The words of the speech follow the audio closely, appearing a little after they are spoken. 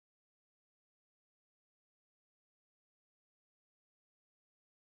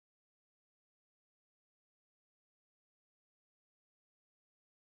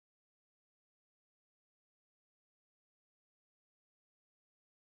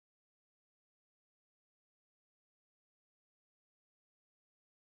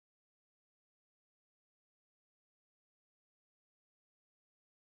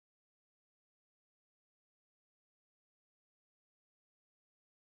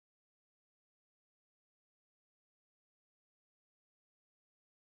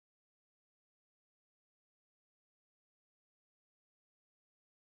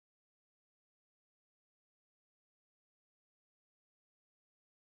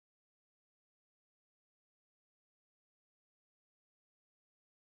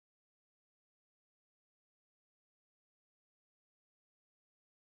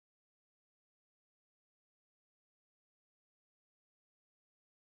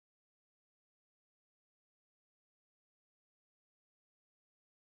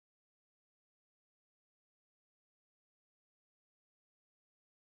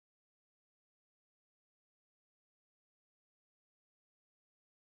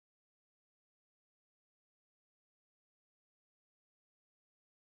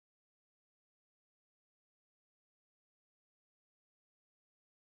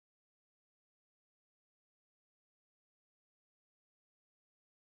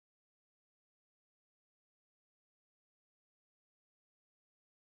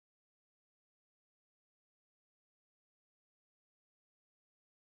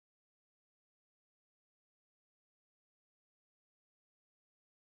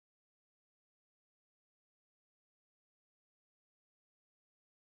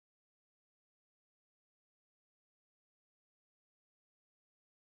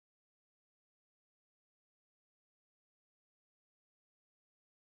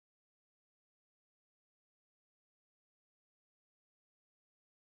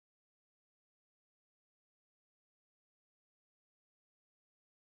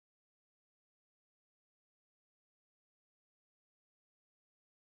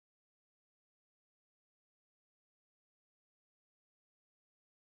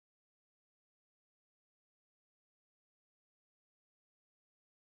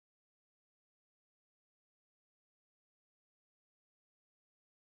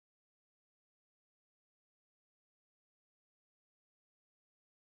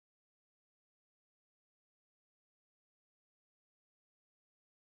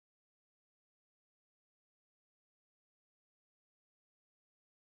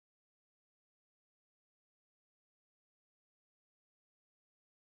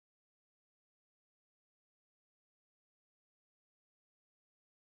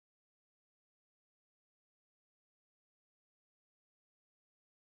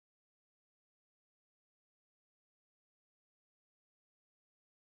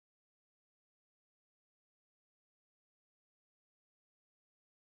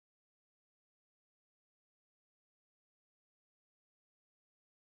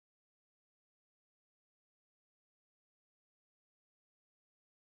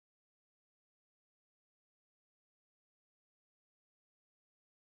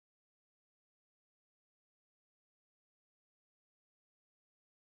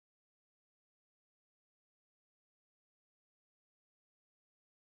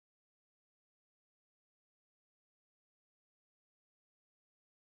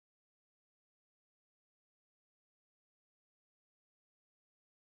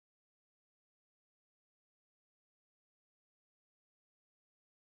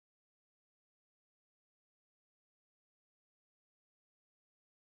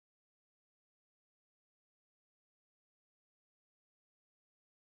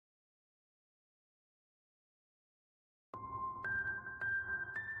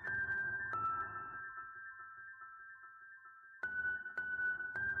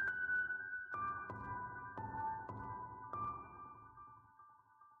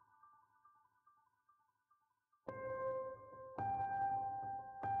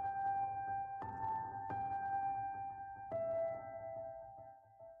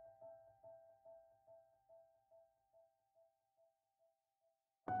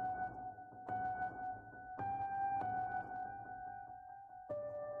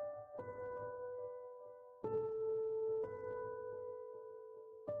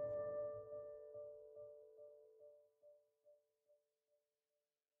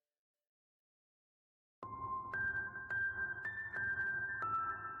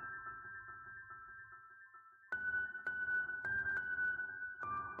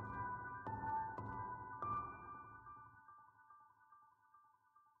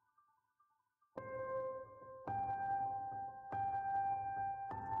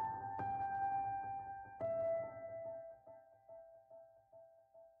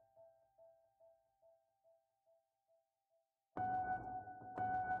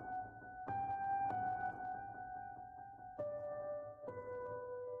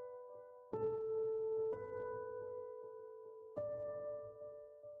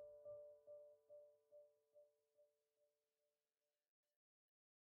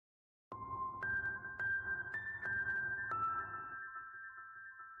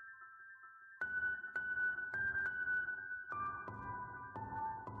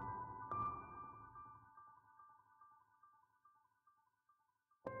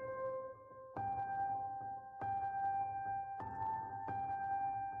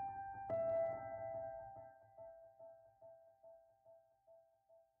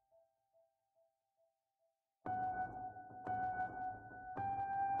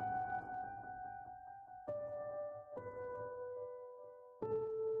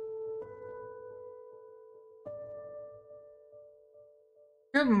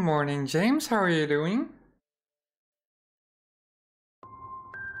Good morning, James. How are you doing?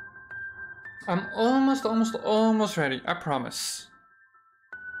 I'm almost ready. I promise.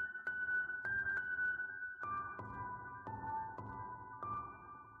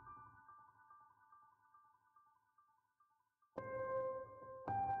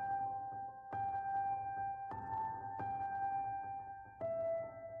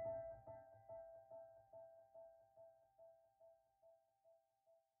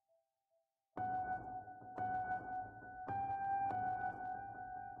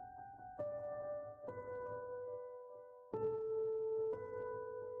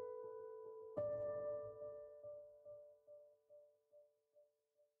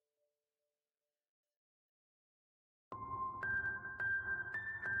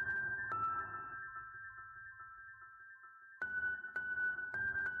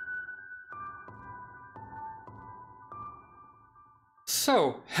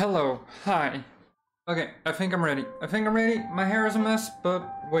 So, hello, hi. Okay, I think I'm ready. My hair is a mess, but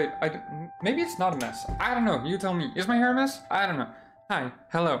wait, maybe it's not a mess. I don't know. You tell me. Is my hair a mess? I don't know. Hi,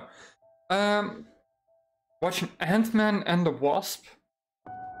 hello. Watching Ant-Man and the Wasp.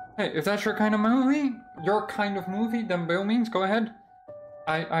 Hey, if that's your kind of movie, then by all means, go ahead.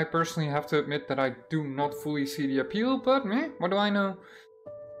 I personally have to admit that I do not fully see the appeal, but what do I know?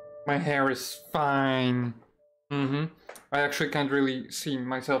 My hair is fine. I actually can't really see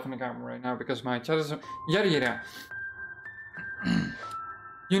myself in the camera right now because my chat is yada.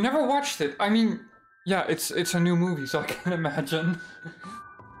 You never watched it? I mean, yeah, it's a new movie, so I can imagine.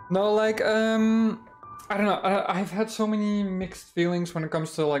 No, like, I don't know. I've had so many mixed feelings when it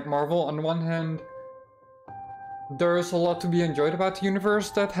comes to like Marvel. On the one hand, there's a lot to be enjoyed about the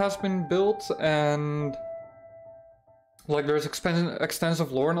universe that has been built, and like there's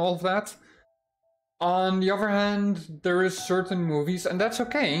extensive lore and all of that. On the other hand, there is certain movies, and that's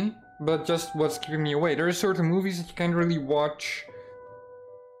okay, but just what's keeping me away. There are certain movies that you can't really watch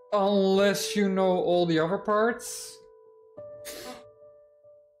unless you know all the other parts.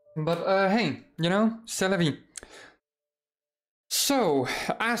 But hey, you know, c'est la vie. So,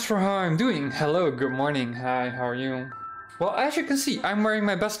 as for how I'm doing, hello, good morning, hi, how are you? Well, as you can see, I'm wearing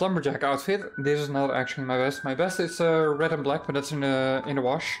my best lumberjack outfit. This is not actually my best. My best is red and black, but that's in the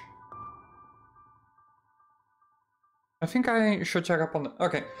wash. I think I should check up on the...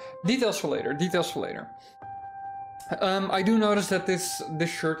 Okay, details for later. I do notice that this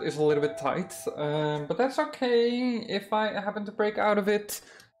shirt is a little bit tight, but that's okay if I happen to break out of it.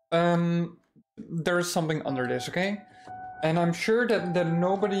 There's something under this, okay? And I'm sure that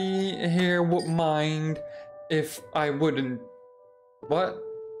nobody here would mind if I wouldn't... What?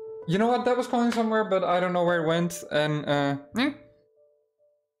 You know what? That was going somewhere, but I don't know where it went, and It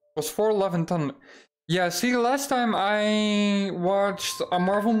was for Love and Thunder. Yeah, see, last time I watched a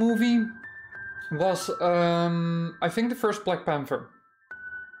Marvel movie was, I think the first Black Panther.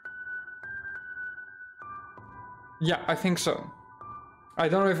 Yeah, I think so. I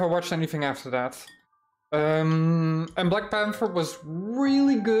don't know if I watched anything after that. And Black Panther was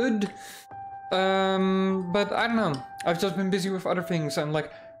really good. But I don't know. I've just been busy with other things, and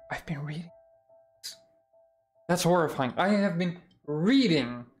like, I've been reading. That's horrifying. I have been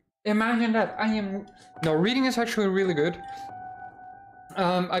reading. Imagine that. No, reading is actually really good.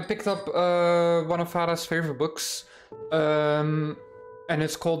 I picked up one of Farah's favorite books, and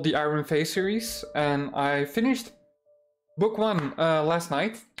it's called the Iron Face series, and I finished book 1 last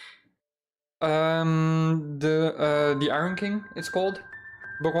night. The Iron King, it's called,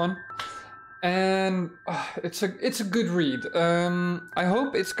 book 1, and it's a good read. I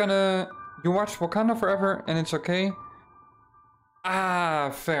hope it's gonna... You watched Wakanda Forever, and it's okay.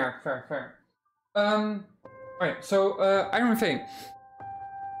 Ah, fair. Alright, so Iron Fang.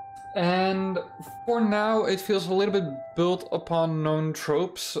 And for now, it feels a little bit built upon known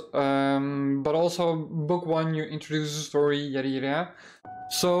tropes, but also book 1, you introduce a story, yada.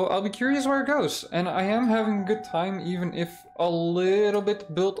 So I'll be curious where it goes, and I am having a good time, even if a little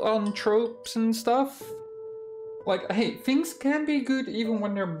bit built on tropes and stuff. Like, hey, things can be good even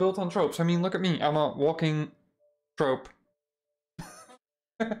when they're built on tropes. I mean, look at me, I'm a walking trope.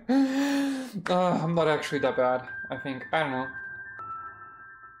 I'm not actually that bad, I think. I don't know.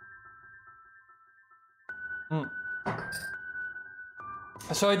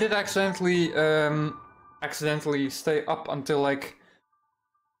 So I did accidentally stay up until like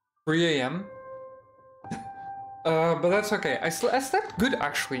 3 a.m. But that's okay. I slept good,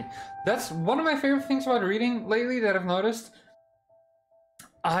 actually. That's one of my favorite things about reading lately that I've noticed.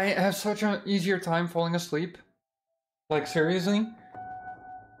 I have such an easier time falling asleep. Like, seriously?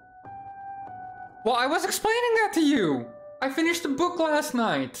 Well, I was explaining that to you! I finished the book last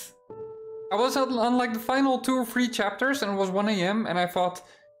night. I was on like the final 2 or 3 chapters and it was 1 AM and I thought,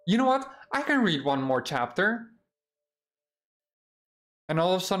 you know what? I can read one more chapter. And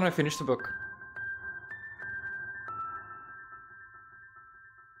all of a sudden I finished the book.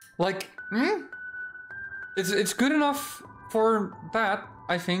 Like, it's good enough for that,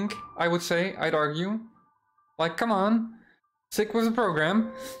 I think, I would say, I'd argue. Like, come on, stick with the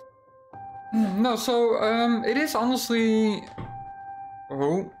program. No, so, it is honestly...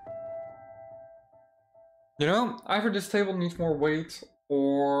 Oh. You know, either this table needs more weight,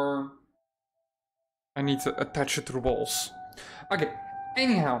 or... I need to attach it to the walls. Okay,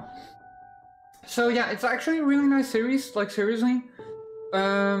 anyhow. So yeah, it's actually a really nice series, like seriously.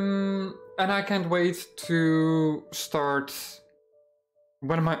 And I can't wait to start...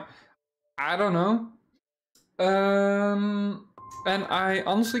 When am I don't know. And I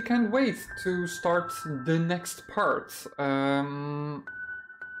honestly can't wait to start the next part.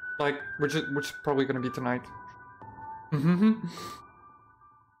 Like, which is probably gonna be tonight.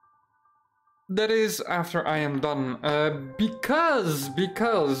 That is after I am done.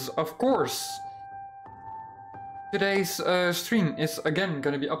 Because, of course, today's stream is again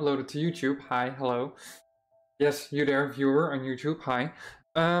gonna be uploaded to YouTube. Hi, hello. Yes, you there, viewer on YouTube. Hi.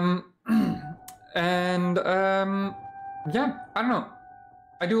 Yeah, I don't know.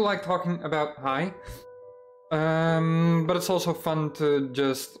 I do like talking about hi. But it's also fun to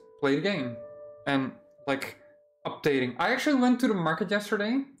just play the game and like updating. I actually went to the market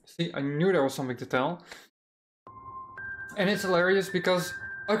yesterday. See, I knew there was something to tell. And it's hilarious because,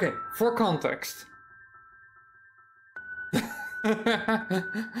 okay, for context.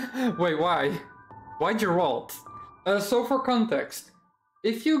 Wait, why? Why Geralt? So for context,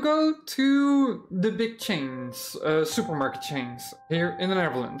 if you go to the big chains, supermarket chains here in the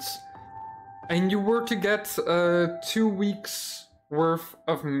Netherlands, and you were to get 2 weeks worth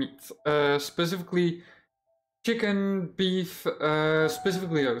of meat, specifically chicken, beef,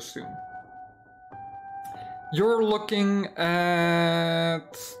 specifically those 2, you're looking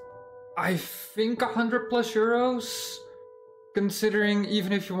at, I think, 100 plus euros. Considering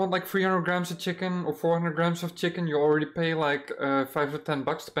even if you want like 300 grams of chicken or 400 grams of chicken, you already pay like 5 to 10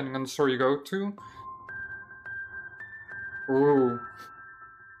 bucks depending on the store you go to. Ooh.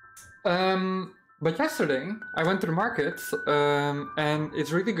 But yesterday I went to the market and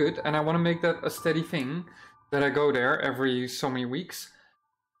it's really good, and I want to make that a steady thing that I go there every so many weeks.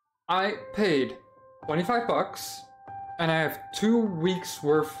 I paid 25 bucks and I have 2 weeks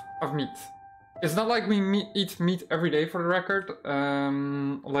worth of meat. It's not like we eat meat every day, for the record.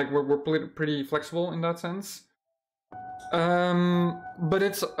 Like we're pretty flexible in that sense. But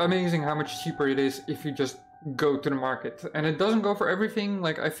it's amazing how much cheaper it is if you just go to the market. And it doesn't go for everything.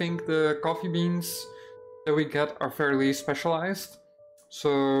 Like, I think the coffee beans that we get are fairly specialized.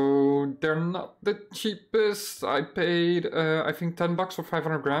 So they're not the cheapest. I paid, I think 10 bucks for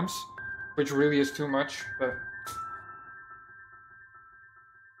 500 grams, which really is too much, but...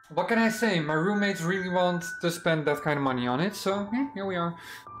 What can I say? My roommates really want to spend that kind of money on it, so here we are.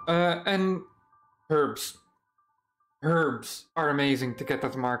 And herbs. Herbs are amazing to get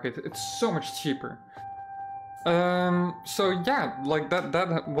at the market. It's so much cheaper. So yeah, like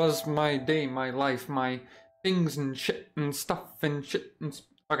that was my day, my life, my things and shit and stuff and shit and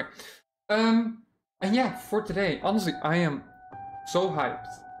okay. And yeah, for today, honestly, I am so hyped.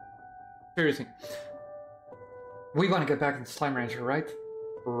 Seriously. We want to get back into Slime Rancher, right?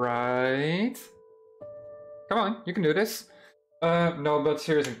 Right. Come on, you can do this. No, but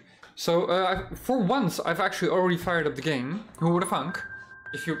seriously. So, for once, I've actually already fired up the game. Who would have thunk?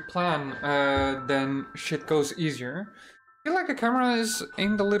 If you plan, then shit goes easier. I feel like the camera is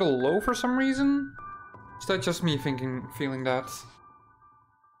aimed a little low for some reason. Is that just me feeling that?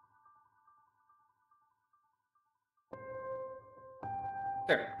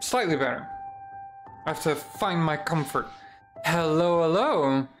 There, slightly better. I have to find my comfort. Hello,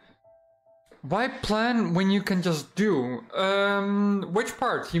 hello. Why plan when you can just do? Which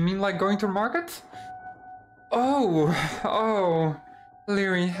part? You mean like going to the market? Oh,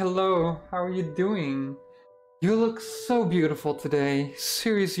 Leary, hello. How are you doing? You look so beautiful today.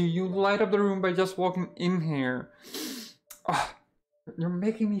 Seriously, you light up the room by just walking in here. Oh, you're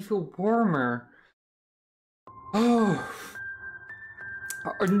making me feel warmer. Oh.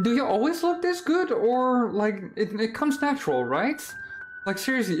 Do you always look this good, or like it comes natural, right? Like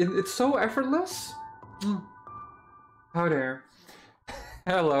seriously, it's so effortless. How there?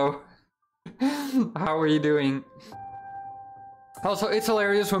 Hello. How are you doing? Also, it's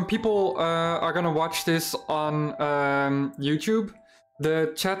hilarious when people are gonna watch this on YouTube.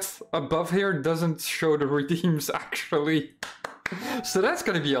 The chat above here doesn't show the redeems actually. So that's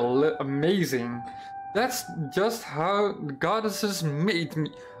gonna be amazing. That's just how the goddesses made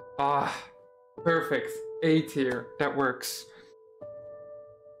me. Ah, perfect. A tier, that works.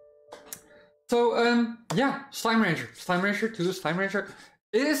 So, yeah, Slime Rancher 2, Slime Rancher.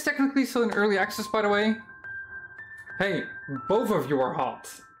 It is technically still in early access, by the way. Hey, both of you are hot.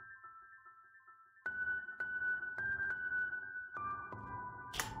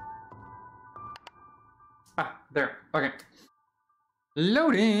 Ah, there, okay.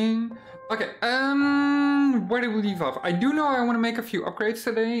 Loading! Okay, where did we leave off? I do know I want to make a few upgrades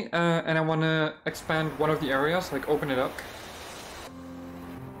today, and I want to expand one of the areas, like open it up.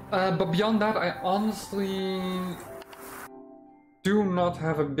 But beyond that, I honestly do not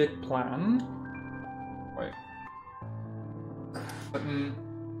have a big plan. Wait.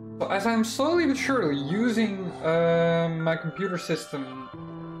 So as I'm slowly but surely using my computer system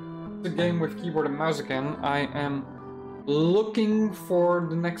to game with keyboard and mouse again, I am looking for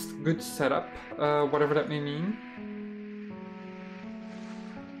the next good setup, whatever that may mean.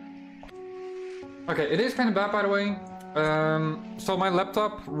 Okay, it is kind of bad, by the way. So my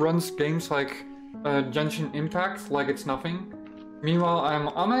laptop runs games like Genshin Impact like it's nothing. Meanwhile, I'm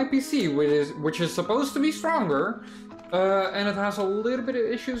on my PC, which is supposed to be stronger, and it has a little bit of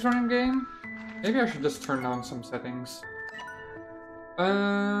issues running game. Maybe I should just turn down some settings.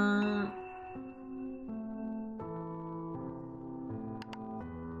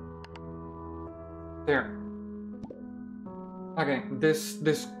 There. Okay,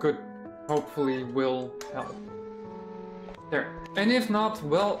 this could hopefully will help. There. And if not,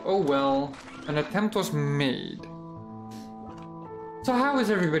 well, oh well. An attempt was made. So how is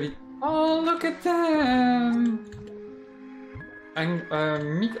everybody? Oh, look at them! And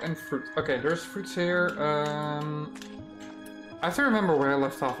meat and fruit. Okay, there's fruits here. I have to remember where I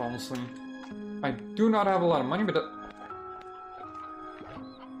left off, honestly. I do not have a lot of money, but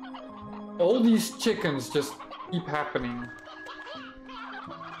all these chickens just keep happening.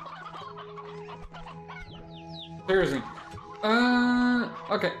 Seriously.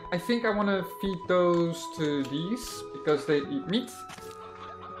 Okay, I think I want to feed those to these, because they eat meat.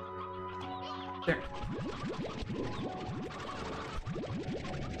 There.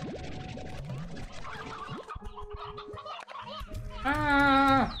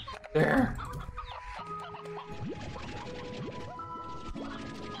 Ah! There.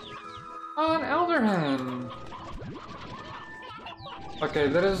 Oh, an elder hen! Okay,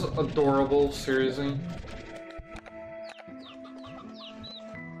 that is adorable, seriously.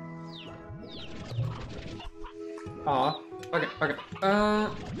 Ah, okay, okay.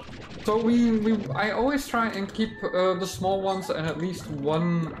 So I always try and keep the small ones and at least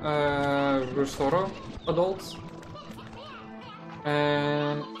one Rustoro adult.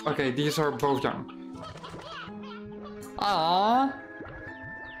 And okay, these are both young. Ah,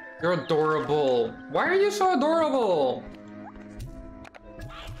 you're adorable. Why are you so adorable?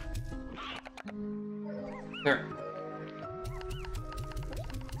 There.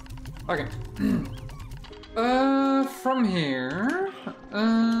 Okay. From here,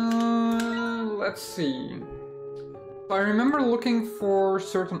 let's see. I remember looking for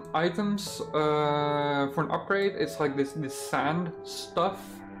certain items for an upgrade. It's like this sand stuff.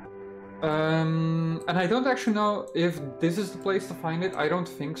 And I don't actually know if this is the place to find it. I don't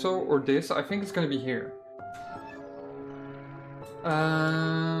think so. Or this. I think it's gonna be here.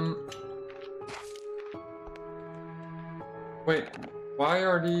 Wait. Why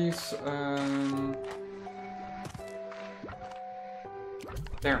are these...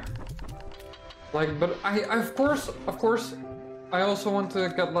 There. Like, but I of course, I also want to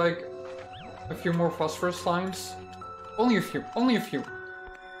get like a few more phosphorus slimes. Only a few.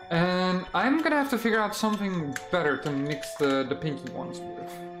 And I'm gonna have to figure out something better to mix the pinky ones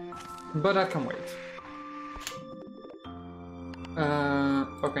with. But that can wait.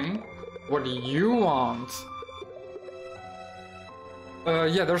 Okay. What do you want?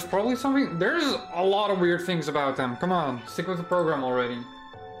 Yeah, there's probably something. There's a lot of weird things about them. Come on, stick with the program already.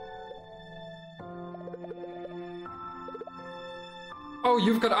 Oh,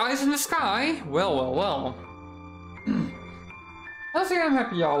 you've got eyes in the sky? Well, well, well. Honestly, I'm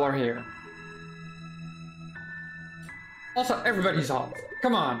happy y'all are here. Also, everybody's hot.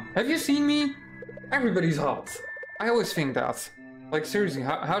 Come on, have you seen me? Everybody's hot. I always think that. Like, seriously,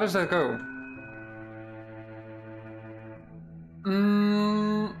 how does that go?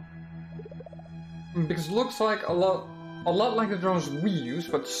 Because it looks like a lot like the drones we use,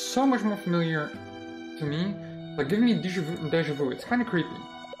 but so much more familiar to me. Like, giving me deja vu. It's kind of creepy.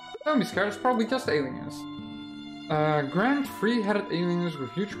 Don't be scared, it's probably just aliens. Grand three-headed aliens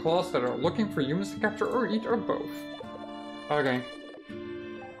with huge claws that are looking for humans to capture or eat or both. Okay.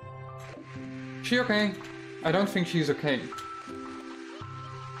 She okay? I don't think she's okay.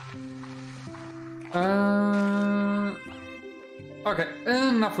 Okay,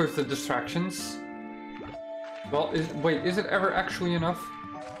 enough with the distractions. Well, wait, is it ever actually enough?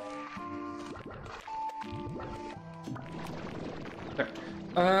 There.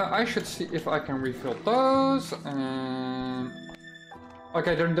 I should see if I can refill those.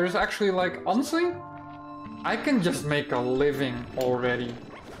 Okay, there's actually like, honestly, I can just make a living already.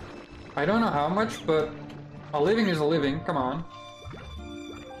 I don't know how much, but a living is a living, come on.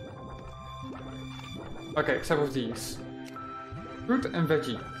 Okay, except with these. Fruit and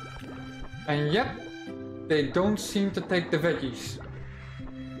veggie. And yet, they don't seem to take the veggies.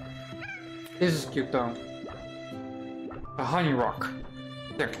 This is cute though. A honey rock.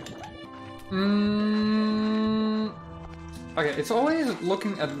 There. Okay, it's always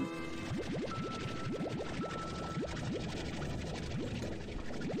looking at...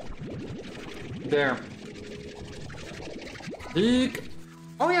 There. Eek.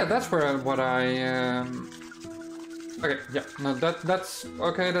 Oh yeah, that's where what I... Okay, yeah, no, that's...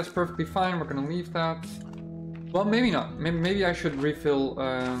 Okay, that's perfectly fine, we're gonna leave that. Well, maybe not. Maybe I should refill,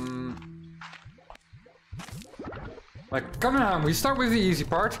 Like, come on, we start with the easy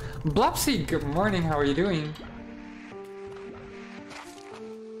part. Blopsy, good morning, how are you doing?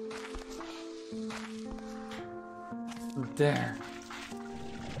 There.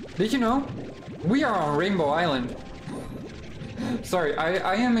 Did you know? We are on Rainbow Island. Sorry,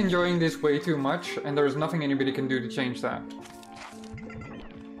 I am enjoying this way too much, and there's nothing anybody can do to change that.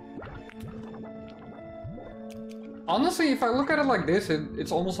 Honestly, if I look at it like this,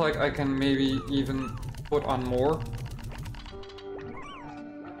 it's almost like I can maybe even put on more.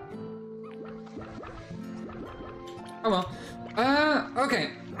 Oh well.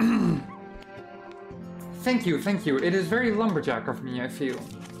 Okay. Thank you, thank you. It is very lumberjack of me, I feel.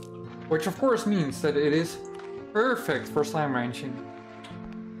 Which of course means that it is perfect for slime ranching.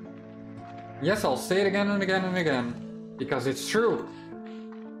 Yes, I'll say it again and again and again. Because it's true.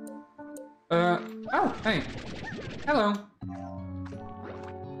 Oh, hey. Hello.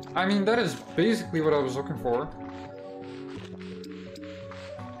 I mean, that is basically what I was looking for.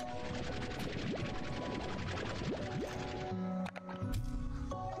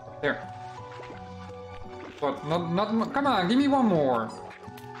 There. What? Not, come on, give me one more.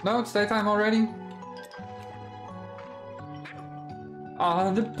 No, it's daytime already.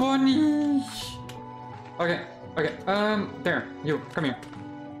 Ah, the bunny. Okay, okay, there, you, come here.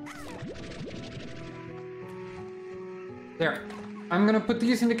 There. I'm gonna put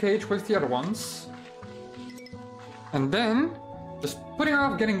these in the cage with the other ones. And then, just putting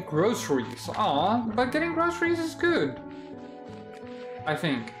off getting groceries. Aw, but getting groceries is good. I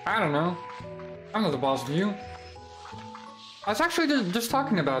think. I don't know. I'm not the boss of you. I was actually just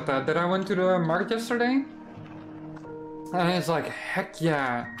talking about that I went to the market yesterday. And it's like, heck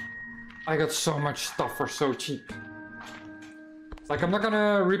yeah. I got so much stuff for so cheap. Like, I'm not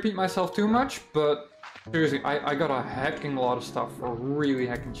gonna repeat myself too much, but seriously, I got a hecking lot of stuff for really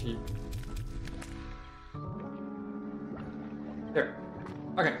hecking cheap. There.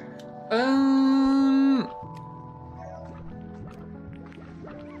 Okay.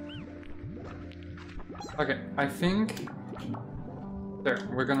 Okay, I think... There,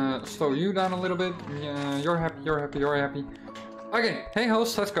 we're gonna slow you down a little bit. Yeah, you're happy, you're happy, you're happy. Okay, hey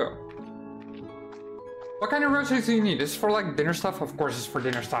host, let's go. What kind of groceries do you need? Is this for like dinner stuff? Of course it's for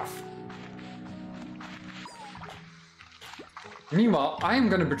dinner stuff. Meanwhile, I am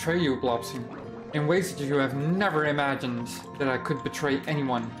gonna betray you, Blopsy, in ways that you have never imagined that I could betray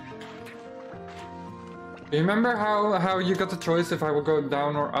anyone. Do you remember how you got the choice if I will go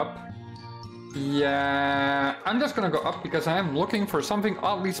down or up? Yeah, I'm just gonna go up because I am looking for something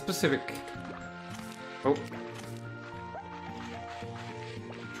oddly specific. Oh.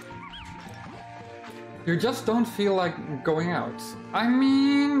 You just don't feel like going out. I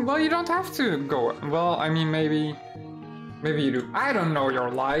mean, well, you don't have to go. Well, I mean, maybe you do. I don't know your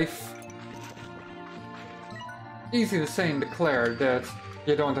life. Easy to say and declare that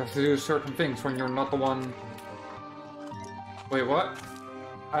you don't have to do certain things when you're not the one. Wait, what?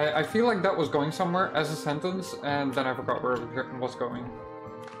 I feel like that was going somewhere as a sentence, and then I forgot where it was going.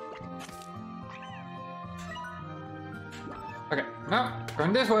 Okay, no,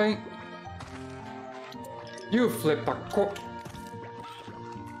 going this way. You flipped a co-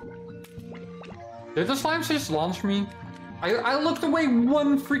 Did the slimes just launch me? I looked away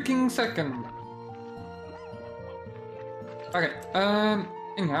 1 freaking second. Okay,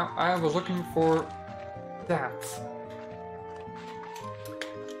 anyhow, I was looking for that?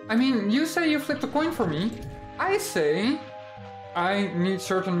 I mean, you say you flipped a coin for me. I say I need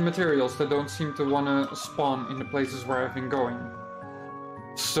certain materials that don't seem to want to spawn in the places where I've been going.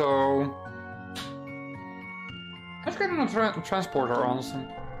 So... let's get on a transporter, honestly.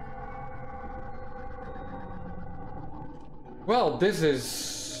 Well, this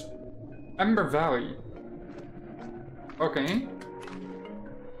is... Ember Valley. Okay.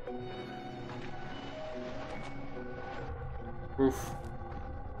 Oof.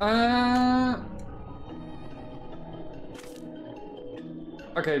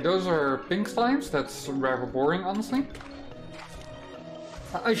 Okay, those are pink slimes. That's rather boring, honestly.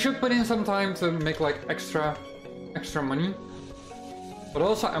 I should put in some time to make like extra money. But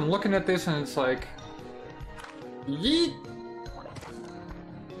also, I'm looking at this and it's like, yeet.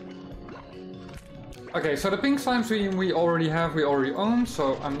 Okay, so the pink slimes we already have, we already own,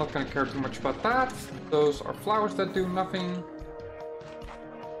 so I'm not gonna care too much about that. Those are flowers that do nothing.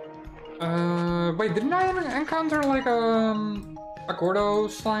 Wait, didn't I encounter like a Gordo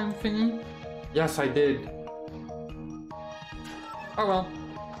slime thingy? Yes, I did. Oh well.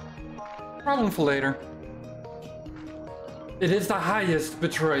 Problem for later. It is the highest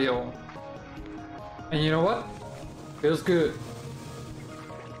betrayal. And you know what? Feels good.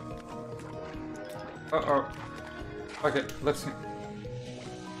 Uh-oh. Okay, let's see.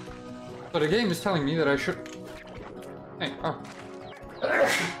 So the game is telling me that I should... Hey, oh.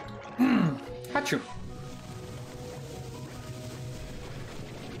 Hachu.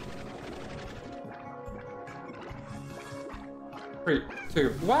 3, 2,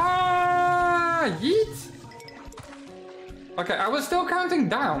 1! Yeet! Okay, I was still counting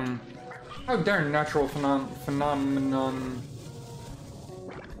down. How dare natural phenomenon.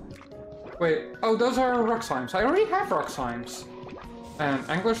 Wait, oh, those are rock slimes. I already have rock slimes. And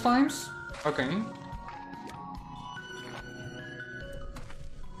angler slimes? Okay.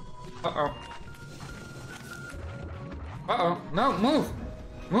 Uh-oh. Uh-oh. No, move!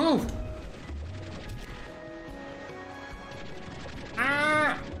 Move!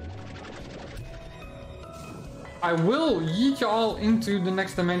 Ah! I will yeet you all into the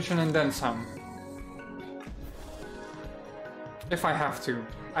next dimension and then some. If I have to.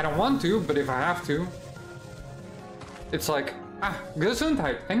 I don't want to, but if I have to. It's like,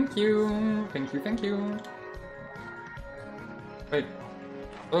 Gesundheit. Thank you. Thank you, thank you. Wait.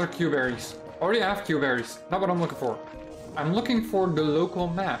 Those are Q-berries. Already have Q-berries. Not what I'm looking for. I'm looking for the local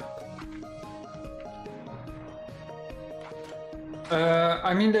map.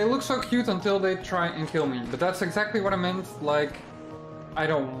 I mean, they look so cute until they try and kill me. But that's exactly what I meant. Like, I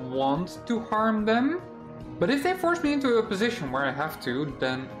don't want to harm them. But if they force me into a position where I have to,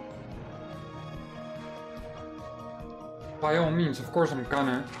 then... by all means, of course I'm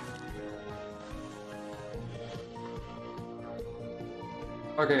gonna.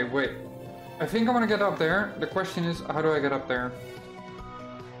 Okay, wait. I think I want to get up there. The question is, how do I get up there?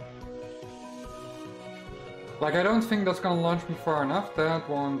 Like, I don't think that's gonna launch me far enough. That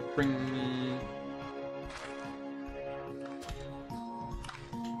won't bring me...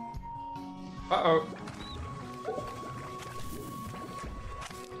 Uh-oh.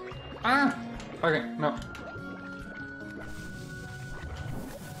 Ah! Okay, no.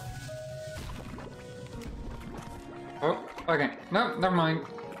 Oh, okay. No, never mind.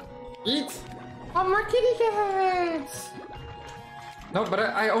 Eat! Oh, more kitty cats! No, but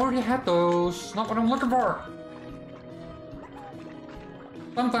I already had those. Not what I'm looking for.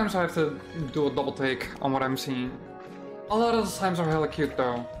 Sometimes I have to do a double take on what I'm seeing. A lot of the times are hella cute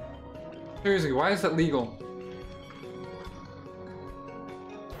though. Seriously, why is that legal?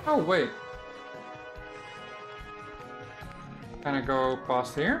 Oh, wait. Can I go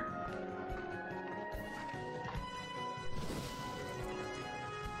past here?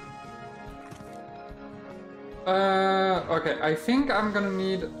 Okay, I think I'm gonna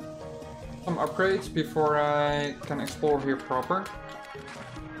need some upgrades before I can explore here proper.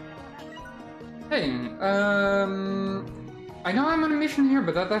 Hey, I know I'm on a mission here,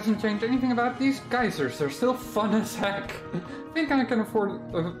 but that doesn't change anything about these geysers. They're still fun as heck. I think I can afford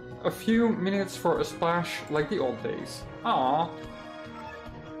a few minutes for a splash like the old days. Aww.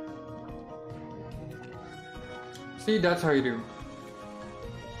 See, that's how you do.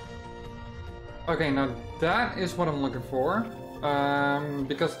 Okay, now that is what I'm looking for,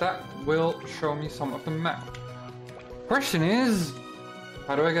 because that will show me some of the map. Question is,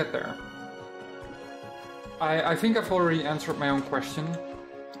 how do I get there? I think I've already answered my own question,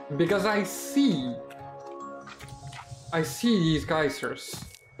 because I see these geysers,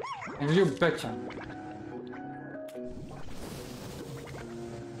 and you betcha.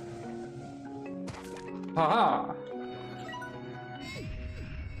 Haha!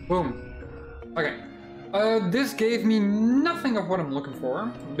 Boom. Okay. This gave me nothing of what I'm looking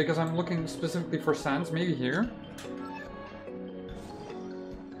for, because I'm looking specifically for sands, maybe here.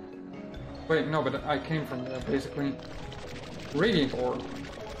 Wait, no, but I came from there, basically. Radiant ore.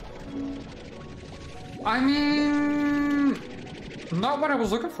 I mean... not what I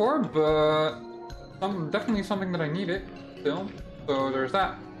was looking for, but... definitely something that I needed, still. So there's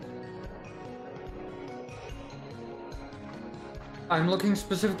that. I'm looking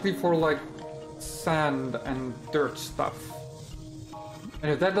specifically for, like, sand and dirt stuff.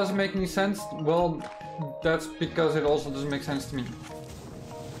 And if that doesn't make any sense, well, that's because it also doesn't make sense to me.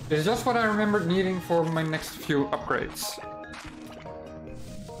 It's just what I remembered needing for my next few upgrades.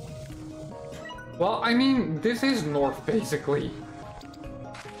 Well, I mean, this is north, basically.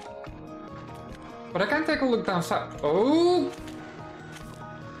 But I can take a look down south. Oh!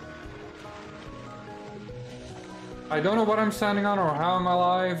 I don't know what I'm standing on or how I'm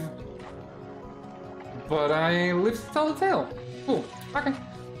alive. But I live to tell the tale. Cool. Okay.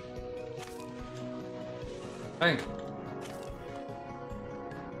 Hey.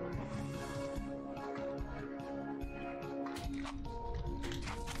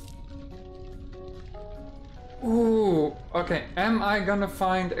 Ooh, okay. Am I gonna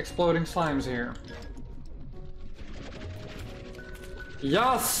find exploding slimes here?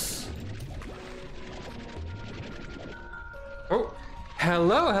 Yes! Oh,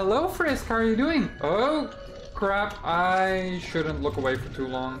 hello, Frisk, how are you doing? Oh, crap, I shouldn't look away for too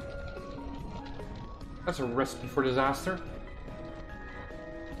long. That's a recipe for disaster.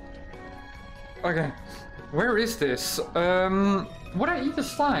 Okay, where is this? Would I eat a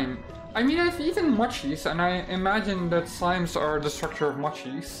slime? I mean, I've eaten mochis, and I imagine that slimes are the structure of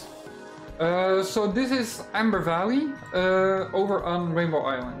mochis. So this is Amber Valley, over on Rainbow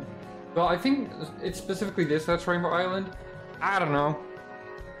Island. Well, I think it's specifically this, that's Rainbow Island. I don't know.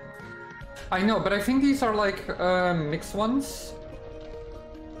 I know, but I think these are like, mixed ones.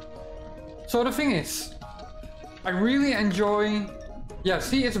 So the thing is, I really enjoy... Yeah,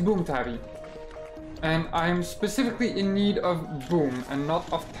 see, it's a boom tabby. And I'm specifically in need of boom and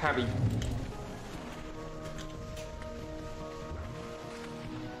not of tabby.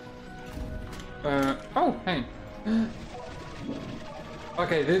 Oh, hey.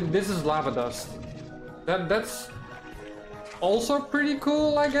 Okay, this is lava dust. That's also pretty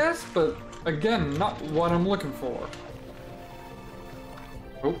cool, I guess, but again, not what I'm looking for.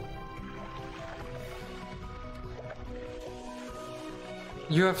 Oh.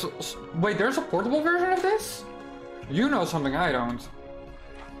 You have... Wait, there's a portable version of this? You know something I don't.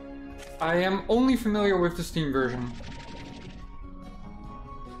 I am only familiar with the Steam version.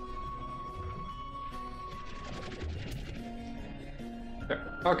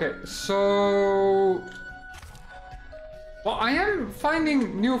 Okay, so... Well, I am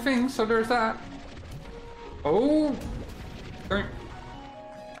finding new things, so there's that. Oh...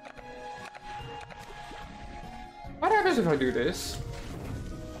 What happens if I do this?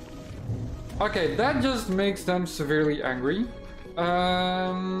 Okay, that just makes them severely angry. So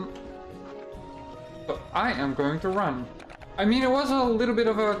I am going to run. I mean, it was a little bit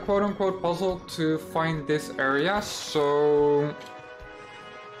of a quote-unquote puzzle to find this area, so...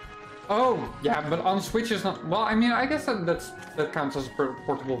 Oh, yeah, but on Switch is not... Well, I mean, I guess that counts as a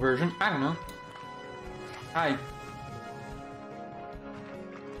portable version. I don't know. Hi.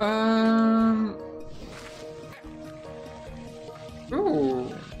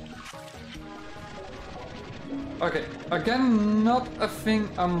 Ooh. Okay, again, not a thing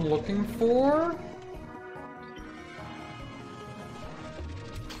I'm looking for.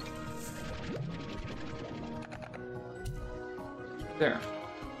 There.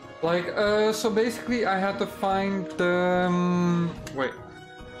 Like, so basically I had to find the... wait.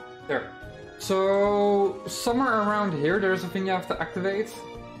 There. So, somewhere around here there's a thing you have to activate.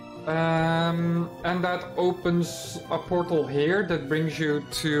 And that opens a portal here that brings you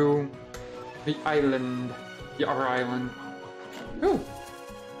to the island. The other island. Ooh.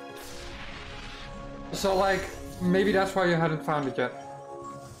 So, like, maybe that's why you hadn't found it yet.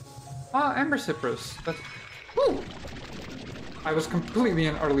 Ah, Amber Cypress. That's... Ooh! I was completely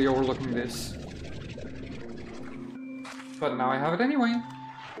and utterly overlooking this. But now I have it anyway.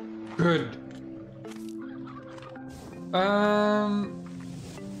 Good.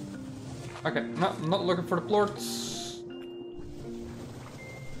 Okay, not looking for the plorts.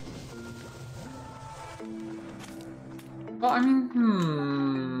 Well, I mean,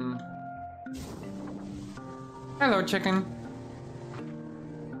 Hello, chicken.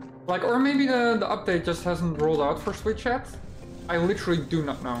 Like, or maybe the update just hasn't rolled out for Switch yet? I literally do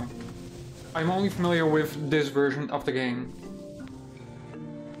not know. I'm only familiar with this version of the game.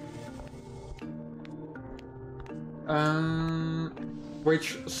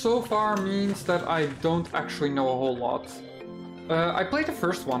 Which so far means that I don't actually know a whole lot. I played the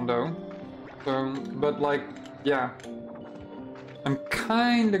first one though, so, but like, yeah. I'm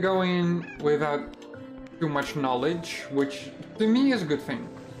kinda going in without too much knowledge, which to me is a good thing.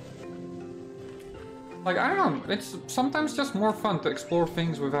 Like, I don't know, it's sometimes just more fun to explore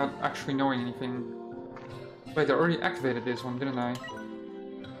things without actually knowing anything. Wait, I already activated this one, didn't I?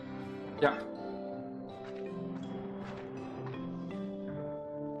 Yeah.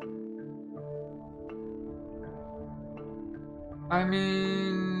 I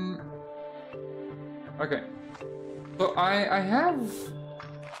mean... Okay. So I have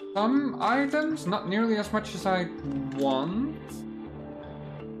some items, not nearly as much as I want.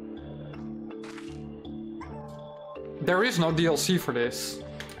 There is no DLC for this,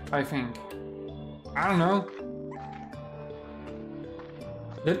 I think. I don't know.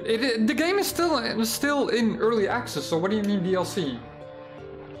 The game is still in early access, so what do you mean DLC?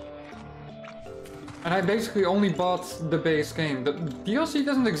 And I basically only bought the base game. The DLC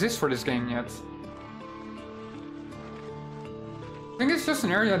doesn't exist for this game yet. I think it's just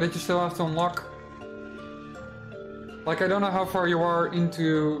an area that you still have to unlock. Like, I don't know how far you are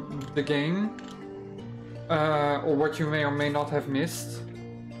into the game. Or what you may or may not have missed.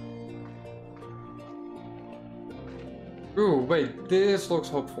 Ooh, wait, this looks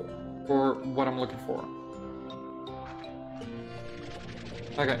hopeful for what I'm looking for.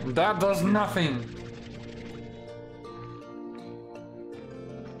 Okay, that does nothing.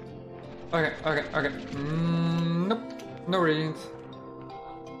 Okay. Nope, no readings.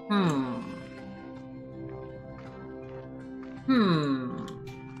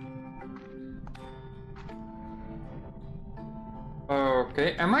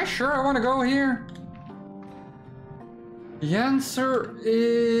 Okay, am I sure I want to go here? The answer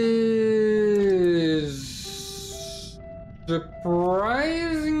is...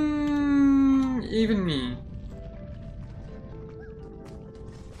 surprising even me.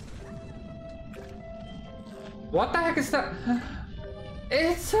 What the heck is that?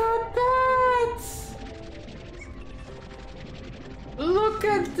 It's a bat! Look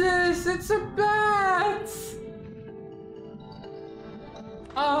at this! It's a bat!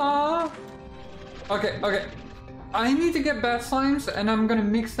 Ah. Okay. I need to get bat slimes, and I'm gonna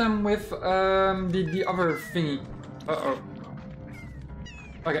mix them with the other thingy. Uh-oh.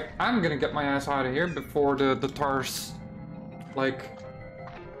 Okay, I'm gonna get my ass out of here before the tars, like,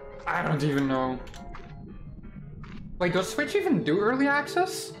 I don't even know. Wait, does Switch even do early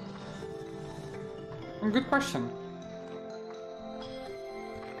access? Good question.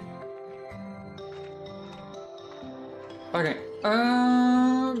 Okay,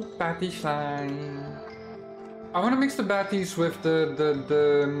 Batty slime. I want to mix the Batties with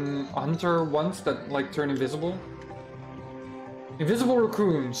the hunter ones that like turn invisible. Invisible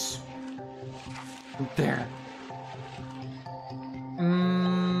raccoons. There.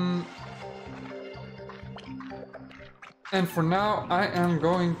 And for now, I am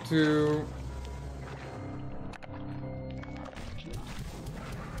going to...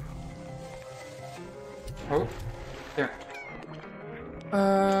 Oh, there.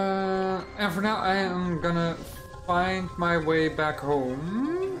 And for now, I am gonna find my way back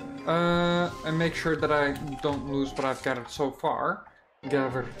home. And make sure that I don't lose what I've gathered so far.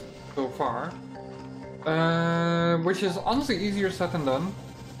 Which is honestly easier said than done.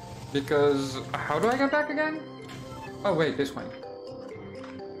 Because, how do I get back again? Oh wait, this way.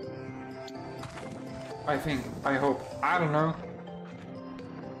 I think, I hope, I don't know.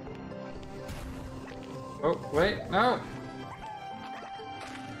 Oh, wait, no!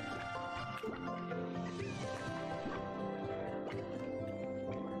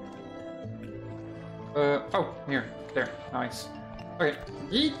 Oh, here, there, nice. Okay,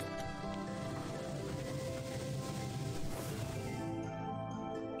 yeet!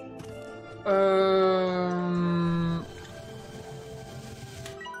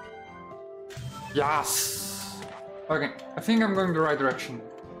 Yes! Okay, I think I'm going the right direction.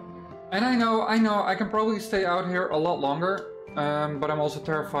 And I know, I can probably stay out here a lot longer, but I'm also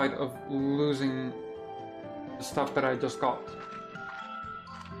terrified of losing the stuff that I just got.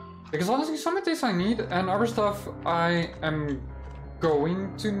 Because honestly, some of this I need, and other stuff I am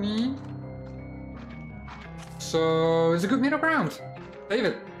going to need. So it's a good middle ground. Save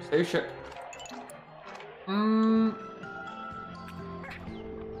it. Save shit.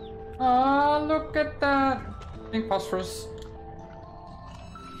 Oh, look at that. Pink phosphorus.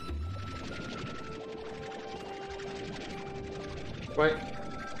 Wait.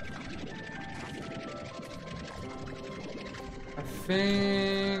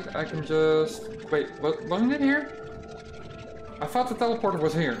 think I can just... Wait, wasn't it here? I thought the teleporter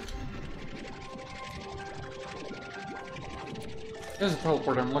was here. There's a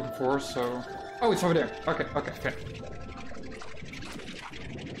teleporter I'm looking for, so... Oh, it's over there. Okay.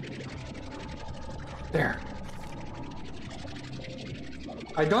 There.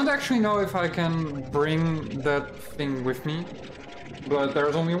 I don't actually know if I can bring that thing with me, but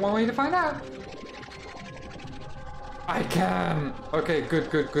there's only one way to find out. I can! Okay, good.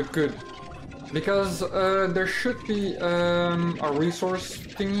 Because there should be a resource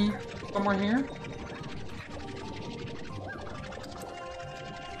thingy somewhere here.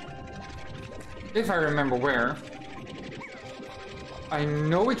 If I remember where. I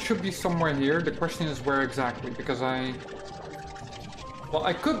know it should be somewhere here. The question is where exactly, because well,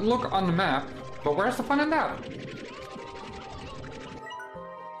 I could look on the map, but where's the fun in that?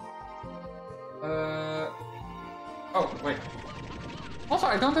 Oh, wait. Also,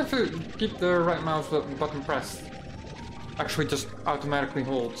 I don't have to keep the right mouse button pressed. Actually, just automatically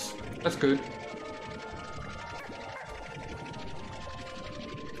holds. That's good.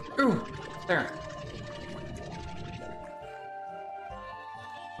 Ooh, there.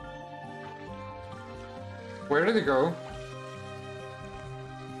 Where did it go?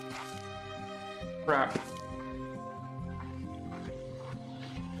 Crap.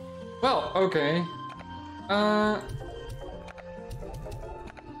 Well, okay.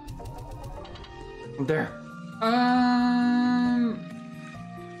 There.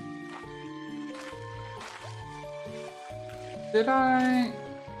 Did I?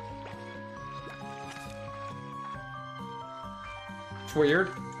 It's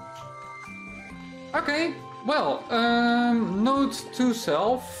weird. Okay. Well, note to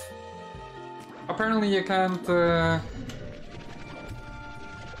self. Apparently you can't,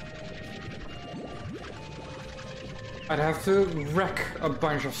 I'd have to wreck a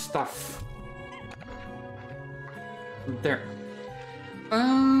bunch of stuff. There.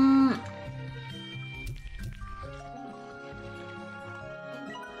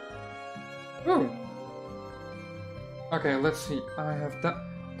 Ooh. Okay, let's see. I have that.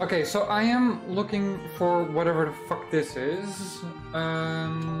 Okay, so I am looking for whatever the fuck this is.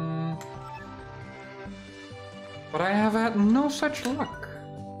 But I have had no such luck.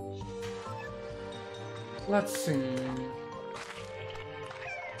 Let's see.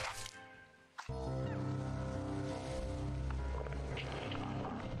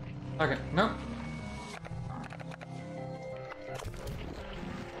 Okay, no.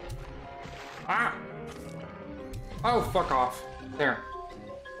 Ah! Oh, fuck off. There.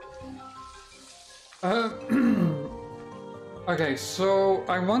 Okay, so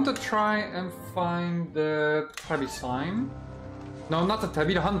I want to try and find the tabby slime. No, not the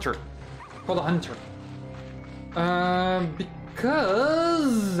tabby, the hunter. Call the hunter.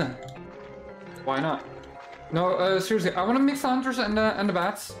 Because... Why not? No, seriously, I want to mix the hunters and the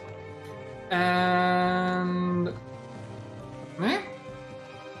bats. And... Eh?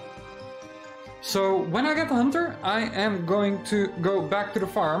 So, when I get the hunter, I am going to go back to the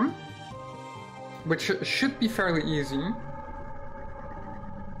farm. Which should be fairly easy.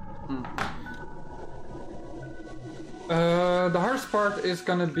 The hardest part is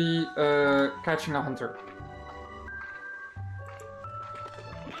gonna be catching a hunter.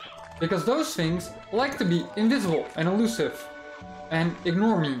 Because those things like to be invisible and elusive and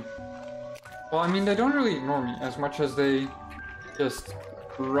ignore me. Well, I mean, they don't really ignore me as much as they just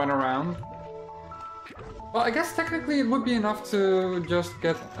run around. Well, I guess technically it would be enough to just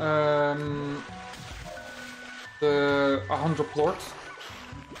get 100 plorts.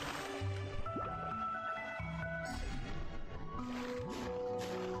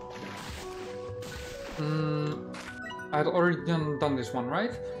 I had already done this one,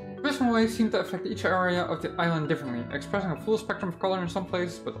 right? Prism waves seem to affect each area of the island differently, expressing a full spectrum of color in some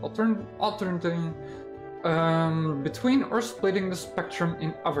places, but alternating between or splitting the spectrum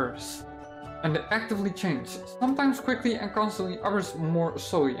in others. And they actively change, sometimes quickly and constantly, others more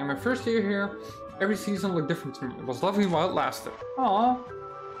slowly. And my first year here, every season looked different to me. It was lovely while it lasted. Aww.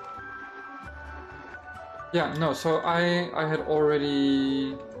 Yeah, no, so I had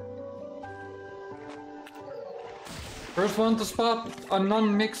already... First one to spot a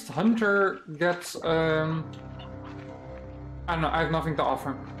non-mixed hunter gets, I don't know, I have nothing to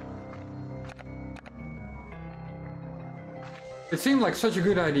offer. It seemed like such a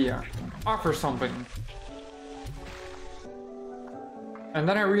good idea. Offer something. And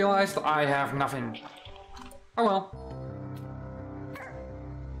then I realized I have nothing. Oh well.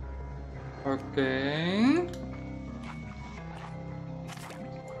 Okay.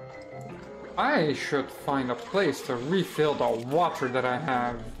 I should find a place to refill the water that I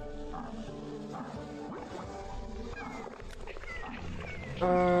have.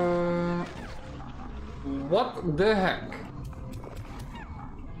 What the heck?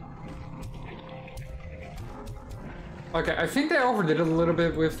 Okay, I think they overdid it a little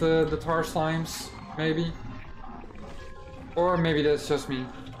bit with the tar slimes, maybe. Or maybe that's just me.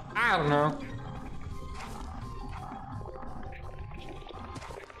 I don't know.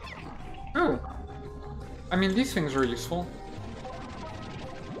 Oh. I mean, these things are useful.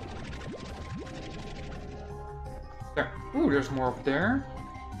 There. Ooh, there's more up there.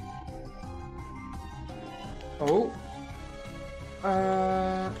 Oh.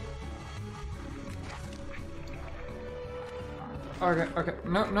 Okay, okay.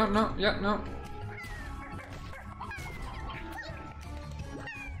 No, no, no. Yeah, no.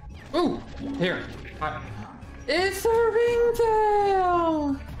 Ooh! Here. It's a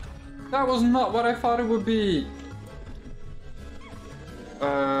ringtail! That was not what I thought it would be.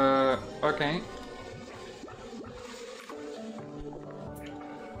 Okay.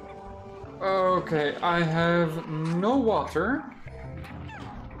 Okay, I have no water.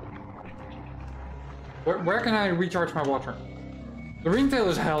 Where can I recharge my water? The ringtail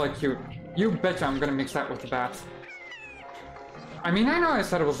is hella cute. You betcha I'm gonna mix that with the bat. I mean, I know I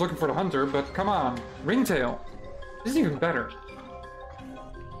said I was looking for the hunter, but come on. Ringtail. This is even better.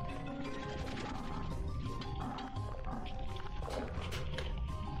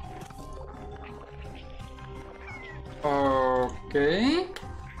 Okay.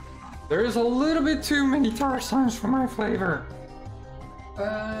 There is a little bit too many tar slimes for my flavor.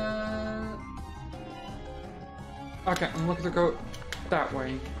 Okay, I'm looking to go that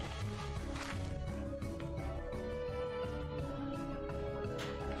way.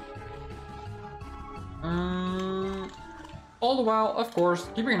 All the while, of course,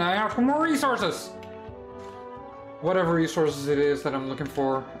 keeping an eye out for more resources. Whatever resources it is that I'm looking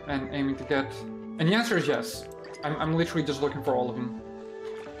for and aiming to get. And the answer is yes. I'm literally just looking for all of them.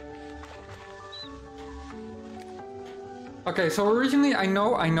 Okay, so originally I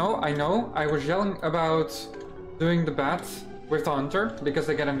know, I was yelling about doing the bat with the hunter because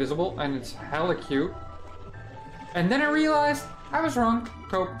they get invisible and it's hella cute. And then I realized I was wrong.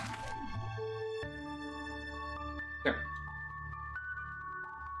 Cope. There.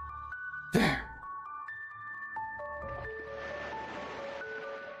 There.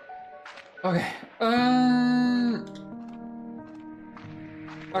 Okay.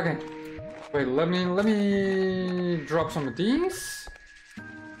 Okay. Wait, let me drop some of these.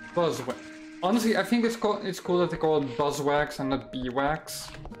 Buzzwax. Honestly, I think it's cool that they call it buzzwax and not beewax.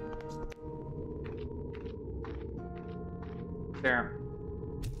 There.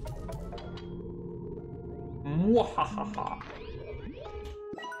 Mwahaha.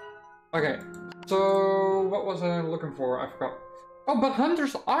 Okay, so what was I looking for? I forgot. Oh, but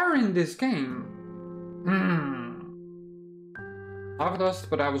hunters are in this game. Lava dust,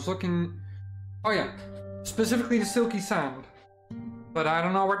 but I was looking. Oh yeah, specifically the silky sand. But I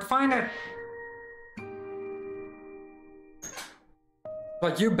don't know where to find it.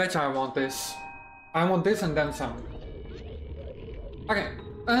 But you betcha I want this. I want this and then some. Okay,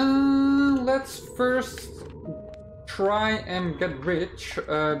 let's first try and get rich,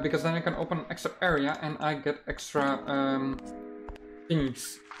 because then I can open an extra area and I get extra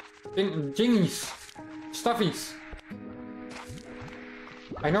thingies. Jingies. Stuffies.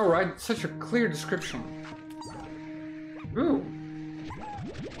 I know, right? Such a clear description. Ooh.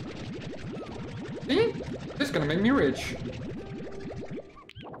 See? This is gonna make me rich.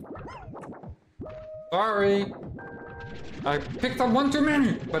 Sorry. I picked up one too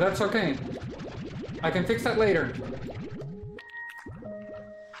many, but that's okay. I can fix that later.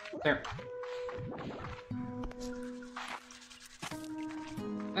 There.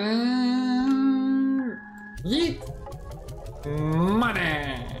 Yeet!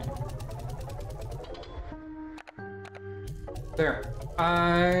 Money! There.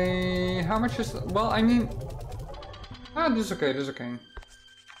 How much is... Well, I mean... Ah, this is okay, this is okay.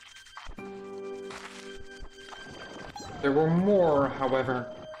 There were more, however.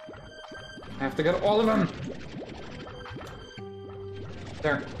 I have to get all of them!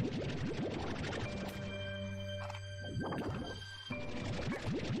 There.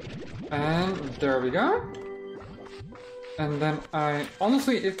 And there we go. And then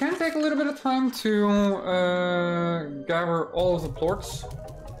honestly, it can take a little bit of time to gather all of the plorts.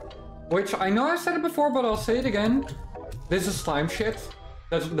 Which, I know I've said it before, but I'll say it again. This is slime shit.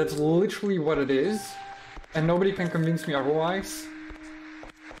 That's literally what it is. And nobody can convince me otherwise.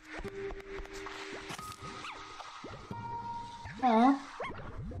 Aww.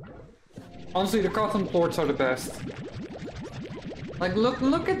 Honestly, the cotton plorts are the best. Like,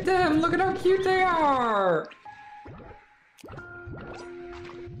 look at them! Look at how cute they are!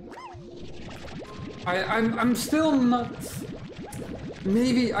 I'm still not...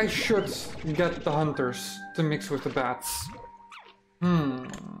 Maybe I should get the hunters to mix with the bats.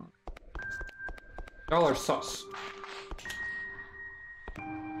 Y'all are sus.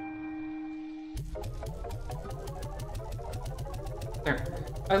 There.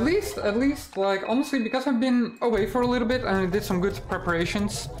 At least, like, honestly, because I've been away for a little bit and I did some good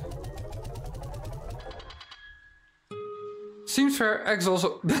preparations. Seems fair, eggs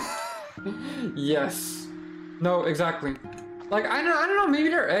also... Yes. No, exactly. Like, I don't know, maybe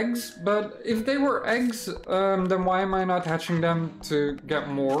they're eggs, but if they were eggs, then why am I not hatching them to get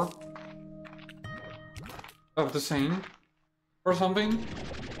more of the same? Or something?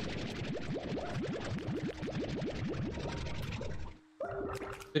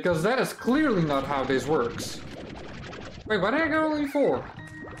 Because that is clearly not how this works. Wait, why did I get only 4?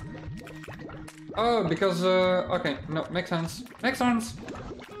 Oh, because, okay, no, makes sense. Makes sense!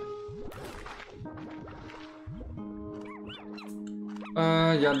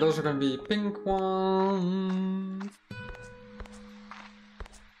 Yeah, those are gonna be pink ones.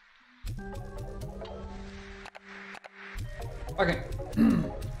 Okay.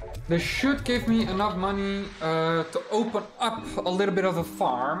 This should give me enough money to open up a little bit of a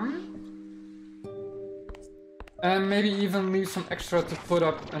farm. And maybe even leave some extra to put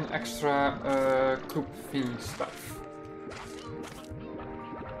up an extra coop thingy stuff.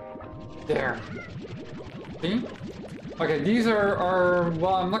 There. See? Okay, these are,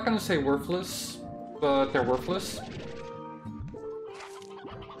 well, I'm not gonna say worthless, but they're worthless.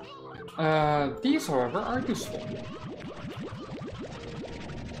 These, however, are useful.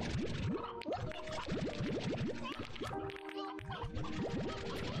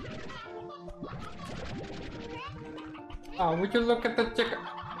 Oh, would you look at the chicken?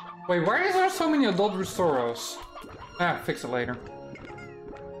 Wait, why is there so many adult Restoros? Ah, fix it later.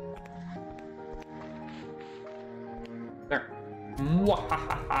 There.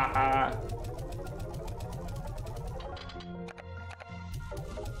 Mwahahaha.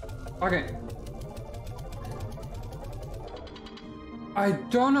 Okay. I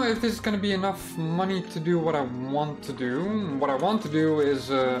don't know if this is gonna be enough money to do what I want to do. What I want to do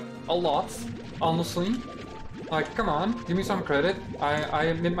is a lot, honestly. Like, come on, give me some credit. I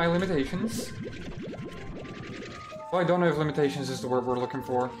admit my limitations. Well, I don't know if limitations is the word we're looking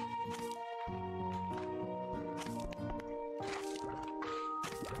for.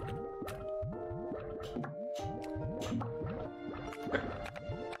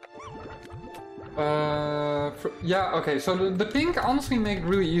 Yeah, okay, so the pink honestly made it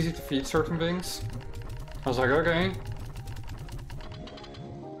really easy to feed certain things. I was like, okay.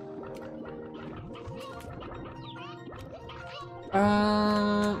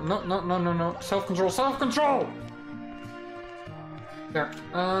 No. Self-control, self-control! There.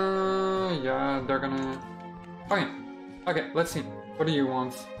 Yeah, they're gonna... Okay. Okay, let's see. What do you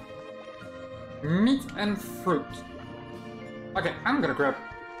want? Meat and fruit. Okay, I'm gonna grab...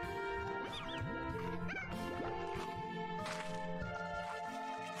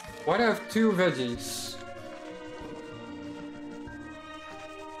 Why do I have 2 veggies?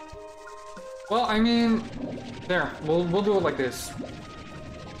 Well, I mean... There, we'll do it like this.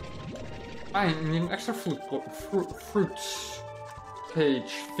 I need an extra fruit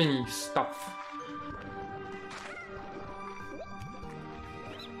page thingy stuff.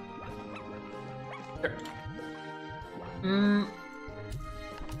 There.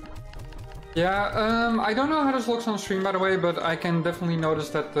 Yeah, I don't know how this looks on stream, by the way, but I can definitely notice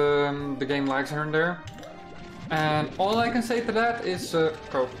that the game lags here and there. And all I can say to that is,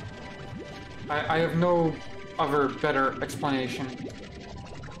 go. I have no other better explanation.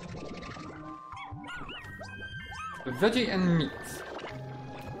 Veggie and meat.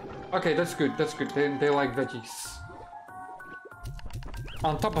 Okay, that's good, that's good. They like veggies.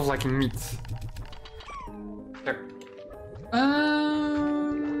 On top of liking meat. There.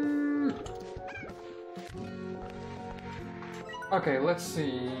 Okay, let's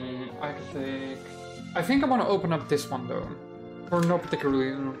see. I think I want to open up this one though, for no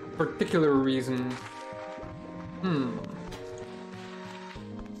particular reason.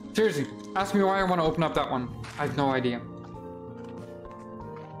 Seriously, ask me why I want to open up that one. I have no idea.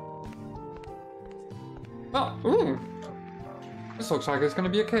 Oh, ooh! This looks like it's gonna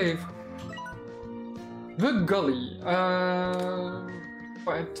be a cave. The gully,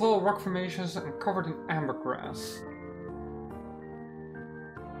 by tall rock formations and covered in ambergrass.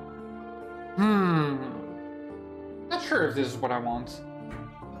 Not sure if this is what I want.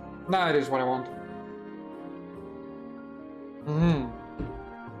 Nah, it is what I want. Hmm.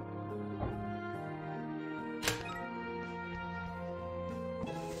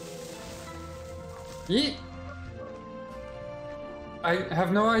 Yeet. I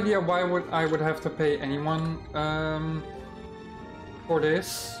have no idea why I would have to pay anyone for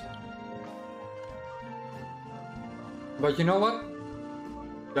this. But you know what?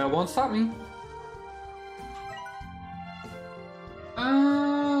 That won't stop me.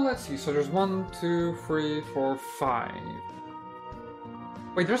 Let's see. So there's 1, 2, 3, 4, 5.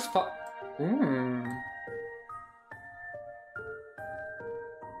 Wait, there's 5.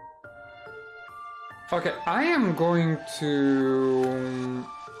 Okay, I am going to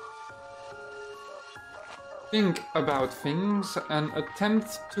think about things and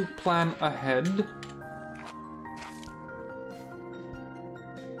attempt to plan ahead.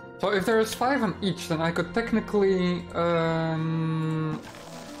 So if there is 5 on each, then I could technically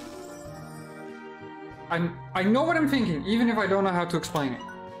I know what I'm thinking, even if I don't know how to explain it.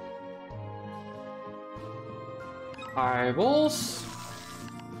 Eyeballs.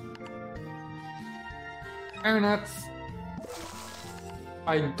 Aeronauts.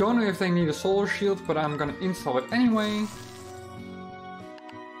 I don't know if they need a solar shield, but I'm gonna install it anyway.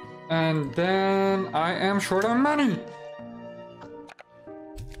 And then I am short on money.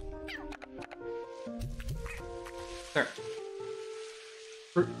 There.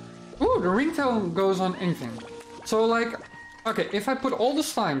 Ooh, the ringtail goes on anything. So like, okay, if I put all the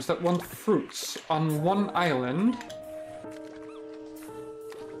slimes that want fruits on one island,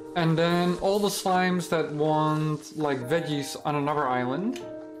 and then all the slimes that want like veggies on another island,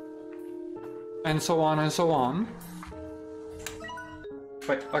 and so on and so on.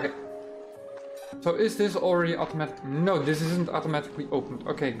 Wait, okay. So is this already automatic? No, this isn't automatically opened.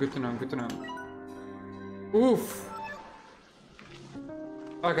 Okay, good to know, good to know. Oof.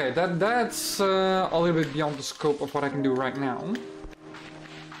 Okay, that's a little bit beyond the scope of what I can do right now.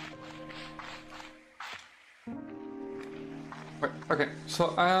 Wait, okay,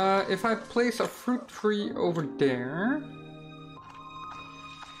 so if I place a fruit tree over there...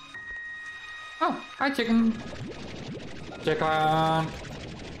 Oh, hi chicken! Chicken!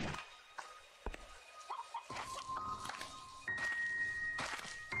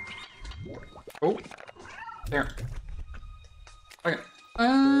 Oh, there. Okay.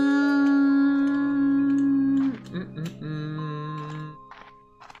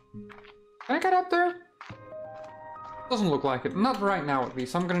 Can I get up there? Doesn't look like it. Not right now, at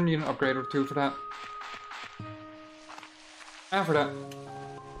least. I'm gonna need an upgrade or two for that. And for that.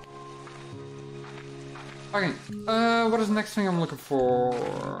 Okay. What is the next thing I'm looking for?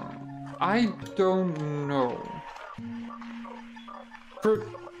 I don't know. Fruit.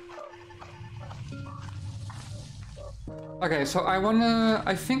 Okay, so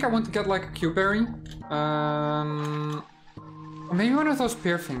I think I want to get like a Q-berry. Or maybe one of those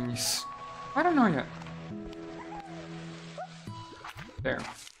pear thingies. I don't know yet. There.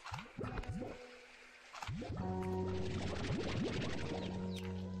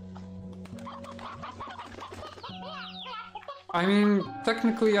 I mean,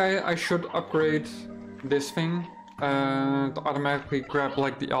 technically I should upgrade this thing to automatically grab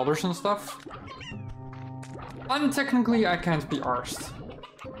like the elders and stuff. Untechnically, I can't be arsed.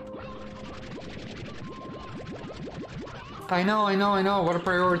 I know. What are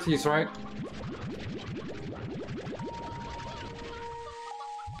priorities, right?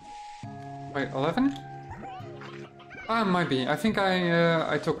 Wait, 11? Might be. I think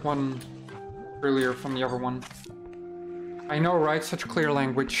I took one earlier from the other one. I know, right? Such clear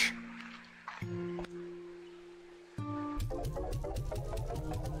language.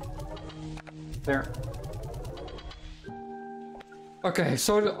 There. Okay,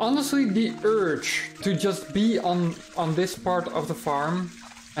 so honestly the urge to just be on this part of the farm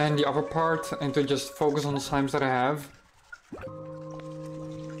and the other part and to just focus on the slimes that I have.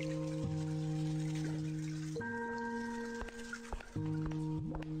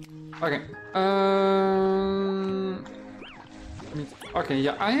 Okay. Okay,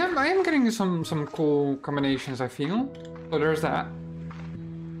 yeah, I am getting some cool combinations, I feel. So there's that.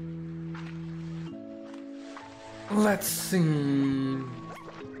 Let's see.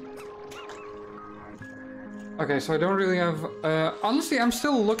 Okay, so I don't really have... honestly, I'm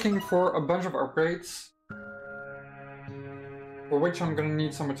still looking for a bunch of upgrades. For which I'm gonna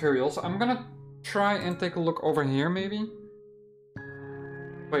need some materials. I'm gonna try and take a look over here, maybe.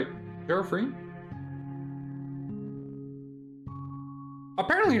 Wait, you're free?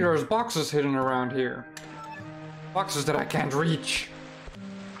 Apparently there's boxes hidden around here. Boxes that I can't reach.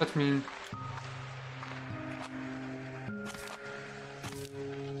 That's mean.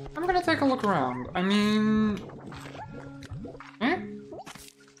 I'm take a look around. I mean...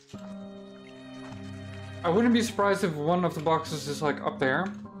 I wouldn't be surprised if one of the boxes is like up there.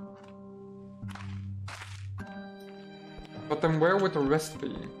 But then where would the rest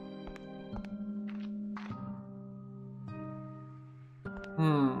be?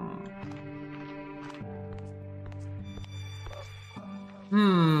 Ooh.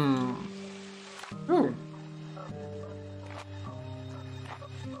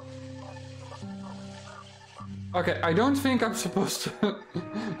 Okay, I don't think I'm supposed to...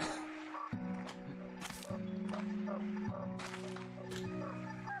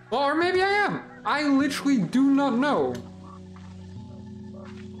 Well, or maybe I am. I literally do not know.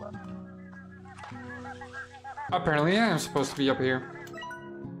 Apparently I am supposed to be up here.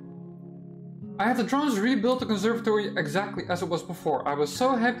 I had the drones rebuild the conservatory exactly as it was before. I was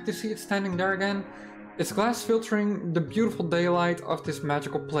so happy to see it standing there again. Its glass filtering the beautiful daylight of this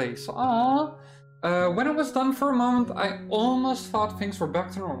magical place. Aww. When it was done for a moment, I almost thought things were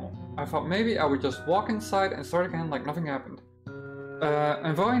back to normal. I thought maybe I would just walk inside and start again like nothing happened.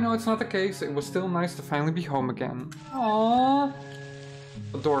 And though I know it's not the case, it was still nice to finally be home again. Aww.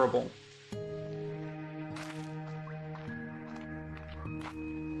 Adorable.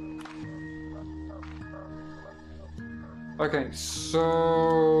 Okay,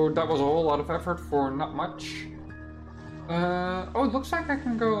 so that was a whole lot of effort for not much. Oh, it looks like I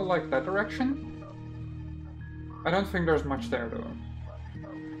can go like that direction. I don't think there's much there though.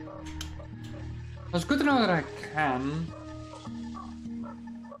 It's good to know that I can.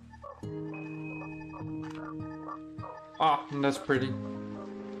 Ah, that's pretty.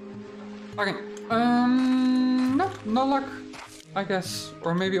 Okay, no luck, I guess.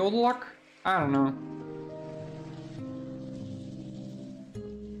 Or maybe all the luck? I don't know.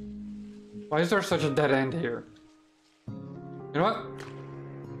 Why is there such a dead end here? You know what?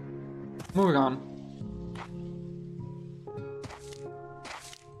 Moving on.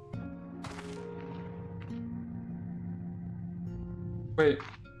 Wait.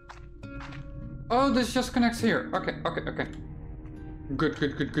 Oh, this just connects here. Okay, okay, okay. Good.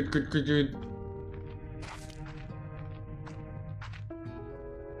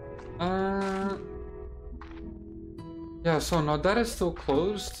 Yeah, so now that is still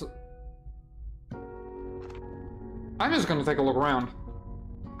closed. I'm just gonna take a look around.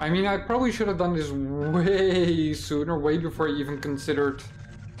 I mean, I probably should have done this way sooner, way before I even considered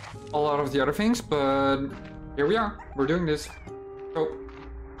a lot of the other things, but here we are. We're doing this. Go.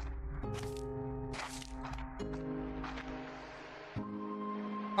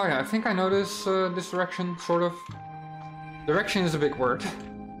 Oh yeah, I think I know this, this direction, sort of. Direction is a big word.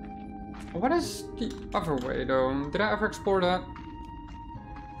 What is the other way, though? Did I ever explore that?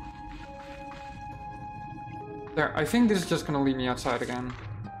 There, I think this is just gonna lead me outside again.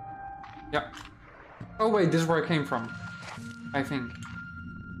 Yeah. Oh wait, this is where I came from. I think.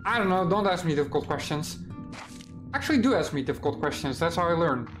 I don't know, don't ask me difficult questions. Actually do ask me difficult questions, that's how I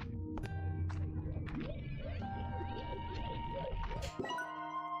learn.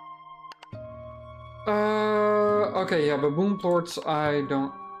 Okay, yeah, baboon plorts I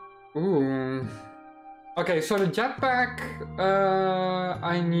don't... Ooh. Okay, so the jetpack,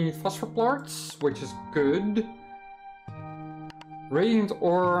 I need phosphor plorts, which is good. Radiant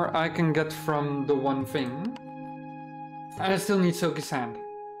ore I can get from the one thing. And I still need silky sand.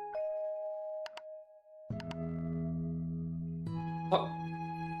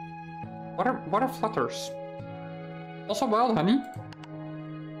 What are flutters? Also wild honey?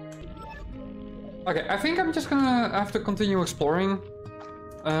 Okay, I think I'm just gonna have to continue exploring.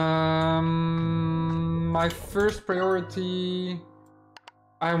 My first priority...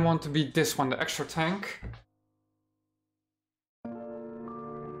 I want to be this one, the extra tank.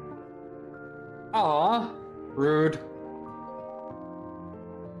 Aww, rude.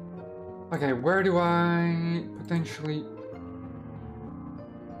 Okay, where do I potentially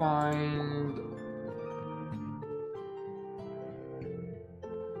find...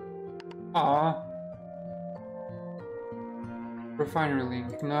 Aww. Refinery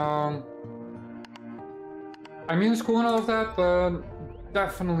link, no. I mean, it's cool and all of that, but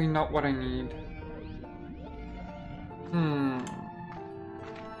definitely not what I need.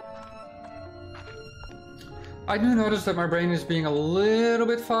 I do notice that my brain is being a little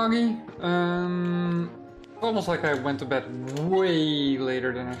bit foggy. Almost like I went to bed way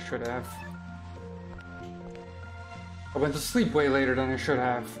later than I should have. I went to sleep way later than I should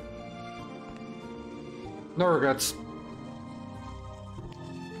have. No regrets.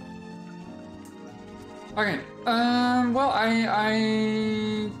 Okay, well,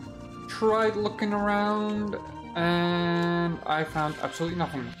 I tried looking around and I found absolutely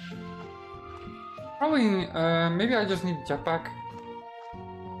nothing. Probably, maybe I just need a jetpack.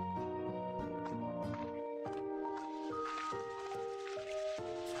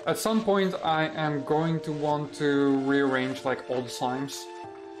 At some point, I am going to want to rearrange like all the slimes.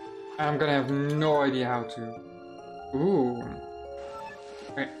 And I'm gonna have no idea how to. Ooh.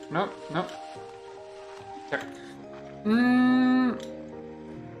 Okay, no, no. There.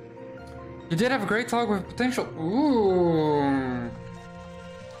 You did have a great talk with potential. Ooh.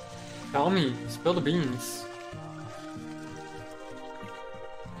 Tell me, spill the beans.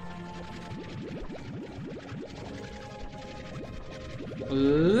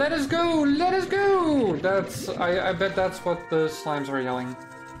 Let us go! Let us go! That's I bet that's what the slimes are yelling.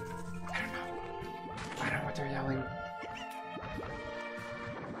 I don't know. I don't know what they're yelling.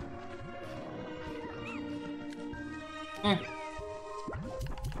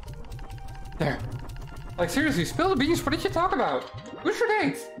 There. Like seriously, spill the beans, what did you talk about? Who's your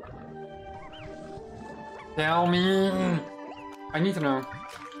date? Tell me. I need to know.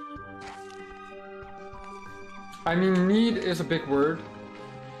 I mean, need is a big word.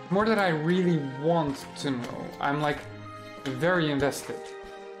 More that I really want to know. I'm like very invested.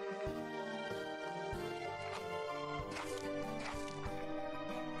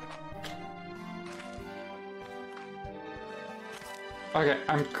 Okay,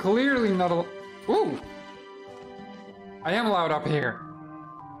 I'm clearly not al- Ooh! I am allowed up here.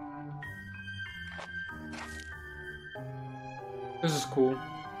 This is cool.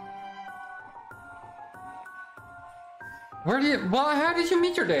 Where do you- Well, how did you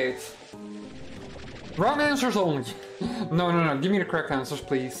meet your date? Wrong answers only. No, no, no, give me the correct answers,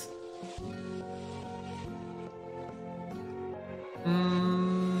 please.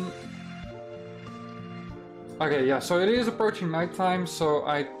 Okay, yeah, so it is approaching nighttime, so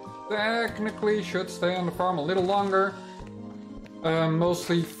I technically should stay on the farm a little longer.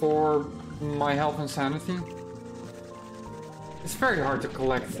 Mostly for my health and sanity. It's very hard to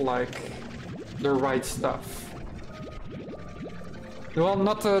collect, like, the right stuff. Well,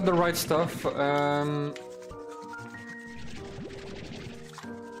 not the right stuff.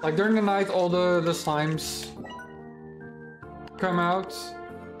 Like during the night, all the slimes come out,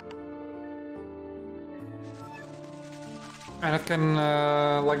 and it can,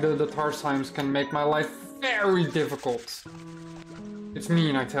 like the tar slimes can make my life very difficult. It's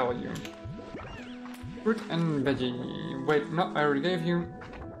mean, I tell you. Fruit and veggie. Wait, no, I already gave you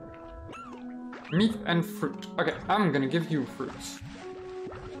meat and fruit. Okay, I'm gonna give you fruits.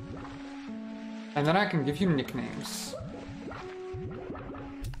 And then I can give you nicknames.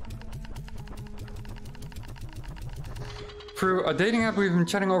 Through a dating app, we've been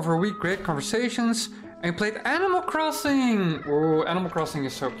chatting over a week, great conversations, and we played Animal Crossing! Oh, Animal Crossing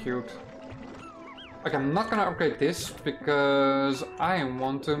is so cute. Okay, I'm not gonna upgrade this, because I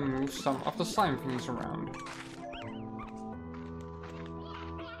want to move some of the slime thingies around.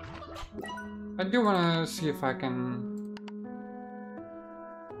 I do wanna see if I can...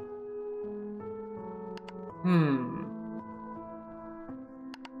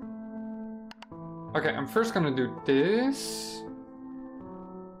 Okay, I'm first gonna do this.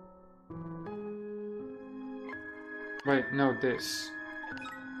 Wait, no, this.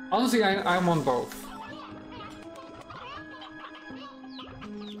 Honestly, I want both.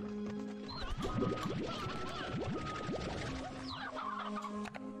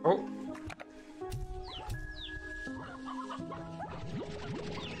 Oh.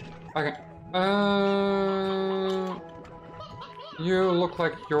 Okay. You look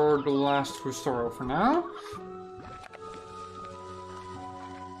like you're the last Fustoro for now.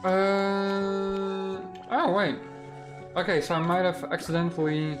 Oh, wait. Okay, so I might have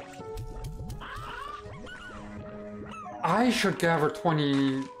accidentally... I should gather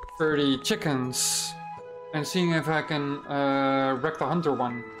 20, 30 chickens and seeing if I can wreck the hunter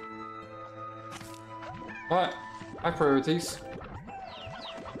one. But, I have priorities.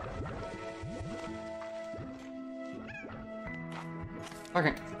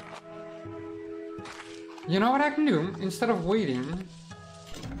 Okay. You know what I can do? Instead of waiting...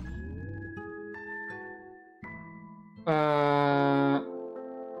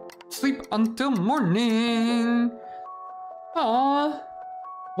 sleep until morning! Aww!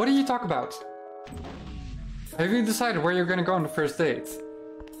 What did you talk about? Have you decided where you're gonna go on the first date?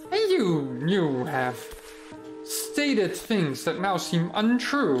 Hey, you have stated things that now seem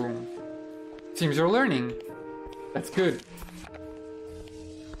untrue. Seems you're learning. That's good.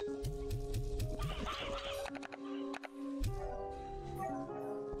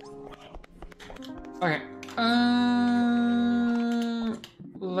 Okay.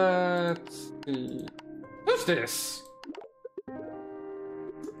 Let's see. Who's this?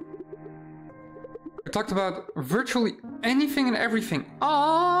 We talked about virtually anything and everything.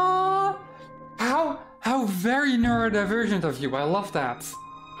 Ah, how very neurodivergent of you. I love that.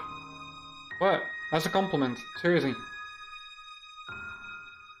 What? That's a compliment. Seriously.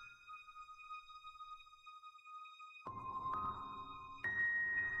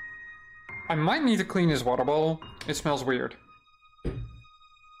 I might need to clean this water bottle. It smells weird.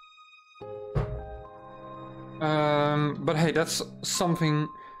 But hey, that's something.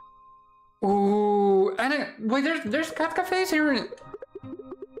 Ooh, and wait, there's cat cafes here.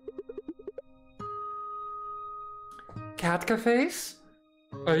 Cat cafes?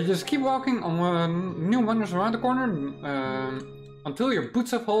 You just keep walking on new wonders around the corner until your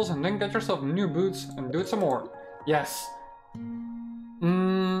boots have holes, and then get yourself new boots and do it some more. Yes.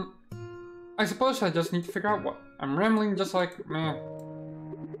 I suppose I just need to figure out what. I'm rambling just like meh.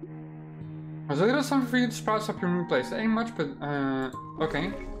 There's a little something for you to spice up your new place. It ain't much, but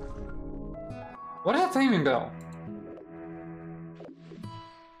okay. What is a taming bell?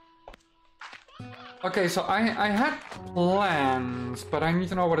 Okay, so I had plans, but I need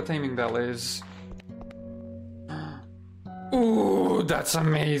to know what a taming bell is. Ooh, that's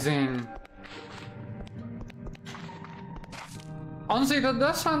amazing. Honestly, that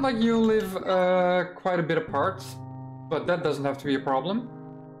does sound like you live quite a bit apart, but that doesn't have to be a problem.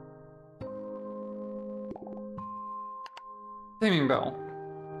 Taming bell.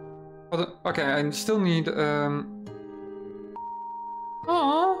 Okay, I still need Aww.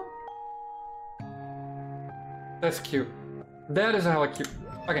 That's cute. That is hella cute.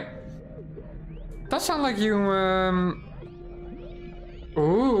 Okay. That sounds like you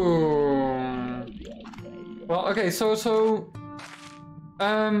Ooh. Well, okay, so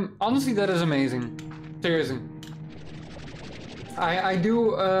honestly, that is amazing. Seriously. I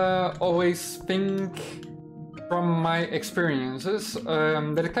do always think from my experiences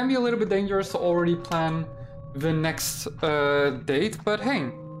that it can be a little bit dangerous to already plan the next date, but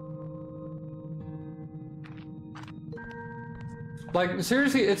hey. Like,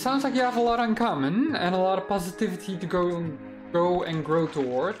 seriously, it sounds like you have a lot in common and a lot of positivity to go and grow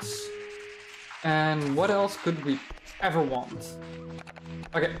towards. And what else could we ever want?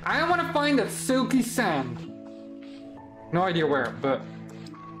 Okay, I want to find that silky sand. No idea where, but...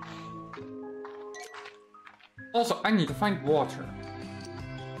 Also, I need to find water.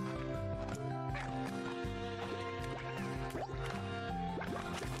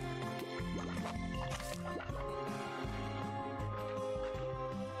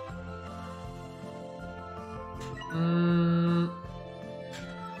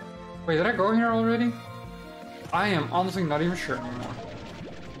 Wait, did I go here already? I am honestly not even sure anymore.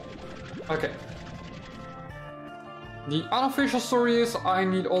 Okay. The unofficial story is I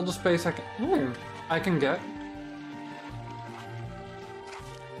need all the space I can get.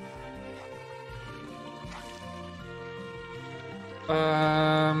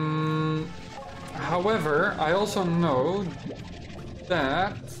 However, I also know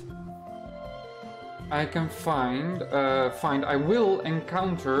that I can I will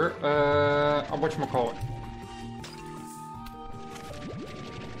encounter a whatchamacallit.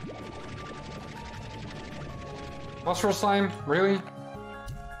 Phosphorus slime, really?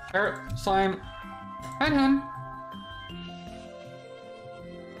 Carrot slime, hen.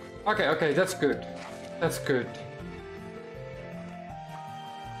 Okay, that's good. That's good.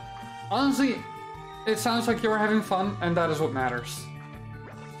 Honestly, it sounds like you're having fun, and that is what matters.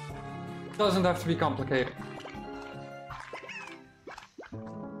 Doesn't have to be complicated.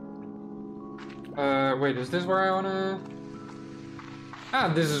 Wait, is this where I wanna... Ah,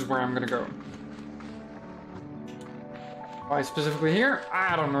 this is where I'm gonna go. Why specifically here?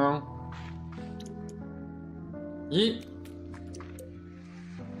 I don't know. Yeet.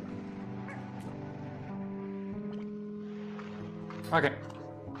 Okay.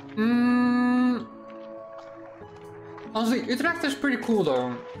 Honestly, Utrecht is pretty cool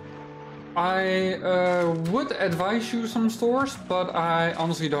though. I would advise you some stores, but I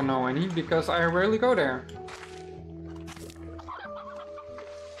honestly don't know any because I rarely go there.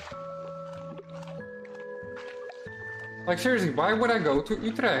 Like seriously, why would I go to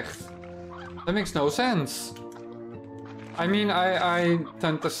Utrecht? That makes no sense. I mean, I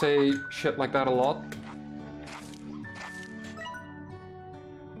tend to say shit like that a lot.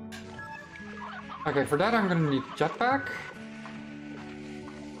 Okay, for that I'm gonna need jetpack.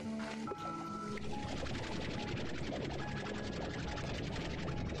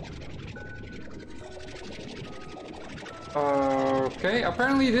 Okay,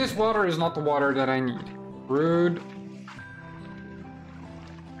 apparently this water is not the water that I need. Rude.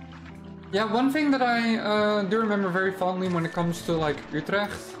 Yeah, one thing that I do remember very fondly when it comes to like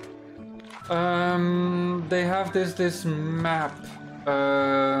Utrecht They have this map,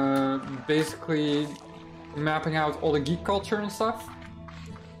 basically mapping out all the geek culture and stuff.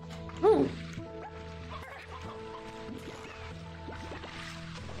 Ooh.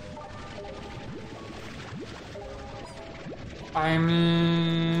 I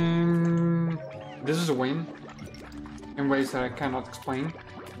mean, this is a win in ways that I cannot explain.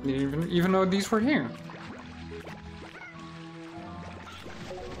 Even though these were here.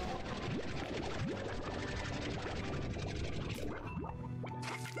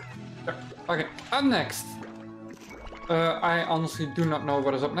 Okay, up next. I honestly do not know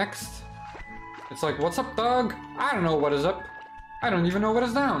what is up next. It's like, what's up, dog? I don't know what is up. I don't even know what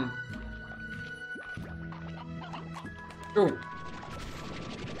is down. Ooh.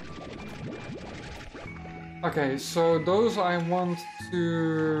 Okay, so those I want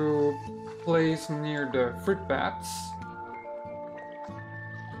to place near the fruit bats.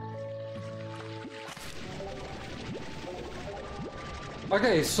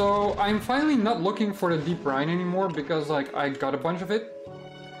 Okay, so I'm finally not looking for the deep brine anymore because like I got a bunch of it.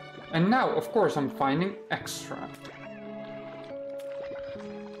 And now, of course, I'm finding extra.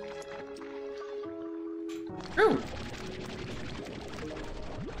 Ooh!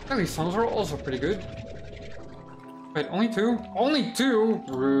 These songs are also pretty good. Wait, only two? Only two?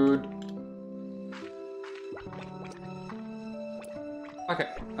 Rude. Okay,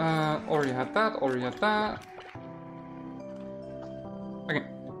 already had that, already had that. Okay.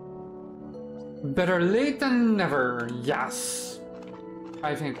 Better late than never, yes.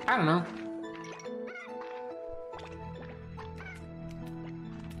 I think, I don't know.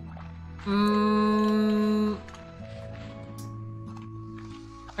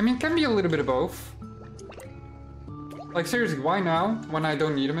 I mean, it can be a little bit of both. Like, seriously, why now, when I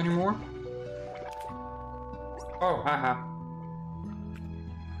don't need them anymore? Oh, haha.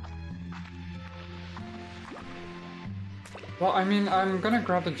 Well, I mean, I'm gonna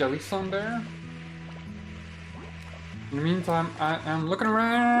grab the Jellystone there. In the meantime, I am looking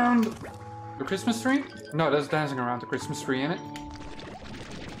around the Christmas tree. No, that's dancing around the Christmas tree, ain't it?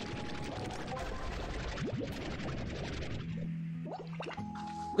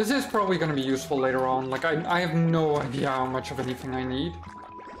 This is probably gonna be useful later on. Like, I have no idea how much of anything I need.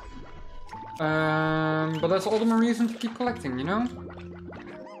 But that's all the more reason to keep collecting, you know?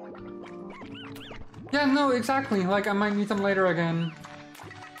 Yeah, no, exactly. Like, I might need them later again.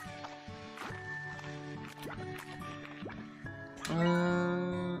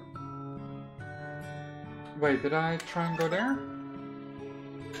 Wait, did I try and go there?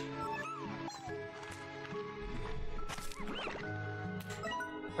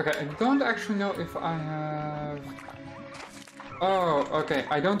 Okay, I don't actually know if I have... Oh, okay,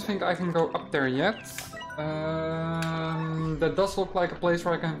 I don't think I can go up there yet. That does look like a place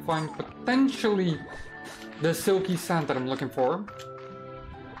where I can find potentially the silky sand that I'm looking for.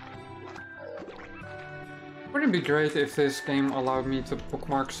 Wouldn't it be great if this game allowed me to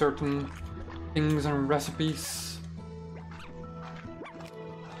bookmark certain things and recipes?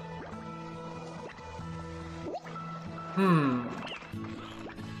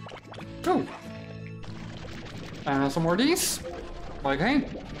 Oh! And some more of these? Like, hey?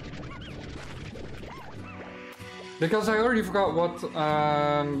 Because I already forgot what,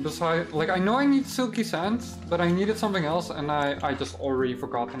 besides... Like, I know I need silky sand, but I needed something else, and I just already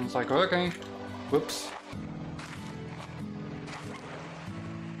forgot, and it's like, okay, whoops.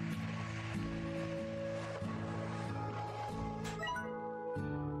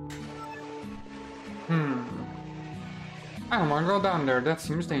 I don't want to go down there, that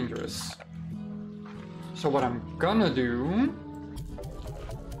seems dangerous. So what I'm gonna do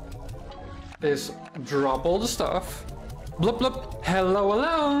is drop all the stuff. Blup blup. Hello,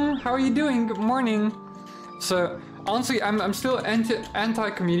 hello. How are you doing? Good morning. So honestly, I'm still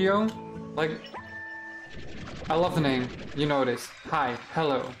anti-Comedio. Like, I love the name. You know this. Hi.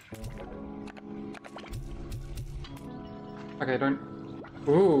 Hello. Okay, don't.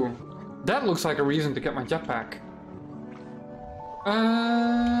 Ooh, that looks like a reason to get my jetpack.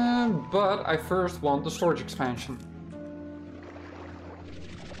 But I first want the storage expansion.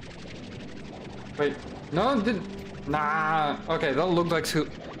 Wait, no, it didn't. Nah, okay, that looked like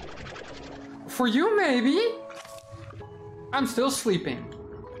for you, maybe? I'm still sleeping.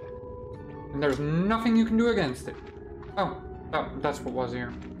 And there's nothing you can do against it. Oh, that's what was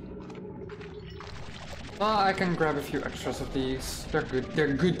here. Well, I can grab a few extras of these. They're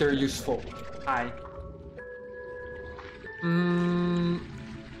good, they're useful. Hi.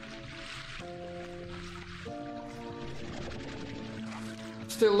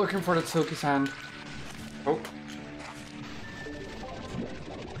 Still looking for that silky sand. Oh.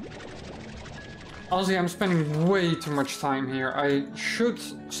 Honestly, I'm spending way too much time here. I should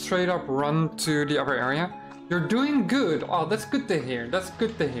straight up run to the other area. You're doing good. Oh, that's good to hear. That's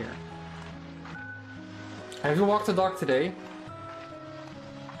good to hear. Have you walked the dog today?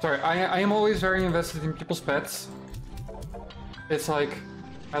 Sorry, I am always very invested in people's pets. It's like,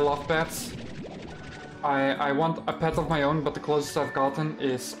 I love pets. I want a pet of my own, but the closest I've gotten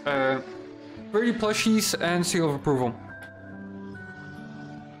is pretty plushies and seal of approval.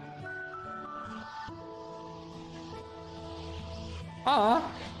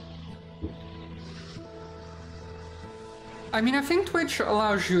 Ah. I mean, I think Twitch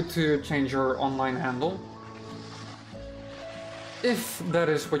allows you to change your online handle. If that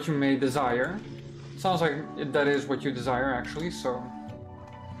is what you may desire. Sounds like that is what you desire, actually, so...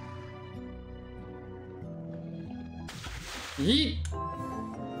 Yeet!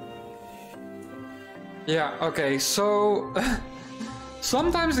 Yeah, okay, so...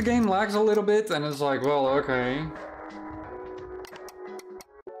 sometimes the game lags a little bit, and it's like, well, okay.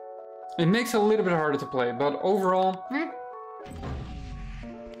 It makes it a little bit harder to play, but overall...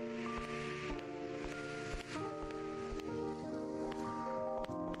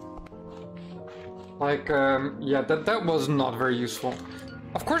 Like, yeah, that was not very useful.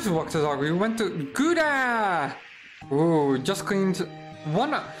 Of course we walked the dog, we went to Gouda! Ooh, just cleaned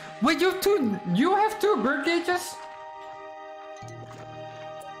one... Wait, you have two bird cages?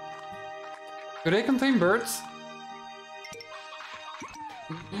 Do they contain birds?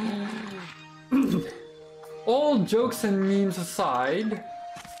 All jokes and memes aside...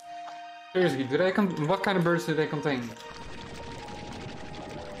 Seriously, what kind of birds do they contain?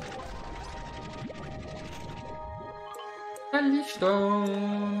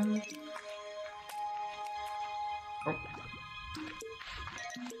 Stone. Oh.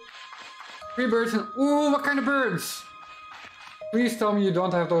 3 birds and... Ooh, what kind of birds? Please tell me you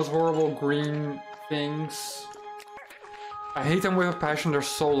don't have those horrible green things. I hate them with a passion, they're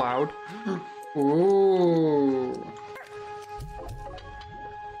so loud. Ooh.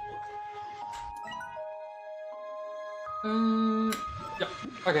 Yeah,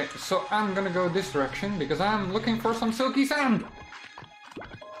 okay, so I'm gonna go this direction because I'm looking for some silky sand.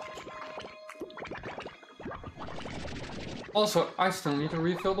 Also, I still need to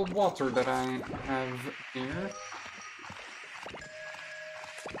refill the water that I have here.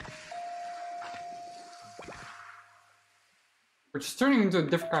 Which is turning into a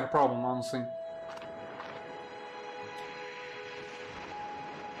different kind of problem, honestly.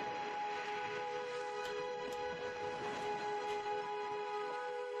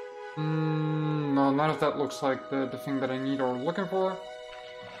 No, none of that looks like the thing that I need or looking for.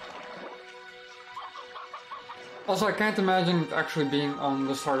 Also, I can't imagine it actually being on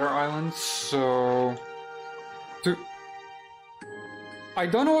the starter island, so... I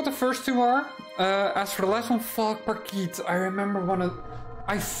don't know what the first two are. As for the last one, fuck, Parkeet. I remember one of...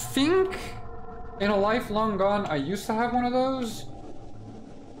 I think in a life long gone, I used to have one of those.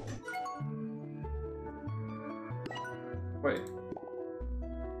 Wait.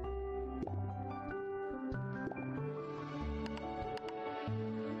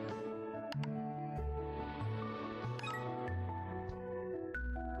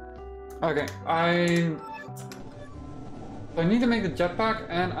 Okay, I need to make the jetpack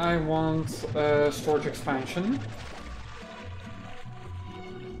and I want storage expansion.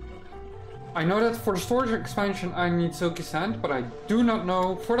 I know that for the storage expansion I need silky sand, but I do not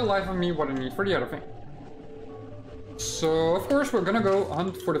know for the life of me what I need for the other thing. So of course we're gonna go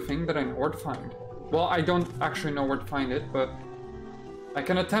hunt for the thing that I know where to find. Well, I don't actually know where to find it, but I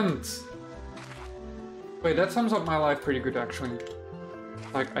can attempt. Wait, that sums up my life pretty good actually.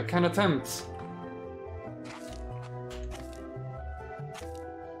 Like, I can attempt.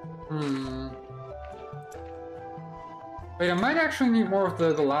 Wait, I might actually need more of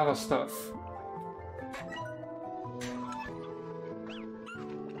the lava stuff.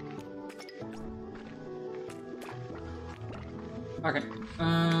 Okay,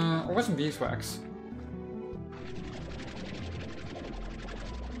 what's beeswax?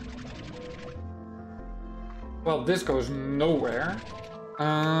 Well, this goes nowhere.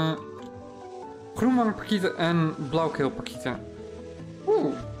 Groenwangparkieten en blauwkeelparkieten.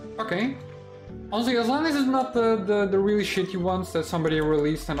 Ooh, okay. Honestly, as long as it's not the really shitty ones that somebody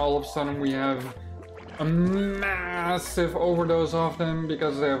released and all of a sudden we have a massive overdose of them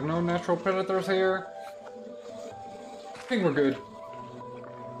because they have no natural predators here. I think we're good.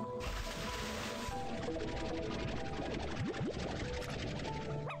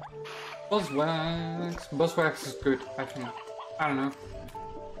 Buzzwax is good, I think. I don't know.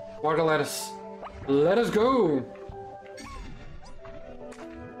 Water lettuce. Let us go!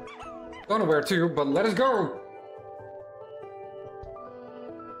 Don't know where to, but let us go!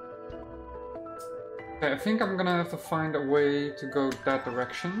 Okay, I think I'm gonna have to find a way to go that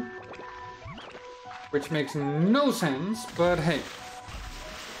direction. Which makes no sense, but hey.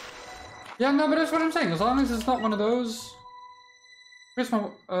 Yeah, no, but that's what I'm saying. As long as it's not one of those... Here's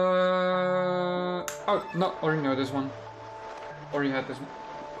one... Oh, no, already know this one. Already had this one.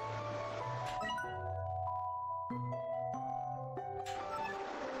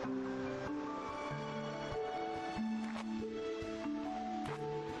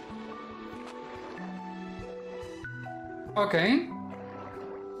 Okay.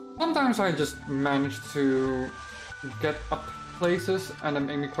 Sometimes I just manage to get up places and then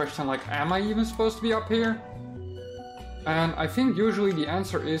make me question, like, am I even supposed to be up here? And I think usually the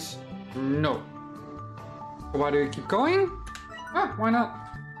answer is no. So why do you keep going? Ah, why not?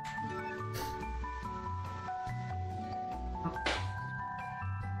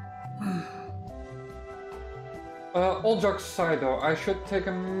 All jokes aside though, I should take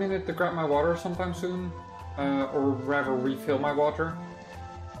a minute to grab my water sometime soon. Or rather refill my water.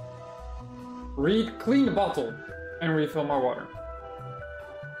 Clean the bottle and refill my water.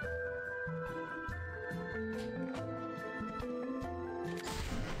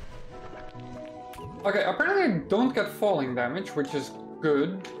 Okay, apparently I don't get falling damage, which is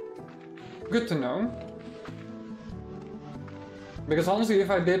good. Good to know. Because honestly, if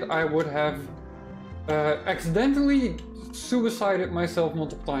I did, I would have accidentally suicided myself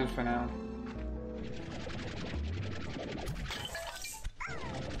multiple times by now.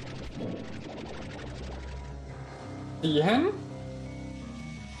 The hen?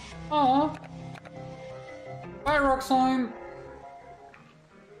 Aww. Bye, rock slime.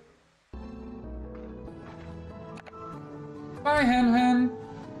 Bye, hen.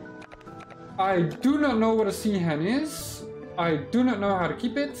 I do not know what a sea hen is. I do not know how to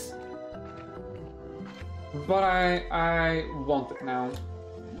keep it. But I want it now.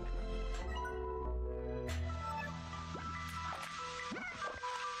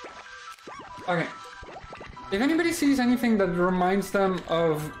 Okay. If anybody sees anything that reminds them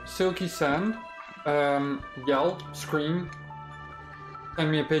of Silky Sand, yell, scream, send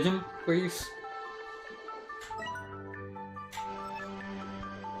me a pigeon, please.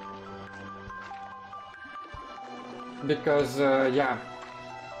 Because, yeah.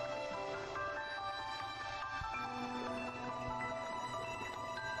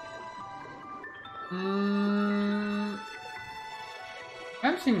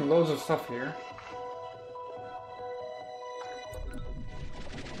 I'm seeing loads of stuff here.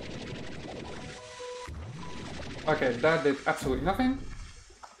 Okay, that did absolutely nothing.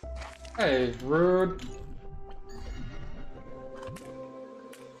 Hey, rude.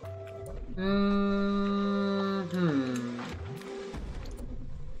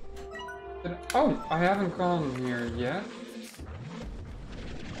 Oh, I haven't gone here yet.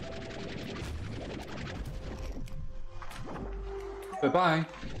 Bye-bye.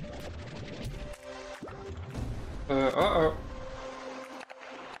 Uh-oh.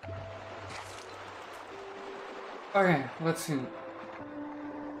 Okay, let's see.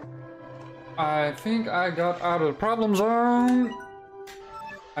 I think I got out of the problem zone.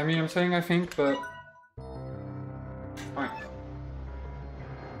 I mean, I'm saying I think, but... Fine.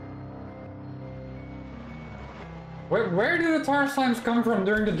 Where do the tar slimes come from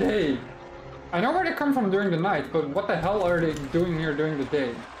during the day? I know where they come from during the night, but what the hell are they doing here during the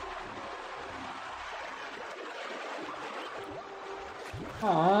day?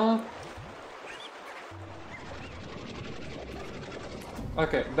 Aww.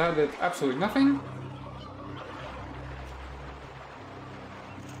 Okay, that did absolutely nothing.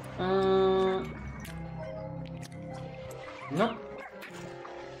 Nope.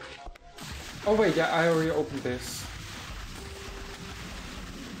 Oh wait, yeah, I already opened this.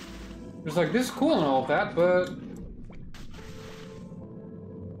 It's like, this is cool and all of that, but...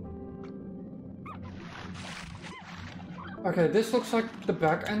 Okay, this looks like the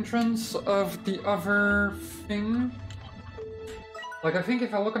back entrance of the other thing. Like, I think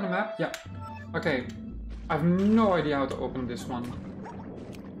if I look on the map, yeah. Okay, I have no idea how to open this one.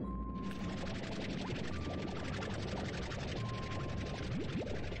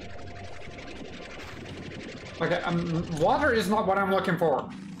 Okay, water is not what I'm looking for.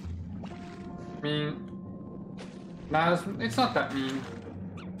 I mean, nah, it's not that mean.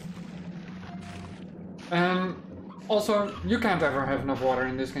 And also, you can't ever have enough water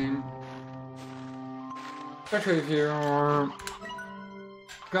in this game. Especially if you're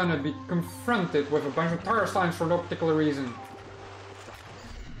gonna be confronted with a bunch of tar slimes for no particular reason.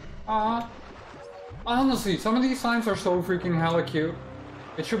 Honestly, some of these slimes are so freaking hella cute.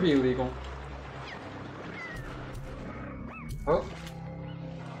 It should be illegal. Oh.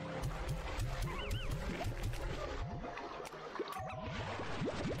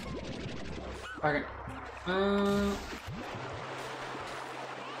 Okay.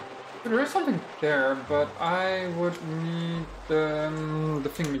 There is something there, but I would need the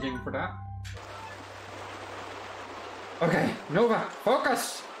thingamajig for that. Okay, Nova,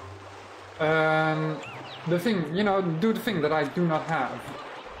 focus! The thing, you know, do the thing that I do not have.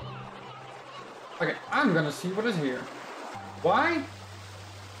 Okay, I'm gonna see what is here. Why?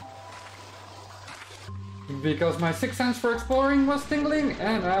 Because my sixth sense for exploring was tingling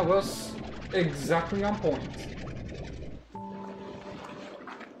and I was exactly on point.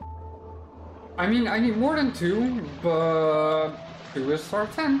 I mean, I need more than 2, but 2 is star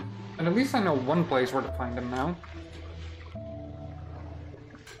 10. And at least I know one place where to find them now.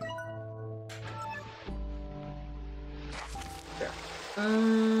 Yeah.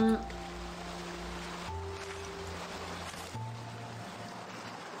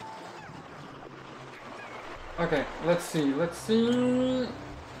 Okay, let's see.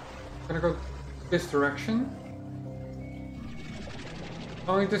 Gonna go this direction.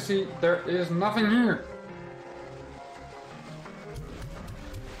 Only to see there is nothing here.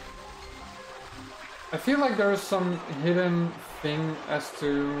 I feel like there is some hidden thing as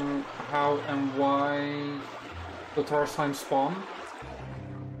to how and why the Taurus signs spawn.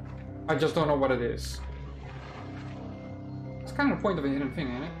 I just don't know what it is. It's kind of the point of a hidden thing,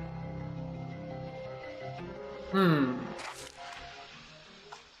 ain't it?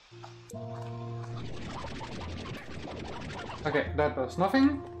 Okay, that does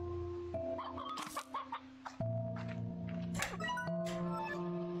nothing.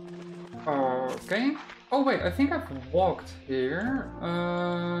 Okay. Oh wait, I think I've walked here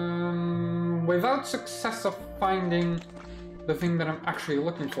without success of finding the thing that I'm actually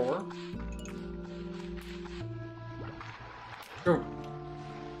looking for. Oh.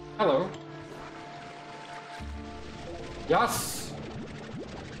 Hello. Yes!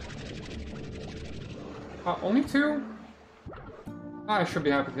 Only 2? I should be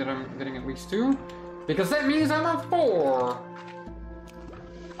happy that I'm getting at least 2. Because that means I'm on 4!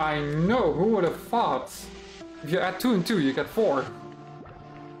 I know, who would have thought? If you add 2 and 2, you get 4.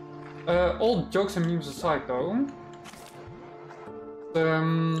 All jokes and memes aside though.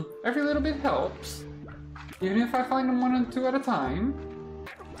 Every little bit helps. Even if I find them 1 and 2 at a time.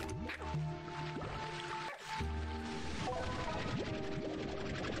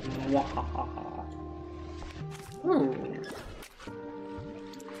 Ooh.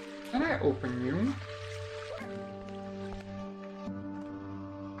 Can I open you?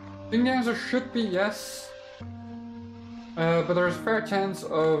 The answer should be yes. But there's a fair chance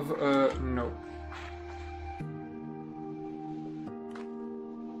of no.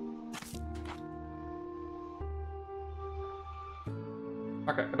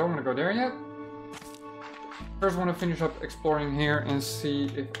 Okay, I don't want to go there yet. First, I want to finish up exploring here and see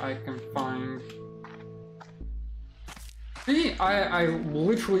if I can find... See, I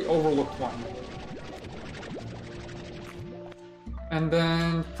literally overlooked one. And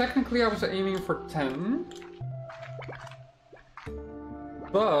then, technically I was aiming for 10.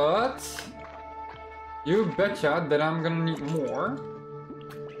 But... you betcha that I'm gonna need more.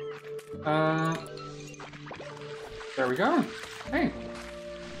 There we go. Hey.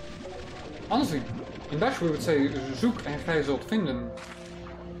 Honestly, in Dutch we would say zoek en gij zult vinden.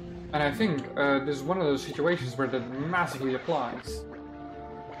 And I think this is one of those situations where that massively applies.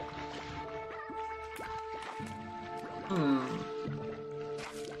 Ooh.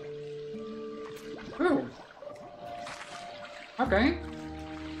 Okay.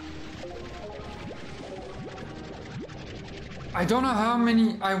 I don't know how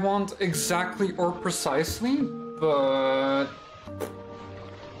many I want exactly or precisely, but...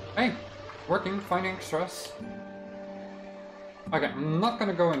 hey, working, finding extras. Okay, I'm not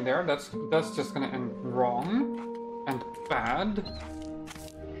gonna go in there, that's just gonna end wrong. And bad.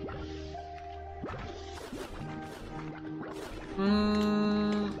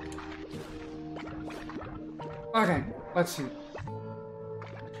 Okay, let's see.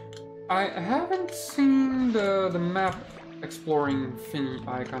 I haven't seen the map exploring thingy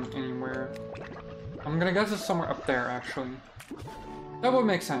icon anywhere. I'm gonna guess it's somewhere up there, actually. That would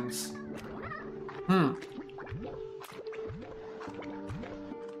make sense.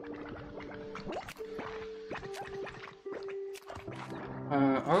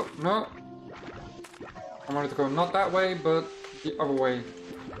 Oh, no. I wanted to go not that way, but the other way.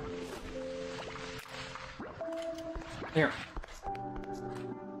 Here.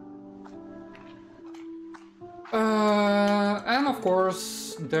 And of course,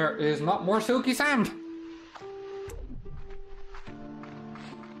 once there is not more silky sand.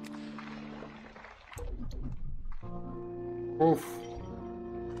 Oof.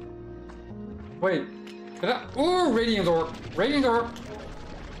 Wait. Did I? Ooh, Radiant Orb. Radiant Orb.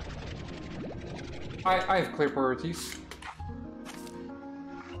 I have clear priorities.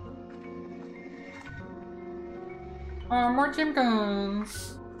 More gym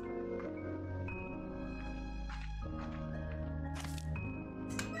guns.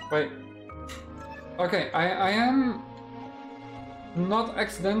 Wait. Okay, I am not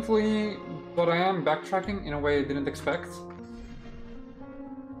accidentally, but I am backtracking in a way I didn't expect.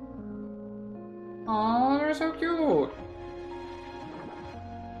 Oh, they're so cute.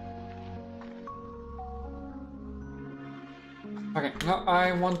 Okay, now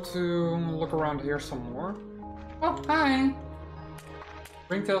I want to look around here some more. Oh, hi!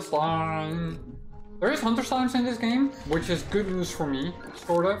 Ringtail slime. There is hunter slimes in this game, which is good news for me,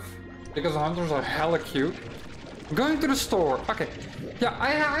 sort of, because the hunters are hella cute. I'm going to the store. Okay. Yeah,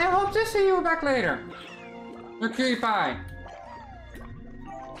 I hope to see you back later. You're cutie pie.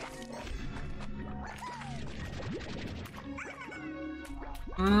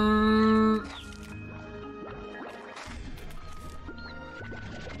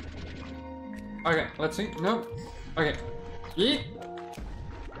 Okay, let's see. Nope. Okay. Eat.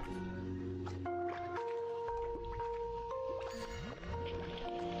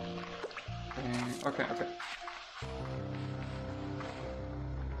 Okay.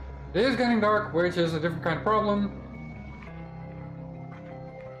 It is getting dark, which is a different kind of problem.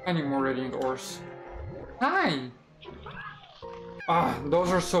 I need more radiant ores. Hi! Ah, those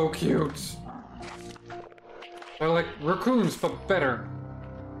are so cute. They're like raccoons, but better.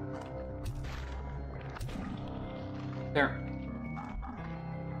 There.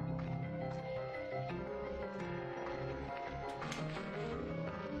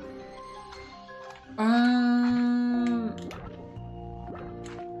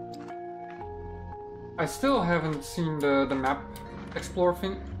 I still haven't seen the map explore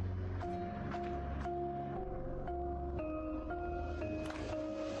thing.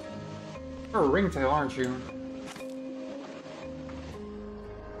 You're a ringtail, aren't you?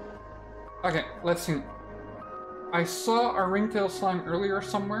 Okay, let's see. I saw a ringtail slime earlier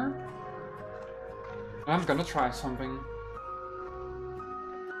somewhere. I'm gonna try something.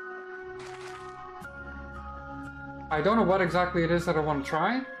 I don't know what exactly it is that I want to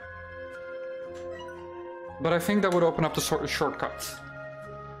try. But I think that would open up the shortcut.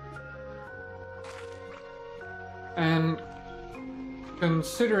 And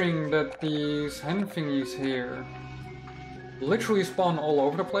considering that these hen thingies here literally spawn all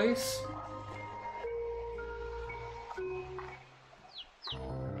over the place.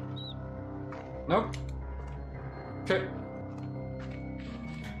 Nope. Okay.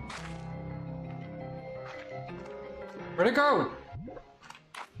 Where'd it go?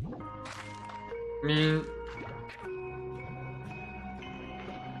 I mean...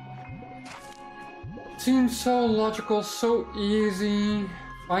 Seems so logical, so easy.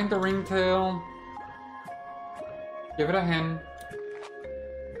 Find the ringtail. Give it a hen.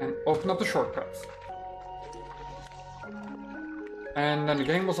 And open up the shortcut. And then the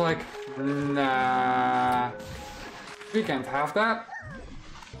game was like, nah. We can't have that.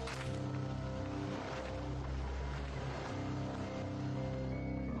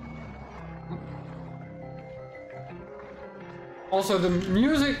 Also, the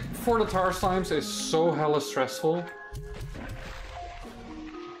music for the tar slimes is so hella stressful.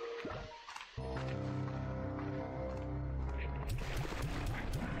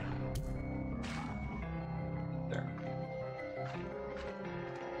 There.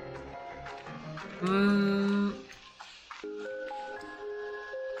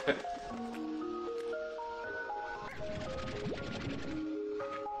 Okay.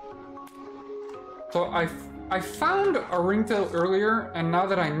 So I found a ringtail earlier, and now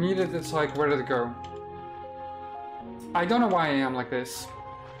that I need it, it's like, where did it go? I don't know why I am like this.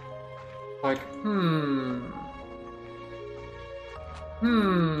 Like,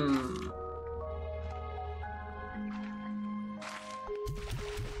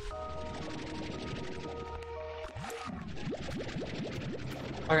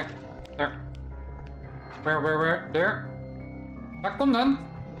 Okay, there. Where? There. Ja, kom dan.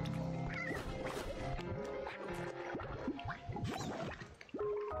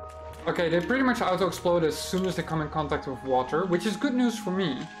 Okay, they pretty much auto-explode as soon as they come in contact with water, which is good news for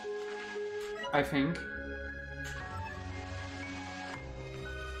me, I think.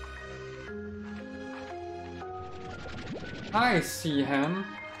 Hi, sea hen.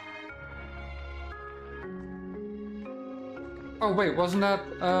 Oh wait, wasn't that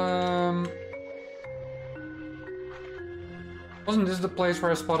wasn't this the place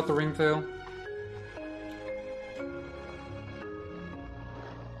where I spotted the ringtail?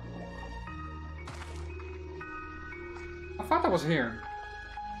 I thought that was here.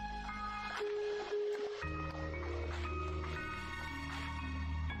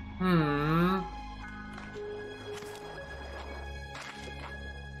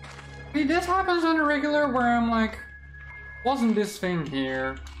 See, this happens on a regular where I'm like, wasn't this thing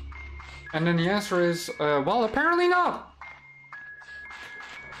here? And then the answer is, well, apparently not.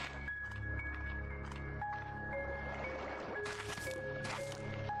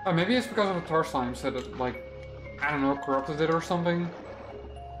 Oh, maybe it's because of the tar slimes that it, like, I don't know, corrupted it or something.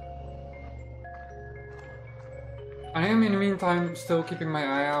 I am, in the meantime, still keeping my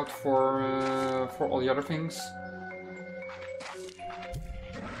eye out for all the other things.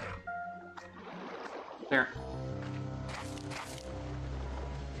 There.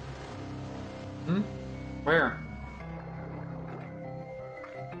 Where?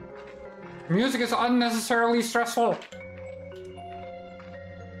 Music is unnecessarily stressful.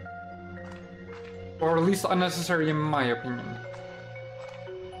 Or at least unnecessary in my opinion.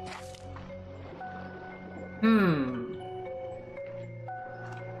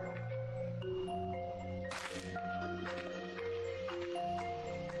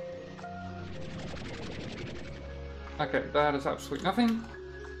 Okay, that is absolutely nothing.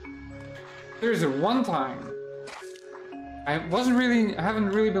 There's one time I haven't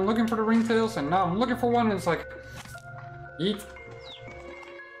really been looking for the ringtails, and now I'm looking for one, and it's like, eat.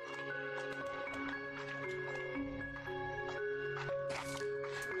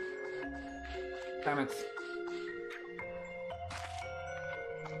 Damn it.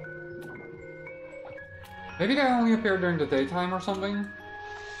 Maybe they only appear during the daytime or something?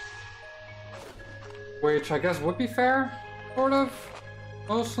 Which I guess would be fair, sort of,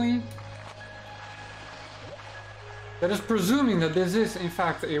 mostly. That is presuming that this is in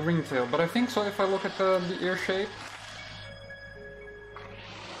fact a ringtail, but I think so if I look at the ear shape.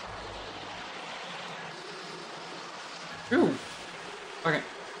 Ooh! Okay.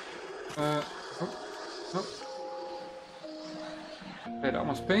 Oh. Okay, that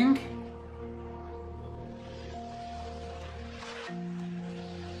one's pink.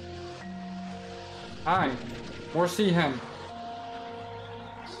 Hi, more sea hen.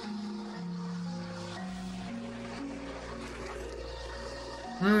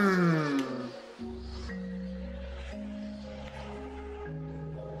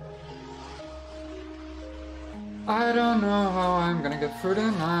 I don't know how I'm gonna get through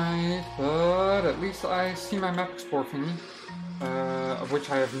the night, but at least I see my map explore thingy, of which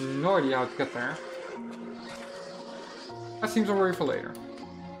I have no idea how to get there. That seems a worry for later.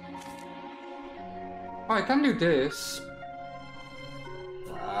 Oh, I can do this.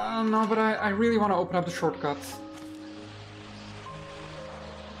 No, but I really want to open up the shortcut.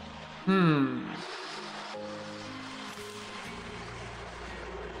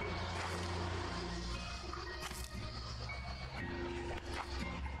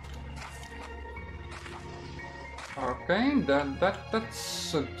 Okay,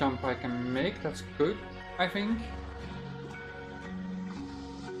 that's a jump I can make. That's good, I think.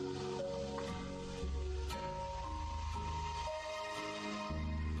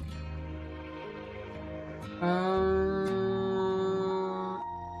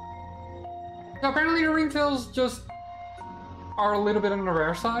 Apparently the ringtails just are a little bit on the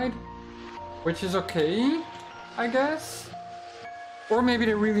rare side, which is okay, I guess. Or maybe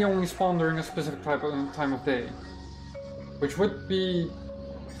they really only spawn during a specific time of day, which would be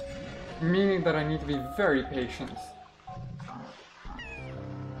meaning that I need to be very patient.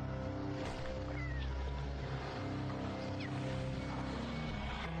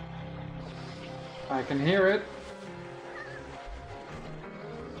 I can hear it.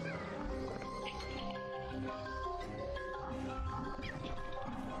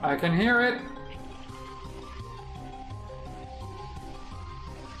 I can hear it.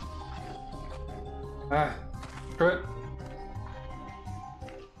 Screw it.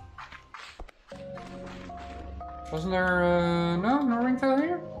 Wasn't there, no ringtail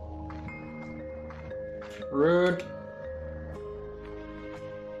here? Rude.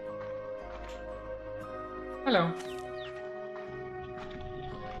 Hello.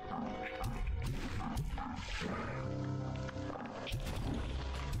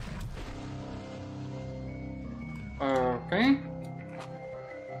 Okay.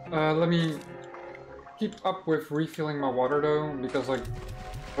 Let me keep up with refilling my water though, because like,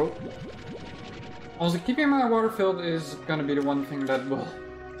 oh. Also, keeping my water filled is gonna be the one thing that will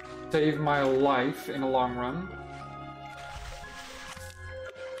save my life in the long run.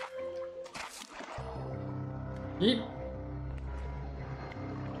 Yeet.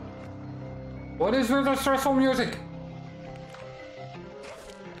 What is with the stressful music?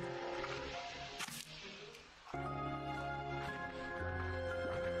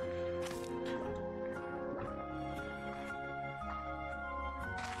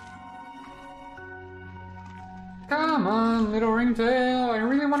 Come on, little ringtail, I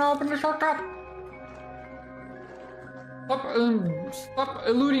really want to open the shortcut. Stop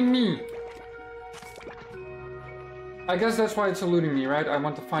eluding me. I guess that's why it's eluding me, right? I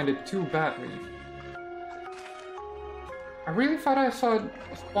want to find it too badly. I really thought I saw it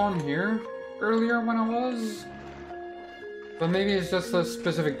spawn here earlier when I was. But maybe it's just a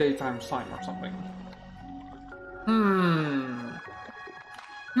specific daytime slime or something.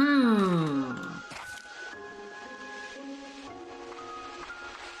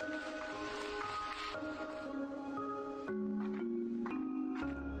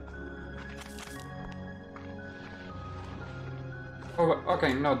 Oh,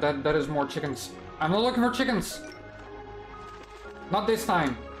 okay, no, that is more chickens. I'm not looking for chickens! Not this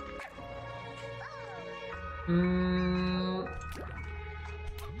time.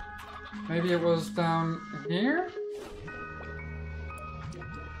 Maybe it was down here?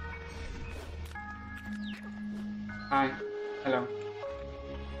 Hi. Hello.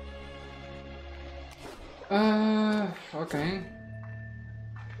 Okay.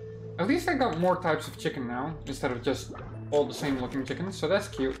 At least I got more types of chicken now, instead of just all the same looking chickens, so that's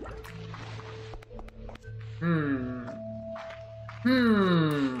cute.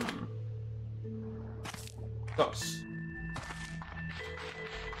 Thus.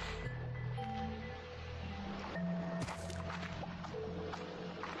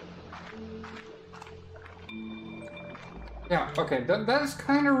 Yeah, okay, that is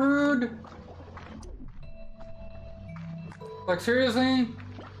kind of rude. Like, seriously?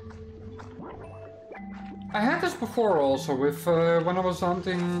 I had this before also with when I was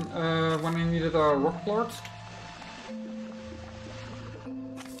hunting when I needed a rock plort.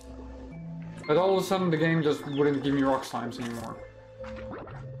 But all of a sudden the game just wouldn't give me rock slimes anymore.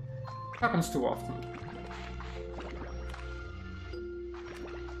 Happens too often.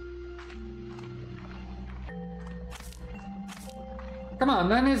 Come on,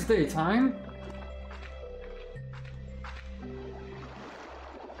 then it's daytime.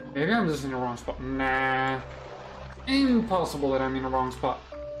 Maybe I'm just in the wrong spot. Nah. Impossible that I'm in the wrong spot.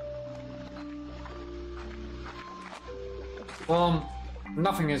 Well,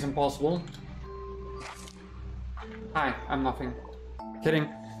 nothing is impossible. Hi, I'm nothing. Kidding.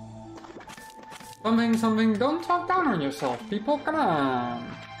 Something, don't talk down on yourself, people, come on.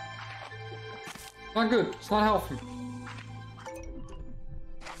 It's not good, it's not healthy.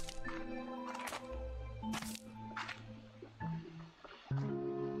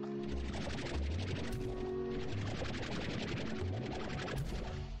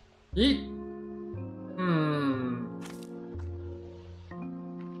 Yeet.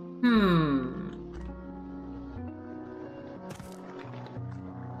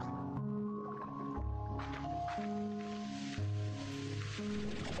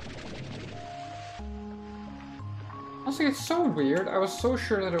 Honestly, it's so weird. I was so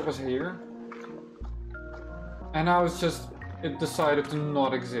sure that it was here. And now it decided to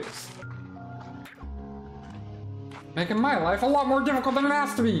not exist. Making my life a lot more difficult than it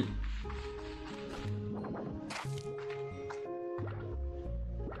has to be.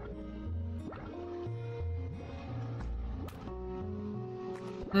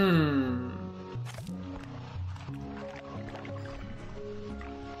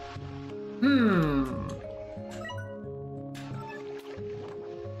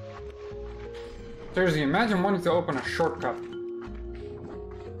 Seriously, imagine wanting to open a shortcut.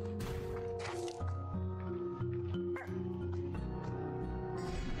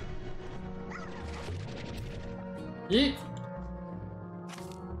 Yeet!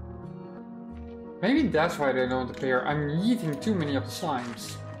 Maybe that's why they don't appear. I'm yeeting too many of the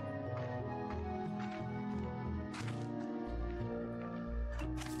slimes.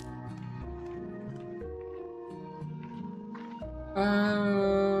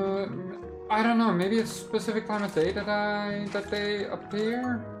 I don't know, maybe it's a specific time of day that they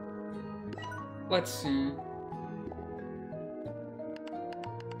appear? Let's see.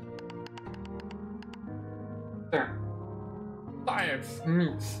 There. Diet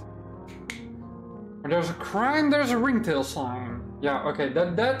meat. When there's a crime, there's a ringtail slime. Yeah, okay,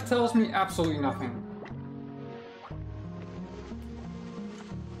 that tells me absolutely nothing.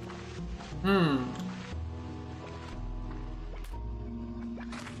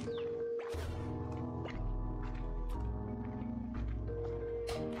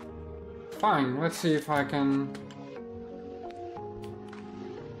 Fine, let's see if I can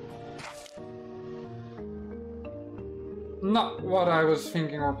Not what I was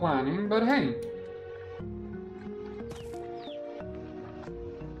thinking or planning, but hey.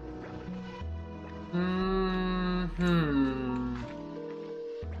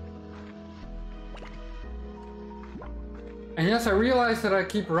 And yes, I realize that I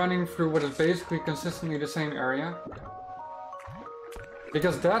keep running through what is basically consistently the same area.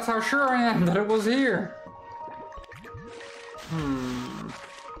 Because that's how sure I am that it was here.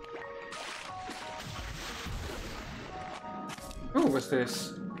 Who was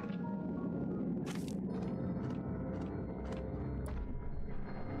this?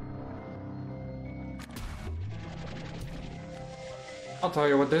 I'll tell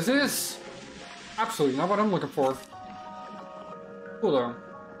you what this is. Absolutely not what I'm looking for. Cool though.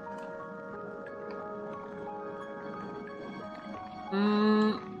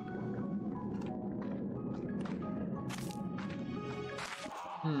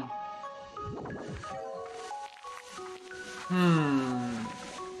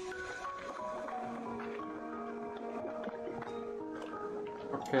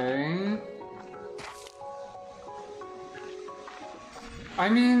 Okay. I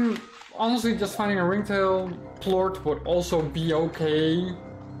mean, honestly, just finding a ringtail plort would also be okay.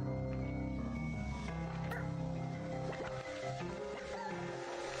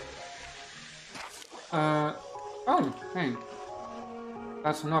 Oh, hey.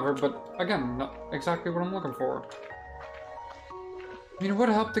 That's another, but again, not exactly what I'm looking for. I mean, it would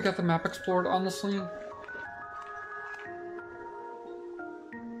help to get the map explored, honestly.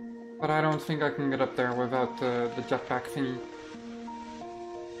 But I don't think I can get up there without the jetpack thingy.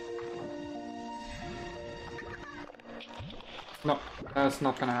 No, that's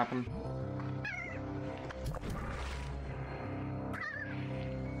not gonna happen.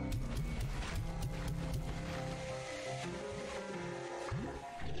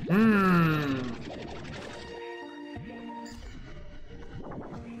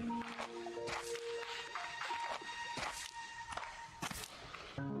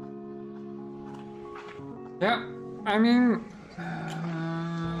 Yeah, I mean...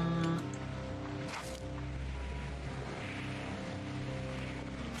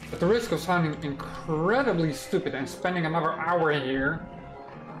 at the risk of sounding incredibly stupid and spending another hour here,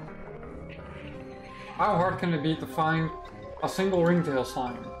 how hard can it be to find a single ringtail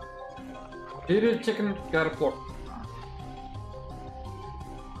slime? Eat a chicken, got a plort.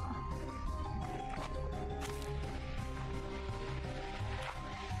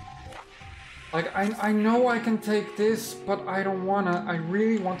 Like, I know I can take this, but I don't wanna. I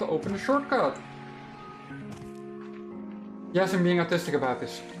really want to open the shortcut. Yes, I'm being autistic about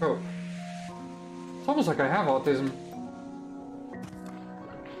this code. It's almost like I have autism.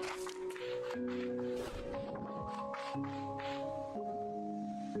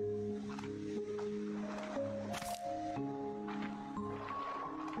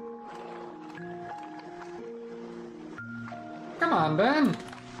 Come on, then!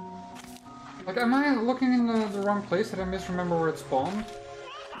 Like, am I looking in the wrong place? Did I misremember where it spawned?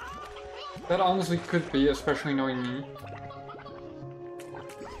 That honestly could be, especially knowing me.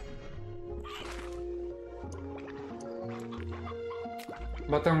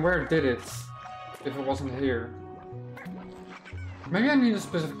 But then where did it? If it wasn't here. Maybe I need a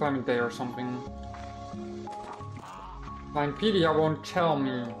specific time of day or something. Linepedia won't tell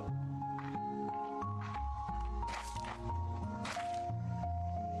me.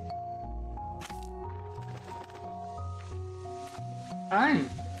 I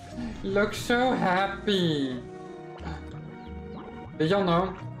look so happy. Did y'all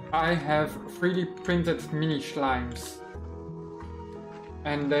know I have 3D printed mini slimes?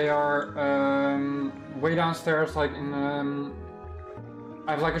 And they are way downstairs, like in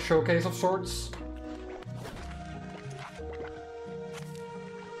I have like a showcase of sorts.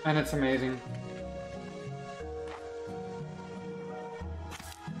 And it's amazing.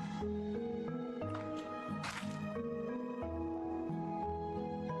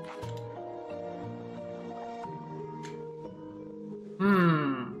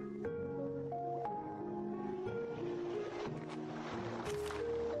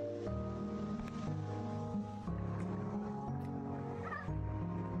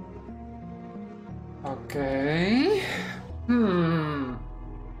 Okay.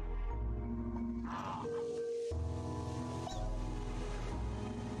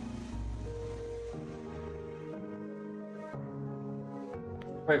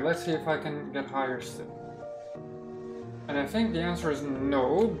 Wait, let's see if I can get higher still. And I think the answer is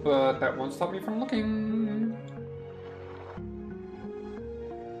no, but that won't stop me from looking.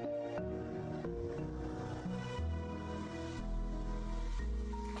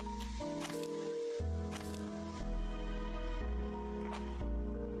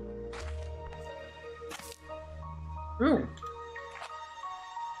 Ooh.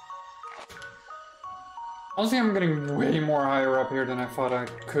 Honestly, I'm getting way more higher up here than I thought I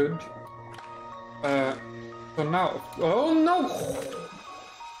could. So now... Oh no!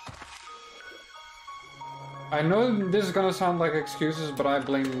 I know this is gonna sound like excuses, but I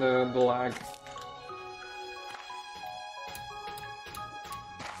blame the lag.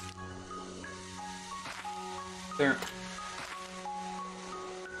 There.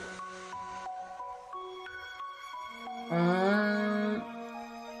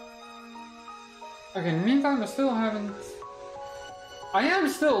 Okay, in the meantime, I am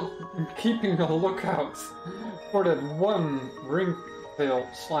still keeping a lookout for that one ringtail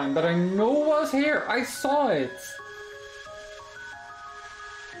slime that I know was here. I saw it.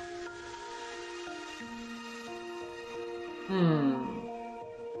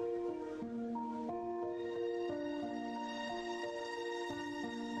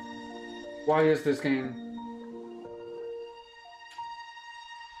 Why is this game?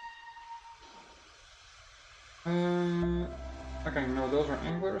 Okay, no, those are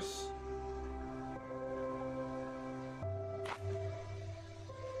anglers.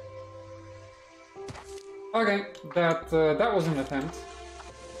 Okay, that was an attempt.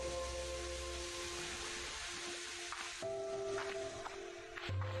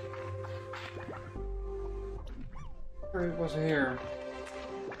 It was here.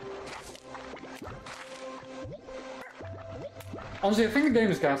 Honestly, I think the game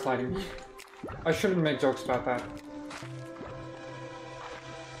is gaslighting me. I shouldn't make jokes about that.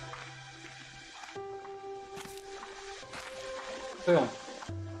 Still.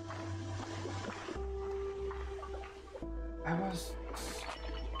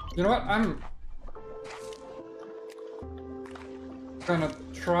 You know what? I'm gonna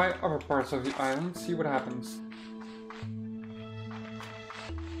try other parts of the island, see what happens.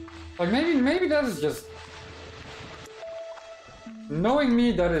 Like maybe that is just... Knowing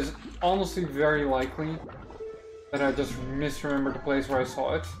me, that is honestly very likely that I just misremembered the place where I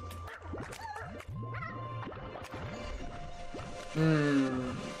saw it.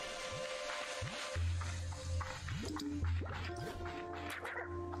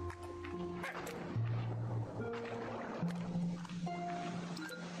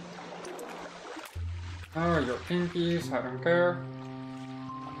 Oh, your pinkies, I don't care.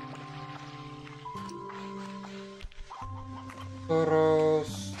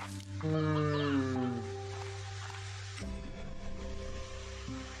 Toros.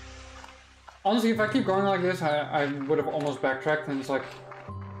 Honestly, if I keep going like this, I would have almost backtracked and it's like...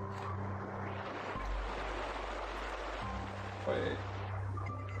 Wait.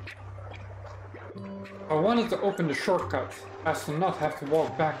 I wanted to open the shortcut, as to not have to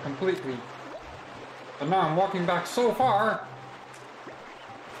walk back completely. But now I'm walking back so far!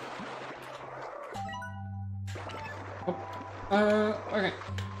 Oh, okay.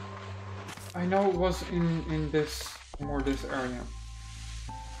 I know it was in this area.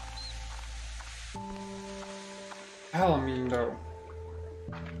 Hell, I mean, though.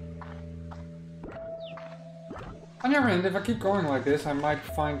 On the other hand, if I keep going like this, I might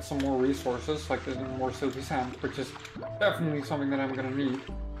find some more resources, like this more silky sand, which is definitely something that I'm gonna need.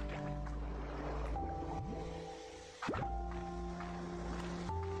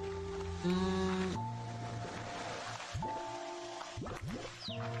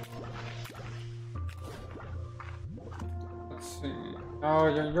 Let's see. Oh,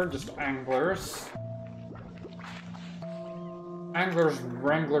 you're just anglers. Anglers,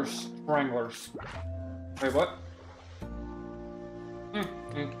 wranglers, stranglers. Wait, what?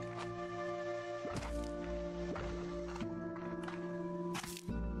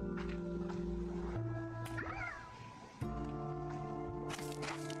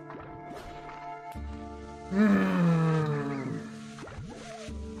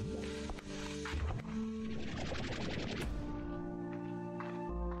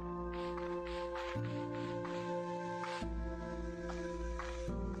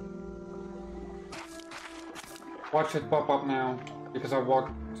 Watch it pop up now, because I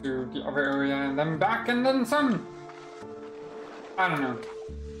walked to the other area and then back and then some! I don't know.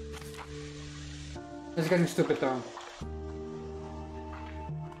 It's getting stupid though.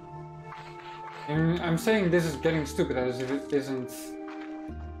 And I'm saying this is getting stupid as if it isn't.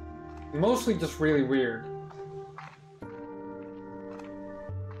 Mostly just really weird.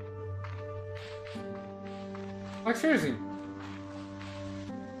 Like seriously.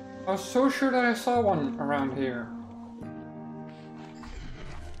 I was so sure that I saw one around here.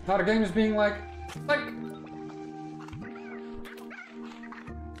 Now the game is being like...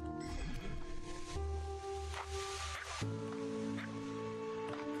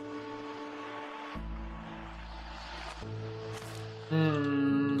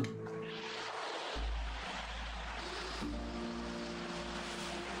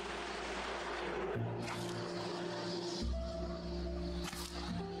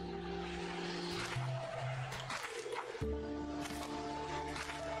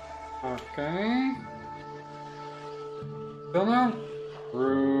 Okay. Still no?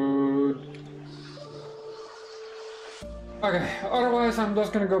 Rude. Okay, otherwise I'm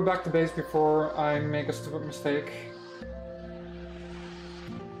just gonna go back to base before I make a stupid mistake.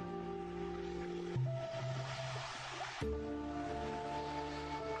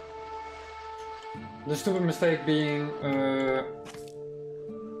 The stupid mistake being,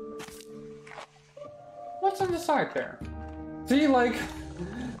 what's on the side there? See, like,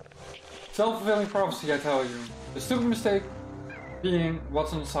 self-fulfilling prophecy, I tell you. The stupid mistake being,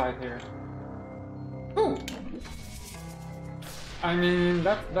 what's on the side here? Ooh! I mean,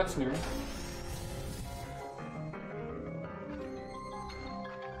 that's new.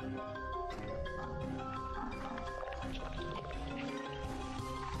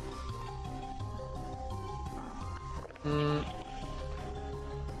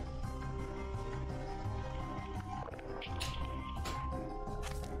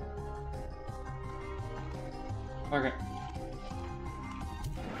 Okay.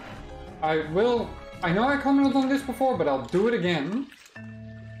 I know I commented on this before, but I'll do it again.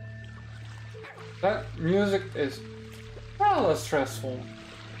 That music is hella stressful.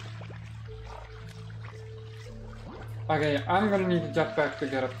 Okay, I'm gonna need a jetpack to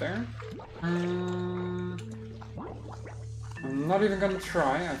get up there. I'm not even gonna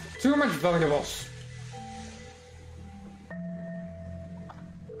try. I have too much valuables.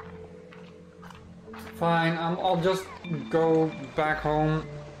 Fine, I'll just go back home.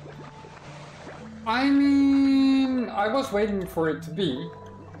 I mean, I was waiting for it to be,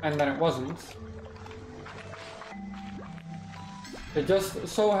 and then it wasn't. It just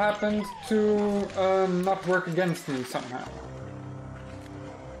so happened to not work against me somehow.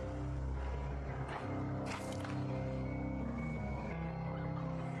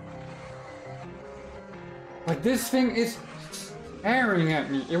 Like, this thing is staring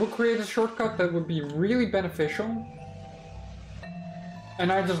at me. It will create a shortcut that would be really beneficial.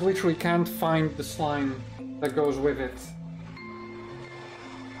 And I just literally can't find the slime that goes with it.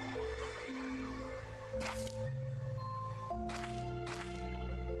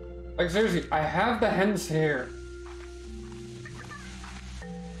 Like, seriously, I have the hands here.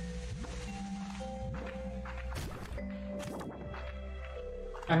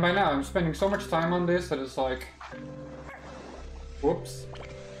 And by now, I'm spending so much time on this that it's like... Whoops.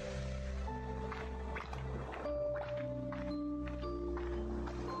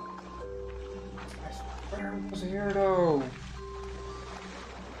 Where was here, though?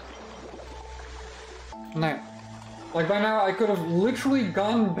 Nah. Like, by now, I could have literally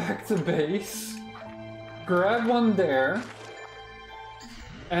gone back to base, grabbed one there,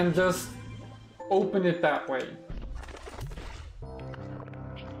 and just open it that way.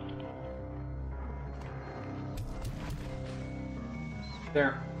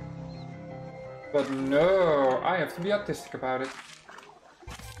 There. But no, I have to be autistic about it.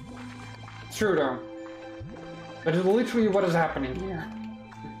 It's true though. That is literally what is happening here.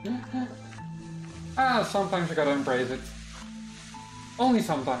 Sometimes I gotta embrace it. Only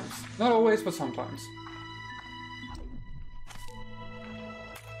sometimes. Not always, but sometimes.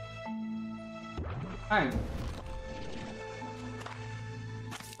 Fine.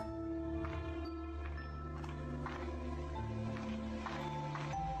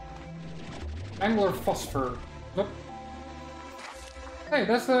 Angler phosphor. Nope. Hey,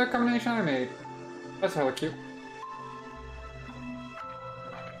 that's the combination I made. That's hella cute.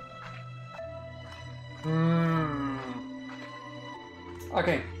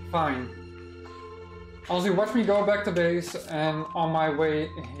 Okay, fine. Honestly, watch me go back to base, and on my way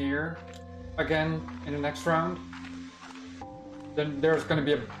here, again, in the next round, then there's gonna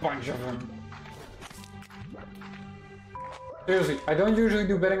be a bunch of them. Seriously, I don't usually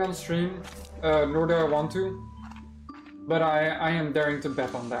do betting on stream, nor do I want to, but I am daring to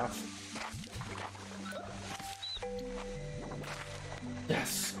bet on that.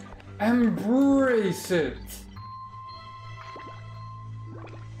 Yes! Embrace it!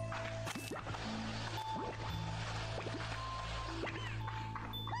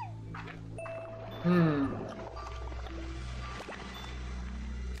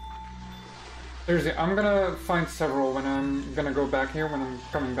 Seriously, I'm gonna find several when I'm gonna go back here, when I'm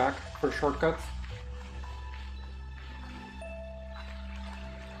coming back for a shortcut.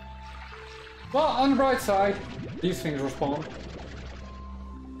 Well, on the bright side, these things respawn.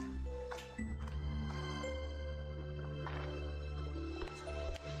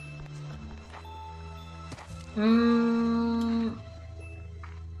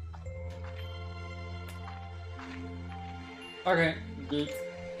 Okay, geek.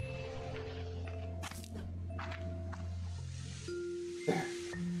 There.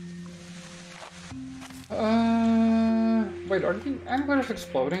 Wait, are the anglers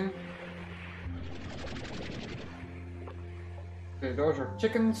exploding? Okay, those are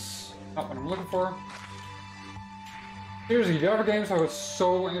chickens. Not what I'm looking for. Seriously, the other games I was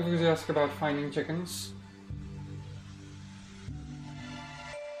so enthusiastic about finding chickens.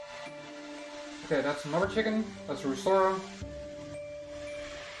 Okay, that's another chicken. That's a Restoro.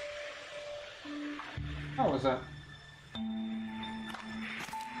 How was that?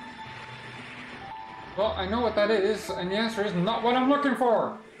 Well, I know what that is, and the answer is not what I'm looking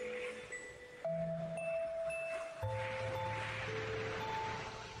for!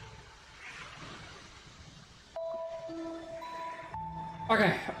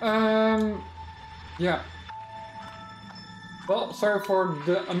 Okay, yeah. Well, sorry for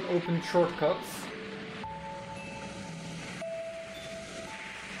the unopened shortcuts.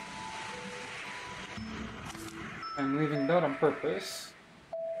 I'm leaving that on purpose.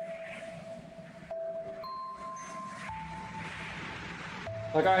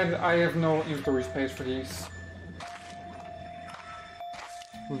 Like, I have no inventory space for these.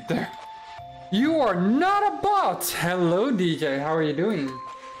 There. You are not a bot! Hello, DJ, how are you doing?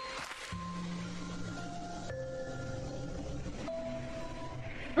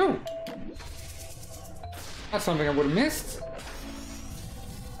 Ooh! That's something I would have missed.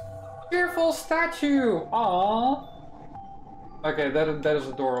 Cheerful statue! Aww! Okay, that is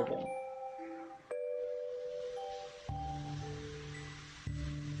adorable.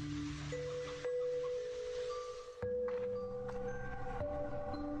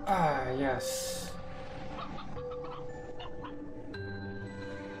 Ah, yes.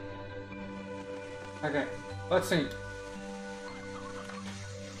 Okay, let's see.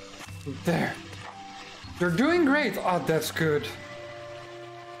 There. You're doing great! Oh, that's good.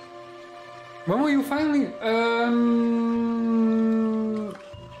 When will you finally...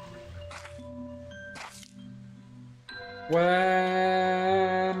 When...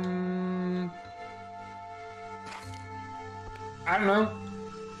 I don't know.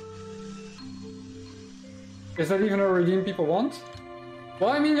 Is that even a redeem people want?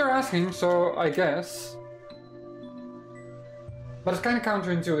 Well, I mean, you're asking, so I guess. But it's kind of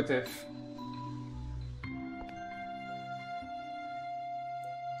counterintuitive.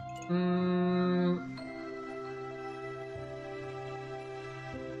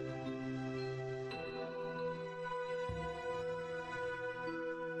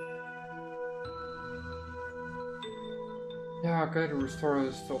 Yeah, okay, the Restorer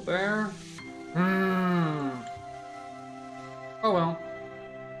is still there. Oh well.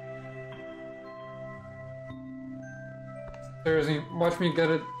 Seriously, watch me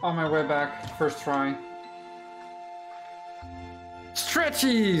get it on my way back, first try.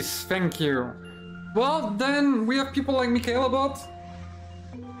 Stretchies! Thank you. Well, then we have people like Michaelabot.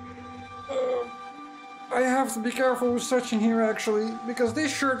 I have to be careful with stretching here actually, because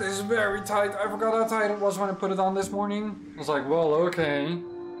this shirt is very tight. I forgot how tight it was when I put it on this morning. I was like, well, okay.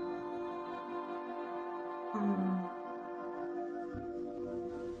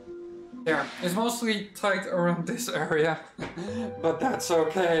 Yeah, it's mostly tight around this area, but that's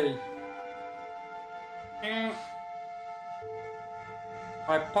okay.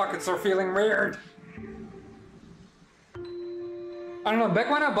 My pockets are feeling weird. I don't know, back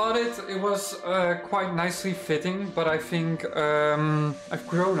when I bought it, it was quite nicely fitting, but I think I've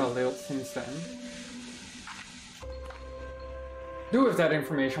grown a little since then. Do with that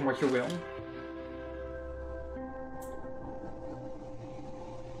information what you will.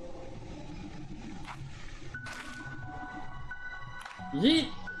 Yeet!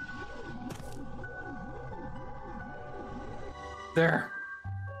 There.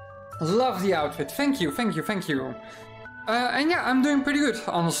 Love the outfit. Thank you, thank you, thank you. And yeah, I'm doing pretty good,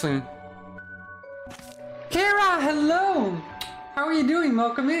 honestly. Kara, hello! How are you doing?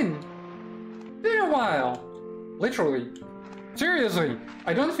 Welcome in. Been a while. Literally. Seriously,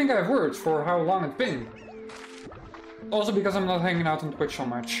 I don't think I have words for how long it's been. Also because I'm not hanging out on Twitch so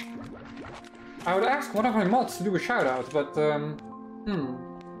much. I would ask one of my mods to do a shout out, but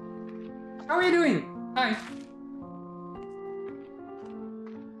How are you doing? Hi.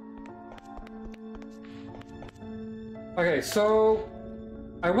 Okay, so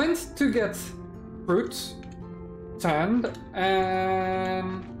I went to get fruit, sand,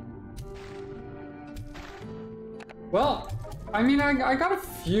 and well, I mean, I got a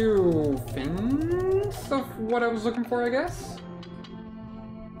few things of what I was looking for, I guess.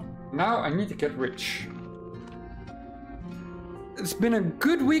 Now I need to get rich. It's been a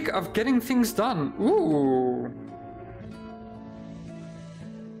good week of getting things done. Ooh.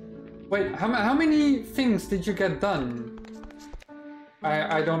 Wait, how many things did you get done?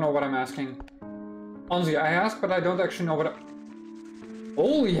 I don't know what I'm asking. Honestly, I ask, but I don't actually know what I...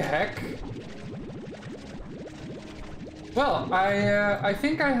 Holy heck! Well, I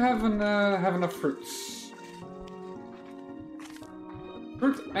think I have enough fruits.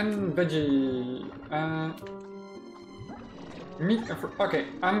 Fruit and veggie. Meat and fruit. Okay,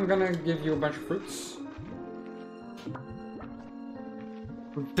 I'm gonna give you a bunch of fruits.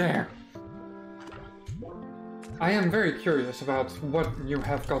 There. I am very curious about what you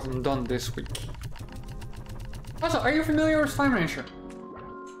have gotten done this week. Also, are you familiar with Slime Rancher?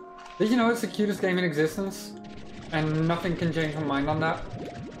 Did you know it's the cutest game in existence? And nothing can change my mind on that?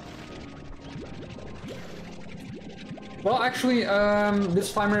 Well, actually, this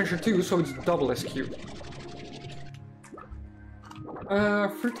Slime Rancher 2, so it's double as cute.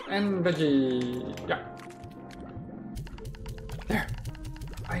 Fruit and veggie... yeah. There.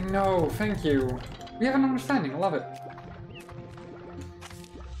 I know, thank you. We have an understanding, I love it.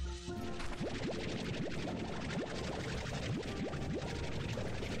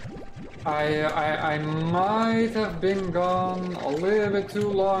 I might have been gone a little bit too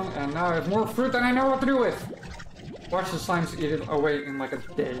long, and now I have more fruit than I know what to do with. Watch the slimes eat it away in like a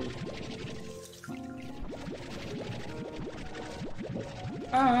day.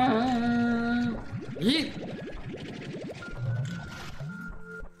 Yeet!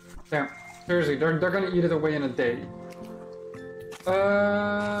 There. Seriously, they're gonna eat it away in a day.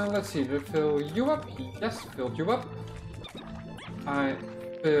 Let's see, did it fill you up? Yes, filled you up. I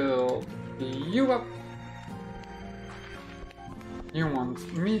fill you up. You want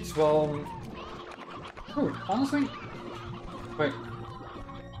meat? Well... Ooh, honestly? Wait.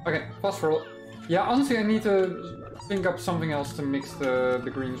 Okay, phosphorus. Yeah, honestly I need to think up something else to mix the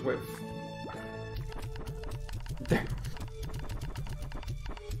greens with. There.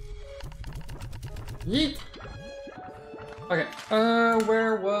 Yeet! Okay,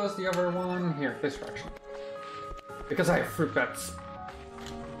 where was the other one? Here, this direction. Because I have fruit bats.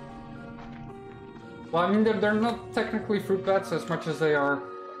 Well, I mean, they're not technically fruit bats as much as they are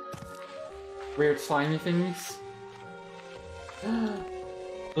weird slimy thingies.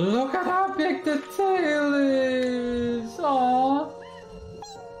 Look at how big the tail is! Aww!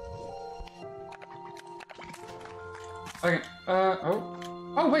 Okay, oh.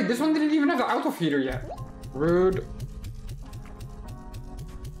 Oh wait, this one didn't even have the auto feeder yet. Rude.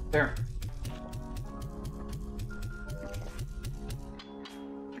 There.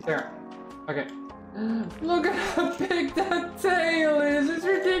 There. Okay. Look at how big that tail is! It's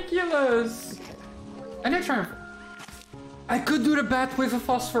ridiculous! And I try. I could do the bat with a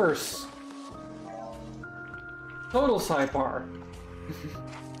phosphorus. Total sidebar.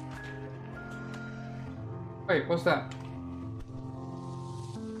 Wait, what's that?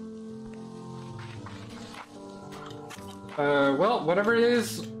 Well, whatever it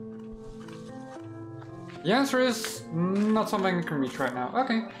is, the answer is not something I can reach right now.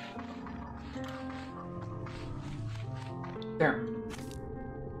 Okay. There.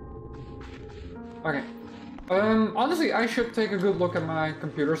 Okay. Honestly, I should take a good look at my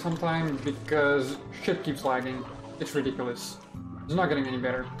computer sometime because shit keeps lagging. It's ridiculous. It's not getting any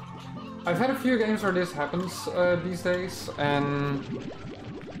better. I've had a few games where this happens these days, and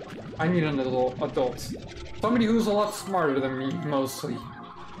I need an adult. Somebody who's a lot smarter than me, mostly.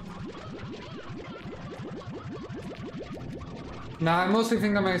 Now, I mostly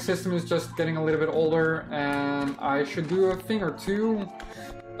think that my system is just getting a little bit older, and I should do a thing or two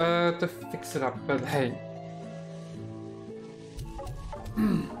to fix it up, but hey.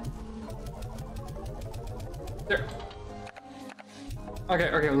 There.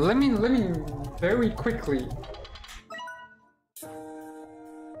 Okay, let me very quickly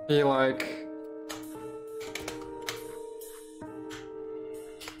be like...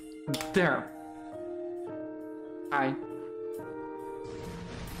 There. Hi.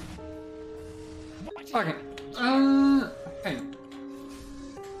 Okay. Hey.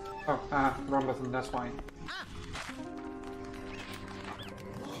 Oh, wrong button, that's why.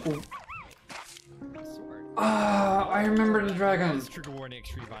 Ooh. I remember the dragon. Trigger warning,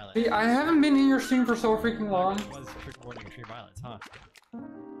 extreme violence. See, I haven't been in your stream for so freaking long. It was trigger warning, extreme violence, huh?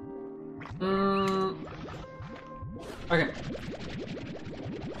 Okay.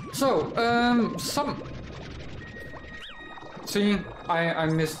 So, See, I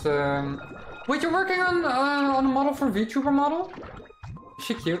missed, Wait, you're working on a model for VTuber model? Is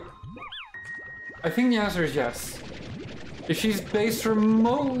she cute? I think the answer is yes. If she's based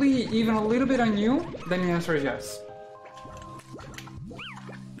remotely even a little bit on you, then the answer is yes.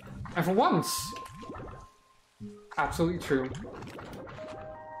 And for once, absolutely true.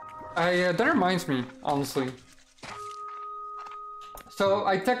 That reminds me, honestly. So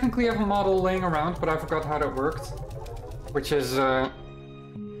I technically have a model laying around, but I forgot how that worked. Which is,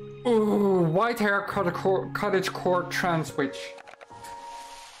 ooh, white hair cottage core trans witch.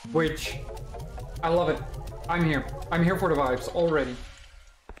 Which, I love it. I'm here. I'm here for the vibes already.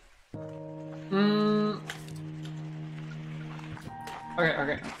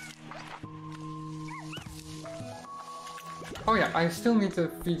 Okay. Oh yeah, I still need to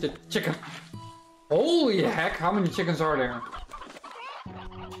feed the chicken. Holy heck, how many chickens are there?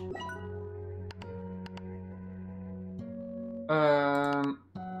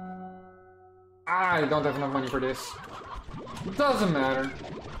 I don't have enough money for this. Doesn't matter.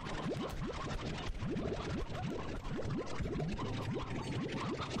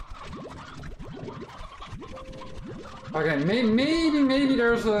 Okay, maybe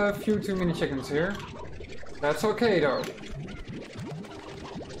there's a few too many chickens here. That's okay though.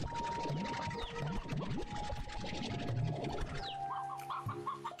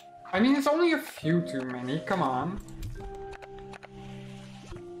 I mean, it's only a few too many, come on.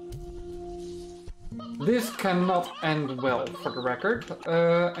 This cannot end well, for the record,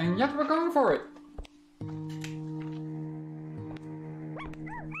 and yet we're going for it.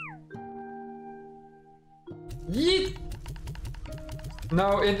 Yeet!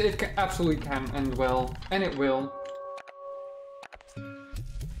 No, it absolutely can end well, and it will.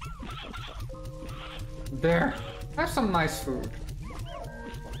 There, have some nice food.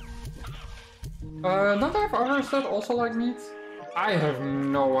 Don't I have others that also like meat? I have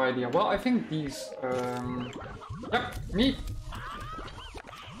no idea. Well, I think these, yep, meat.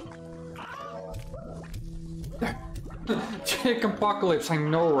 Chicken apocalypse, I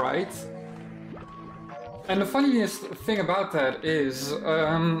know, right? And the funniest thing about that is,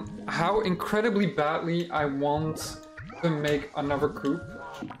 how incredibly badly I want to make another coop.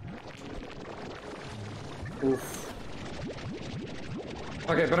 Oof.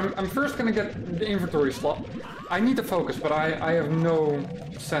 Okay, but I'm first gonna get the inventory slot. I need to focus, but I have no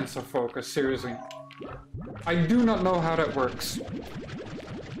sense of focus, seriously. I do not know how that works.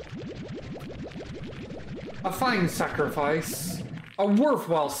 A fine sacrifice. A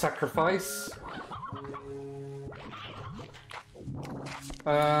worthwhile sacrifice.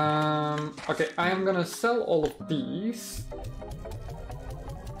 Okay, I am gonna sell all of these.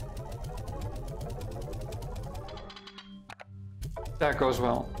 That goes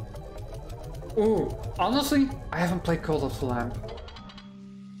well. Ooh, honestly, I haven't played Cult of the Lamb.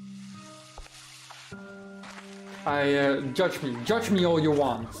 Judge me all you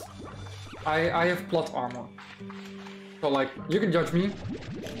want. I have plot armor. So like, you can judge me,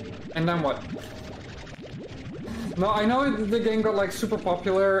 and then what? No, I know the game got like super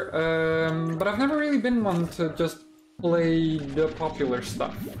popular, but I've never really been one to just play the popular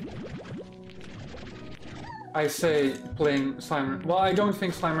stuff. I say playing Slime... Well, I don't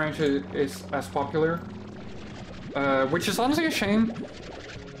think Slime Ranch is as popular. Which is honestly a shame.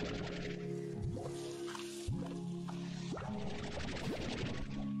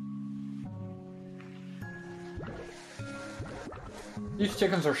 These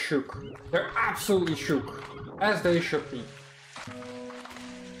chickens are shook. They're absolutely shook. As they should be.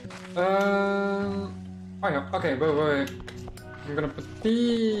 Oh yeah, okay, wait. I'm gonna put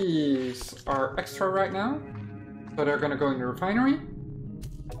these are extra right now. So they're gonna go in the refinery.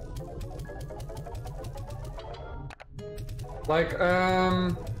 Like,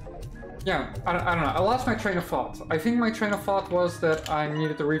 yeah, I don't know. I lost my train of thought. I think my train of thought was that I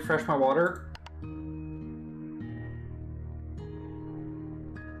needed to refresh my water.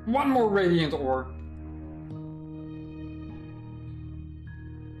 One more radiant ore.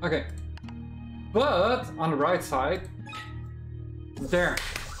 Okay. But, on the right side, there.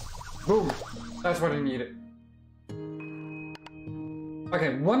 Boom. That's what I needed.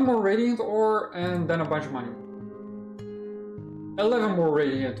 Okay, one more radiant ore and then a bunch of money. 11 more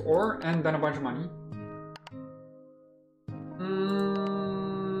radiant ore and then a bunch of money.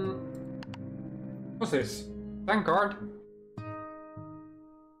 What's this? Thank God.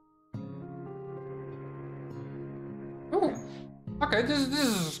 Ooh. Okay, this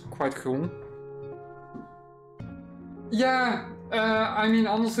is quite cool. Yeah, I mean,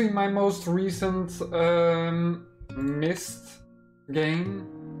 honestly, my most recent Myst game.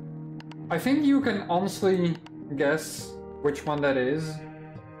 I think you can honestly guess which one that is.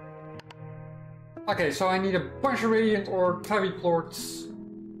 Okay, so I need a bunch of radiant ore, tabby plorts,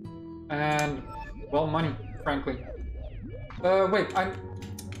 and, well, money, frankly. Wait,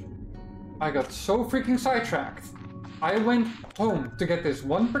 I got so freaking sidetracked. I went home to get this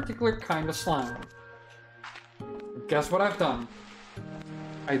one particular kind of slime. Guess what I've done?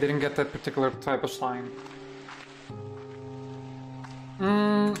 I didn't get that particular type of slime.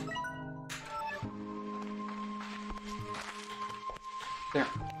 Mm. There.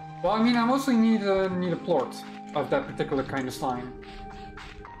 Well, I mean, I mostly need a plort of that particular kind of slime.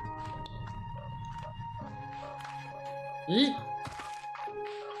 Yeet.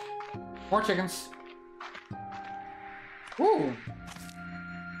 More chickens. Ooh.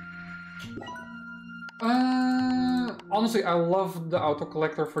 Honestly, I love the auto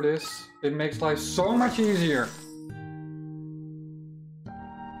collector for this. It makes life so much easier.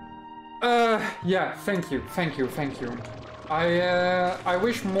 Yeah, thank you. I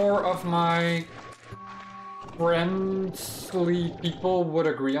wish more of my friendly people would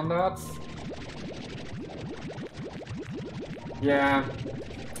agree on that. Yeah.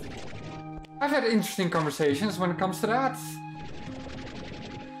 I've had interesting conversations when it comes to that.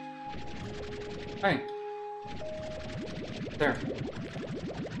 Hey. There.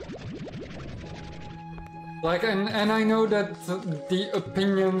 Like, and I know that the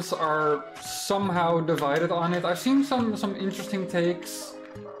opinions are somehow divided on it. I've seen some interesting takes,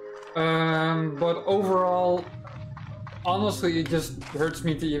 but overall, honestly, it just hurts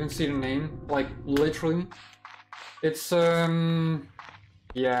me to even see the name. Like, literally. It's,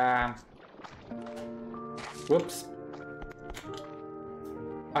 yeah. Whoops.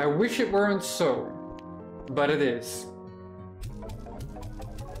 I wish it weren't so, but it is.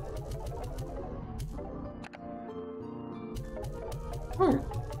 Ooh.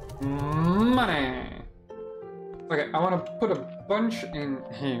 Money! Okay, I want to put a bunch in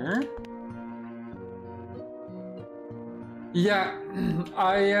here. Yeah,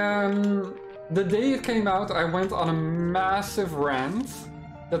 the day it came out, I went on a massive rant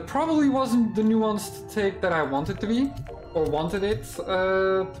that probably wasn't the nuanced take that I wanted to be, or wanted it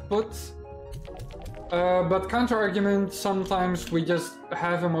to put. But counter-argument, sometimes we just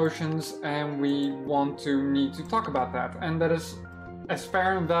have emotions and we need to talk about that, and that is as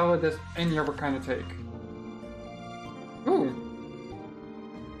fair and valid as any other kind of take. Ooh.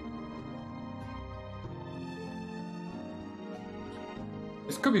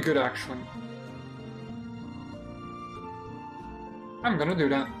 This could be good, actually. I'm gonna do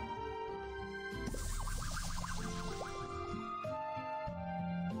that.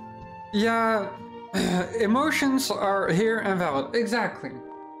 Yeah, emotions are here and valid. Exactly.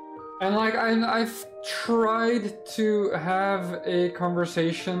 And like, I've tried to have a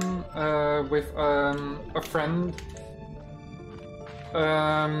conversation with a friend.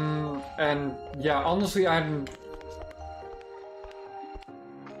 And yeah, honestly, I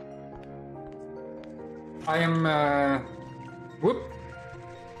am, whoop.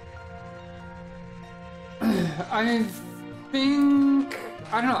 I think,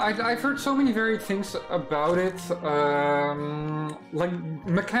 I don't know, I've heard so many varied things about it. Like,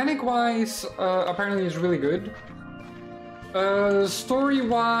 mechanic-wise, apparently it's really good.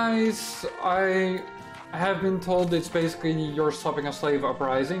 Story-wise, I have been told it's basically You're Stopping a Slave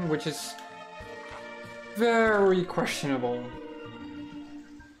Uprising, which is very questionable.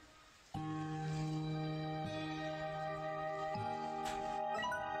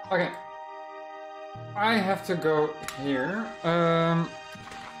 Okay. I have to go here.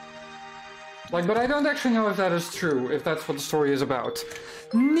 Like, but I don't actually know if that is true, if that's what the story is about.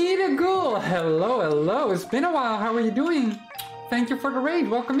 Nita Ghoul! Hello! It's been a while, how are you doing? Thank you for the raid,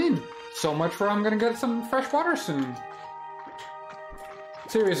 welcome in. So much for I'm gonna get some fresh water soon.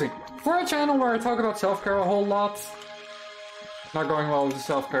 Seriously, for a channel where I talk about self-care a whole lot, not going well with the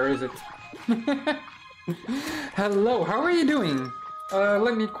self-care, is it? Hello, how are you doing?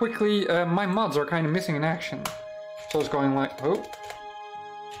 Let me quickly, my mods are kind of missing in action. So it's going like, oh.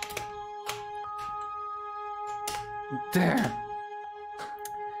 There.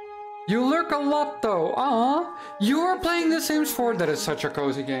 You lurk a lot though, aww. You are playing The Sims 4, that is such a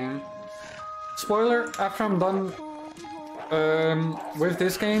cozy game. Spoiler, after I'm done with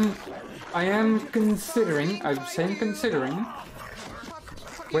this game, I am considering, I'm saying considering.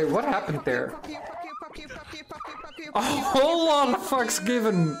 Wait, what happened there? A whole lot of fucks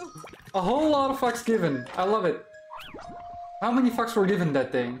given. A whole lot of fucks given. I love it. How many fucks were given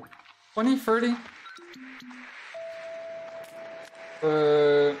that day? 20, 30?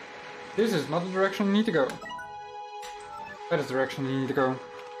 This is not the direction you need to go. That is the direction you need to go.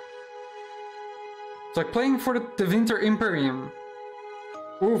 It's like playing for the Winter Imperium.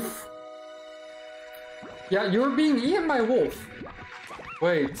 Oof. Yeah, you're being eaten by a wolf.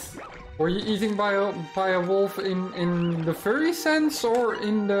 Wait. Were you eaten by a wolf in the furry sense or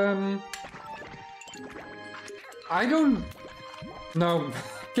in the... I don't... No,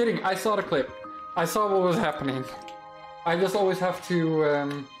 kidding, I saw the clip. I saw what was happening. I just always have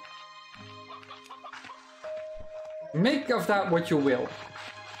to... Make of that what you will.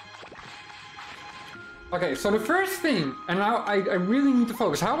 Okay, so the first thing, and now I really need to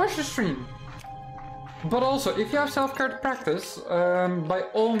focus. How was your stream? But also, if you have self-care to practice, by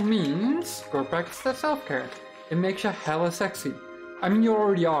all means, go practice that self-care. It makes you hella sexy. I mean, you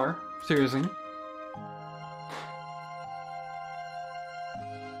already are, seriously.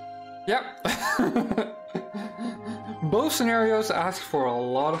 Yep. Both scenarios ask for a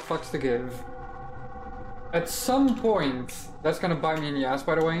lot of fucks to give. At some point, that's gonna bite me in the ass,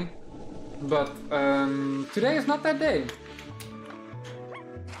 by the way. But today is not that day.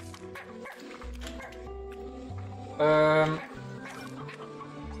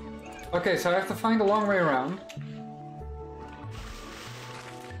 Okay, so I have to find a long way around.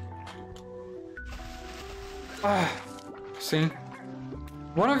 See?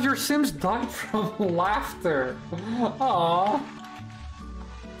 One of your Sims died from laughter. Aww.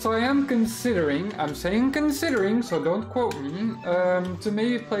 So I am considering, I'm saying considering, so don't quote me, to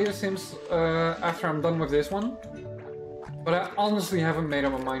maybe play The Sims after I'm done with this one. But I honestly haven't made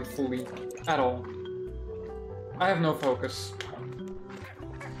up my mind fully, at all. I have no focus.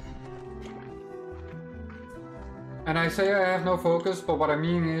 And I say I have no focus, but what I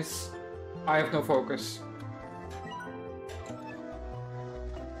mean is, I have no focus.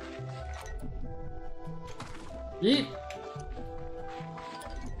 Yeet!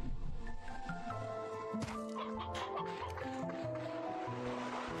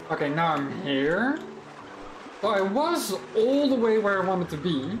 Okay, now I'm here. So I was all the way where I wanted to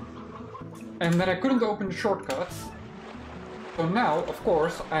be, and then I couldn't open the shortcut. So now, of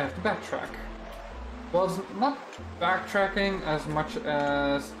course, I have to backtrack. Well, it's not backtracking as much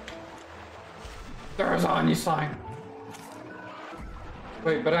as... There's a honey sign!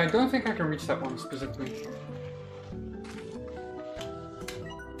 Wait, but I don't think I can reach that one specifically.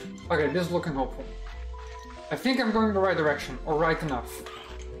 Okay, this is looking hopeful. I think I'm going the right direction, or right enough.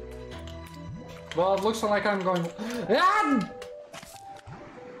 Well, it looks like I'm going... Ah!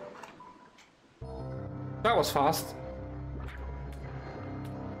 That was fast.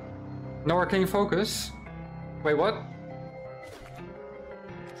 No arcane focus. Wait, what?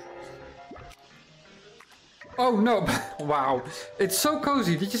 Oh no! Wow. It's so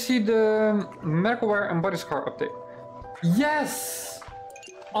cozy. Did you see the medical wear and body scar update? Yes!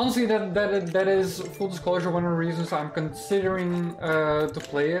 Honestly, that is, full disclosure, one of the reasons I'm considering to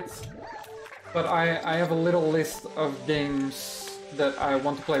play it. But I have a little list of games that I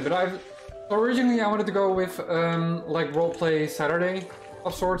want to play. But originally I wanted to go with like Roleplay Saturday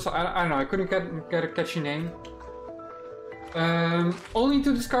of sorts. I don't know, I couldn't get a catchy name. Only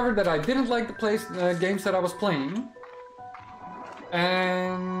to discover that I didn't like the games that I was playing.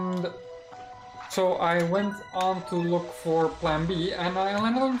 And so I went on to look for Plan B, and I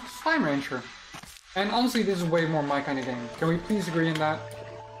landed on Slime Rancher. And honestly, this is way more my kind of game. Can we please agree on that?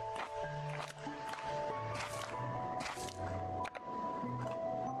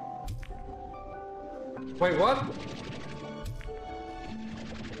 Wait, what?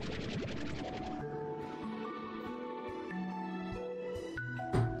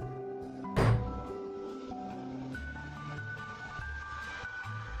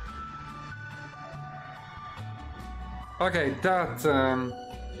 Okay, that...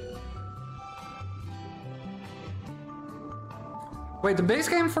 Wait, the base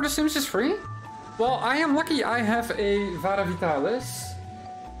game for The Sims is free? Well, I am lucky I have a Vara Vitalis.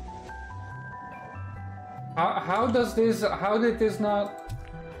 How did this not...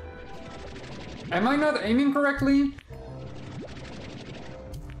 Am I not aiming correctly?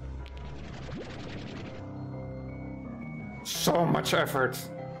 So much effort.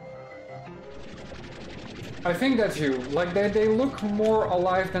 I think that's you. Like, they look more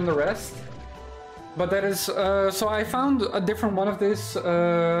alive than the rest. But that is... so I found a different one of this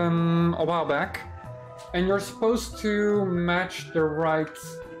a while back. And you're supposed to match the right...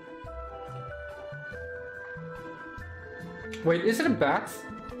 Wait, is it a bat?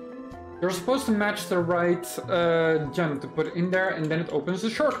 You're supposed to match the right gem to put in there, and then it opens the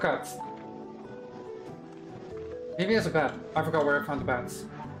shortcut. Maybe it's a bat. I forgot where I found the bats.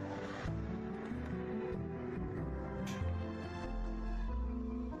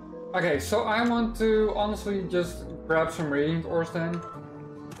 Okay, so I want to honestly just grab some radiant ores then.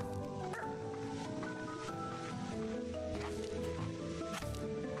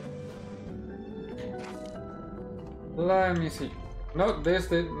 Let me see. No, this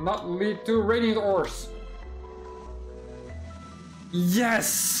did not lead to radiant ores.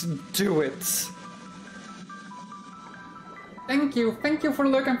 Yes! Do it! Thank you for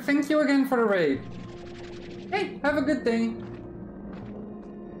the look, and thank you again for the raid. Hey, have a good day.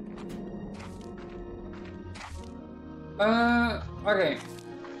 Okay.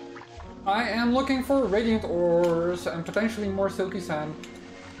 I am looking for radiant ores and potentially more silky sand,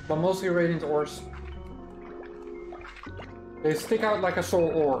 but mostly radiant ores. They stick out like a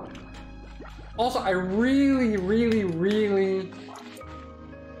sore ore. Also, I really, really, really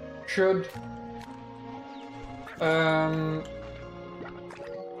should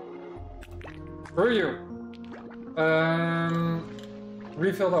screw you.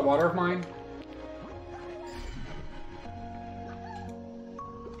 Refill that water of mine.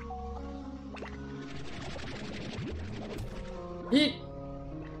 Eat.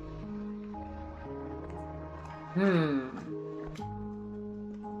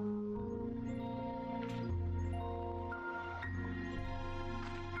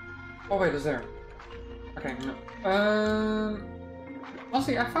 Oh wait, is there? Okay, no.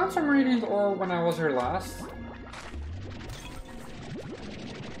 Honestly, I found some radiant ore when I was here last.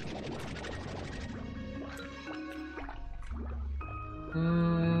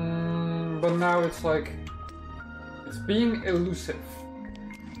 But now it's like it's being elusive.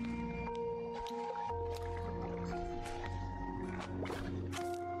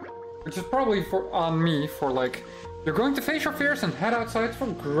 Which is probably on me for like, you're going to face your fears and head outside for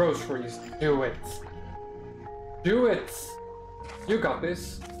groceries. Do it. Do it. You got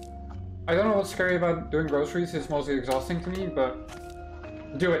this. I don't know what's scary about doing groceries. It's mostly exhausting to me, but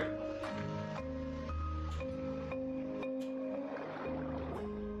do it.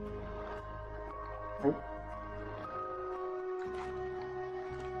 Oh.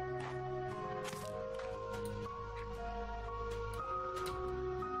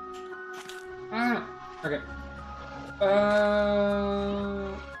 Okay.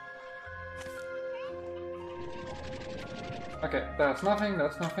 Okay, that's nothing,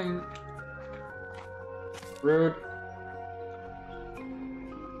 that's nothing. Rude.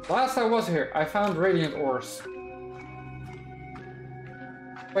 Last I was here, I found radiant ores.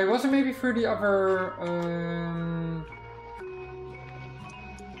 Wait, was it maybe through the other,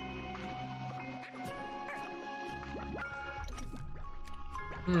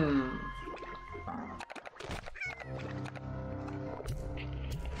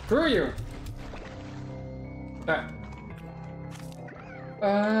 Screw you! That.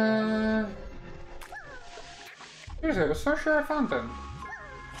 Seriously, I was so sure I found them.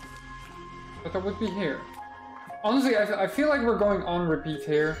 But I would be here. Honestly, I feel like we're going on repeat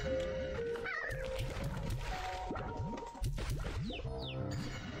here.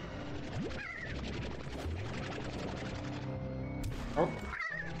 Oh.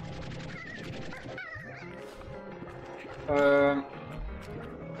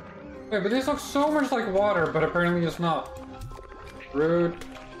 Wait, but this looks so much like water, but apparently it's not. Rude.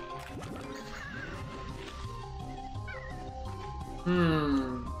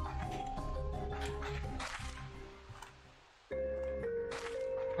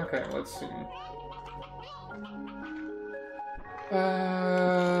 Okay, let's see.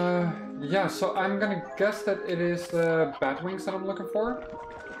 Yeah, so I'm gonna guess that it is the bat wings that I'm looking for.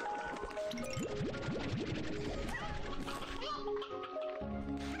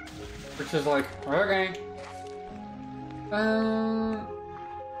 Which is like, okay.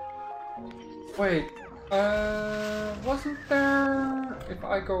 Wait, wasn't there, if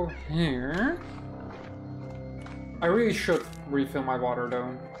I go here? I really should refill my water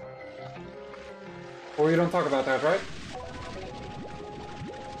though. Or you don't talk about that, right?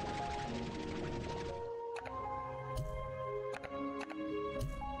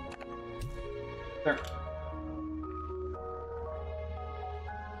 There.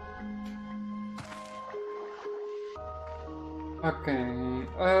 Okay,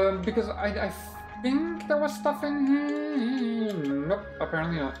 because I think there was stuff in here. Nope,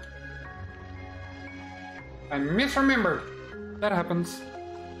 apparently not. I misremembered. That happens.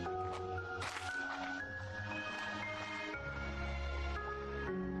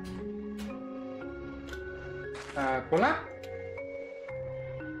 Voila.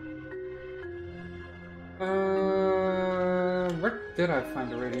 Where did I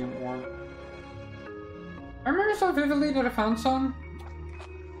find the radiant ore? I remember so vividly that I found some.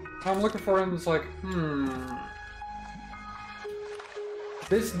 I'm looking for it and it's like,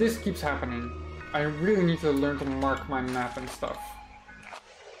 This keeps happening. I really need to learn to mark my map and stuff.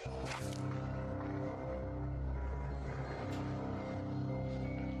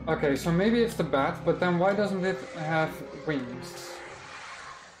 Okay, so maybe it's the bat, but then why doesn't it have wings?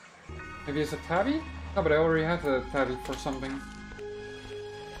 Maybe it's a tabby? No, but I already have a tabby for something.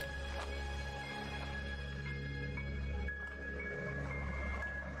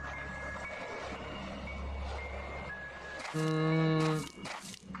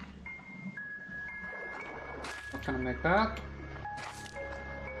 not gonna make that.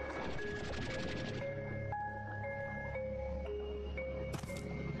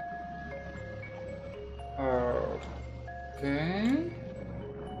 Okay.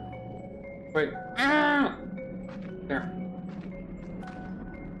 Wait. Ah! There.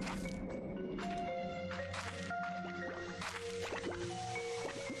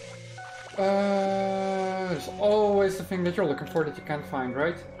 There's always the thing that you're looking for that you can't find,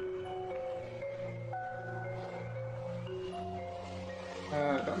 right?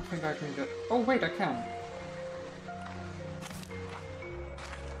 I don't think I can get... Oh wait, I can.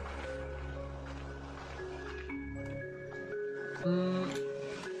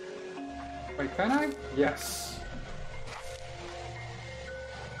 Wait, can I? Yes.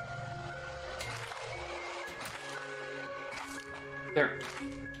 There.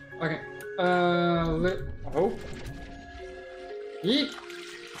 Okay. Oh. Yeet.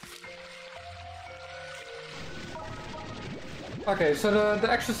 Okay, so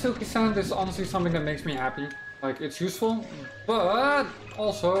the extra silky sand is honestly something that makes me happy. Like, it's useful, but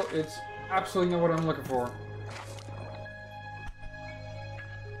also it's absolutely not what I'm looking for.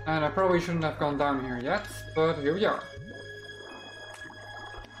 And I probably shouldn't have gone down here yet, but here we are.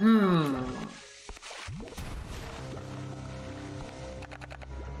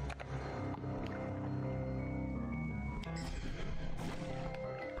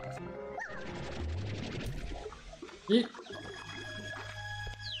 Yeet.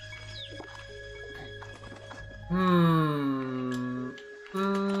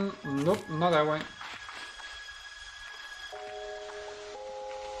 Nope, not that way.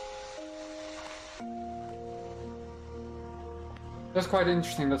 That's quite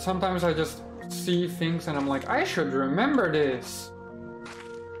interesting that sometimes I just see things and I'm like, I should remember this.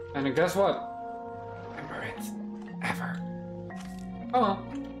 And then guess what? Remember it. Ever. Oh well.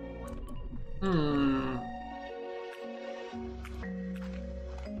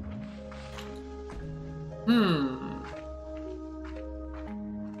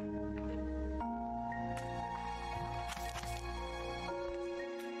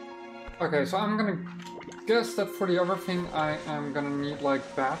 Okay, so I'm gonna guess that for the other thing I am gonna need like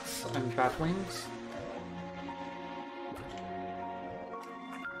bats and bat wings.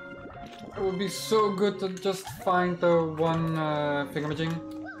 It would be so good to just find the one thingamajig.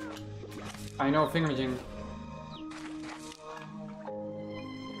 I know thingamajig.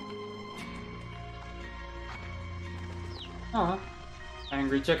 Aw,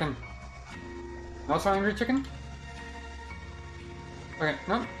 angry chicken. Not so angry chicken? Okay,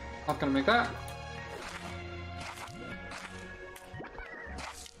 no, not gonna make that.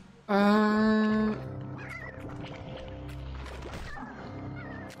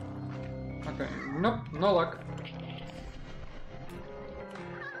 Okay, nope, no luck.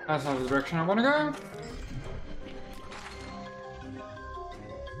 That's not the direction I want to go.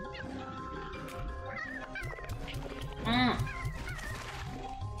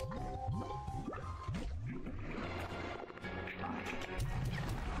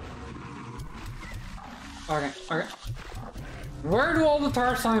 Okay. Where do all the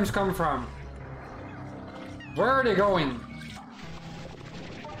tar slimes come from? Where are they going?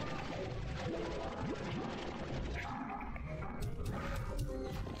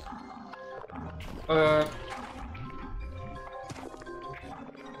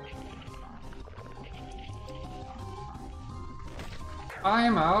 I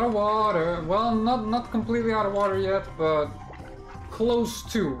am out of water. Well, not completely out of water yet, but close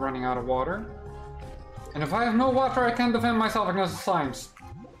to running out of water. And if I have no water, I can't defend myself against the slimes.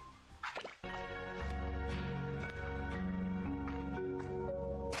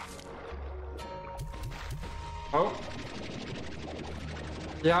 Oh.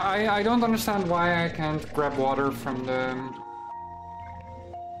 Yeah, I don't understand why I can't grab water from the...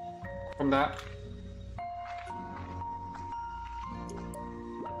 from that.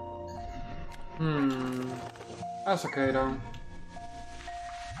 That's okay though.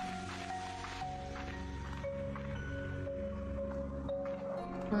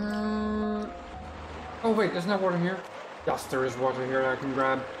 Oh wait, isn't there water here? Yes, there is water here that I can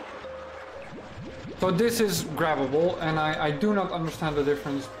grab. So this is grabbable, and I do not understand the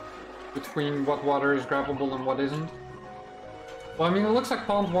difference between what water is grabbable and what isn't. Well, I mean, it looks like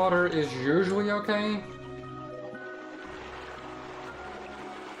pond water is usually okay.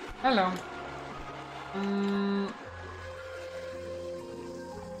 Hello.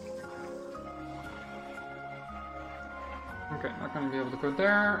 Okay, not gonna be able to go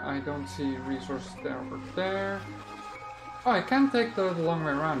there. I don't see resources there or there. Oh, I can take the long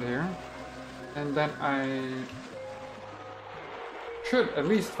way around here. And then I should at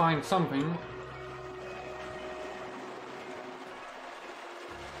least find something.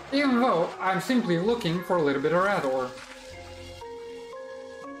 Even though I'm simply looking for a little bit of red ore.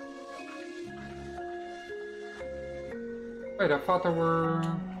 Wait, I thought there were...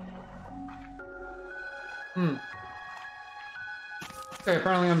 Okay,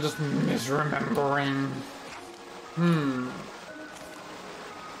 apparently I'm just misremembering.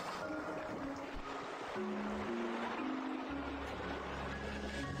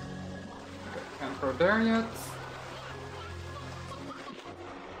 Can't go there yet.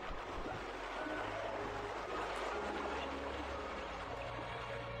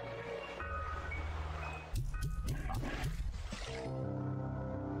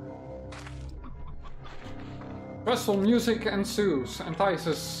 Stressful music ensues,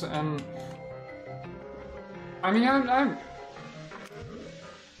 entices, and... I mean, I'm...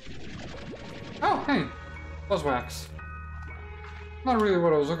 Oh, hey! Buzzwax. Not really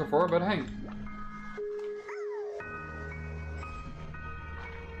what I was looking for, but hey.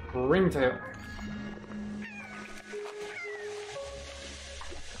 Ringtail.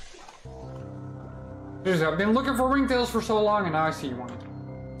 Seriously, I've been looking for ringtails for so long and now I see one.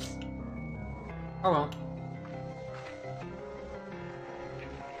 Oh well.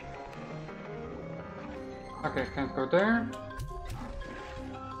 Okay, can't go there.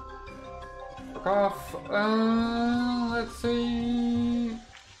 Fuck off. Let's see.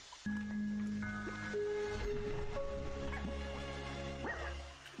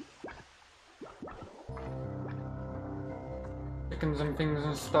 Chickens and things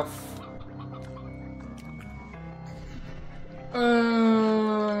and stuff.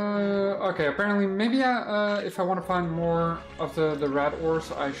 Okay, apparently maybe if I want to find more of the red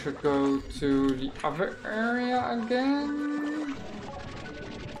ores, I should go to the other area again?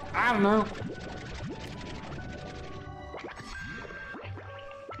 I don't know.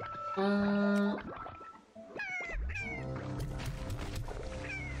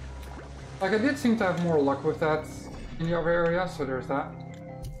 Like I did seem to have more luck with that in the other area, so there's that.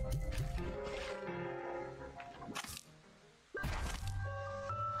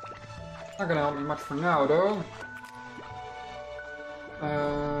 Not gonna help me much for now, though.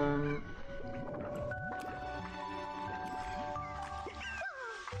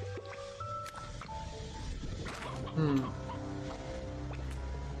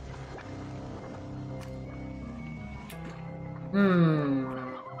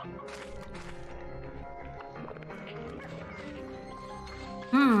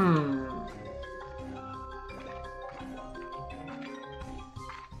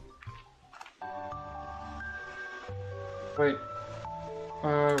 Wait.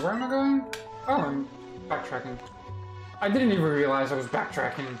 Where am I going? Oh, I'm backtracking. I didn't even realize I was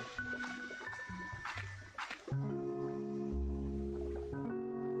backtracking.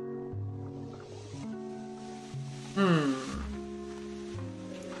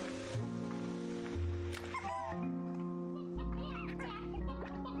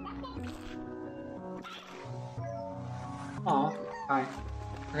 Oh, hi.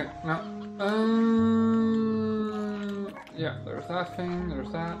 Okay, no. Yeah, there's that thing,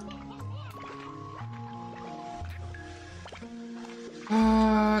 there's that.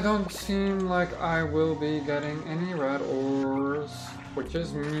 Don't seem like I will be getting any red ores, which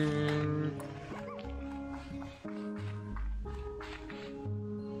is mean.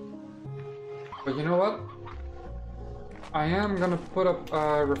 But you know what? I am gonna put up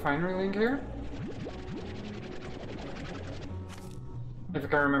a refinery link here. If I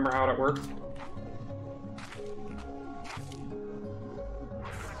can remember how that works.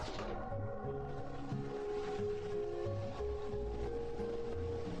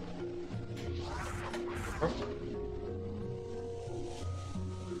 Oh.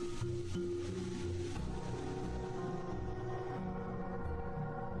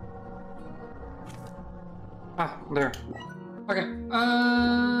 Ah, there. Okay.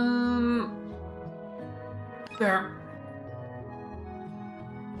 There.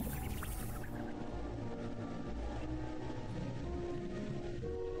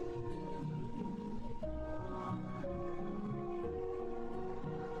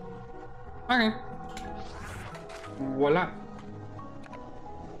 Okay. Voila.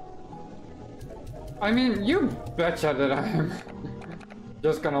 I mean, you betcha that I am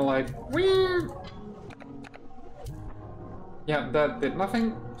just gonna like, whee! Yeah, that did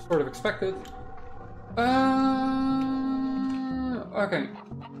nothing. Sort of expected. Okay.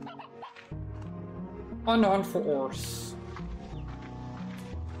 On the hunt for ores.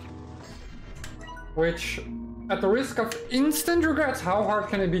 Which, at the risk of instant regrets, how hard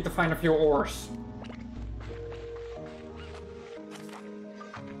can it be to find a few ores?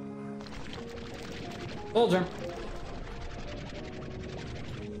 Told you.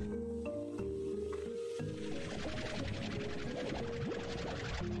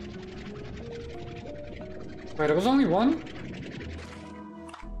 Wait, there was only one?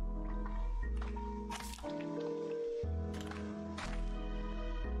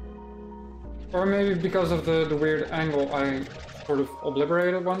 Or maybe because of the weird angle I sort of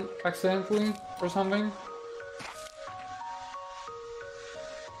obliterated one accidentally or something?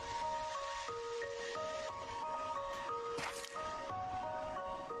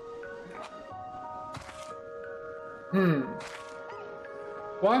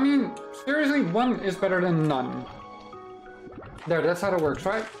 Well, I mean, seriously, one is better than none. There, that's how it works,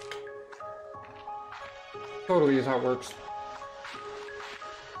 right? Totally is how it works.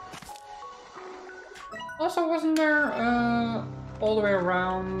 Also, wasn't there, all the way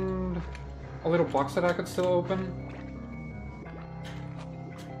around a little box that I could still open?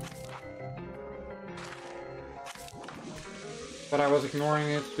 But I was ignoring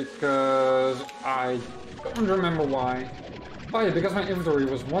it because I don't remember why. Oh yeah, because my inventory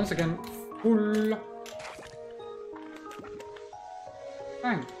was once again full.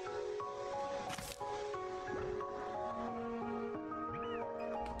 Fine.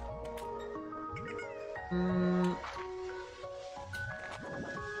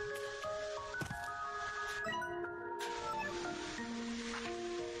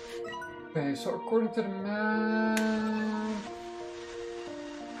 Okay, so according to the map,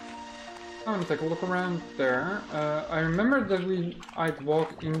 I'm gonna take a look around there. I remember that I'd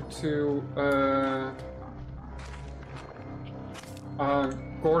walk into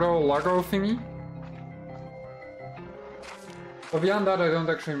Gordo Lago thingy. But beyond that, I don't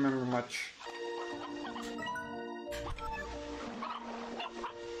actually remember much.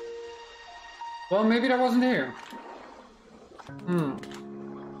 Well, maybe that wasn't here.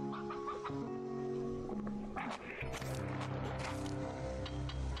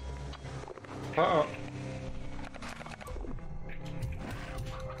 Uh-oh.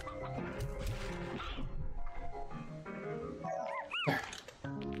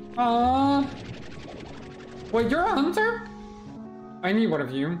 Aww. Wait, you're a hunter? I need one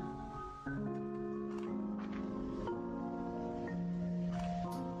of you.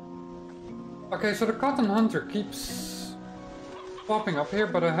 Okay, so the cotton hunter keeps popping up here,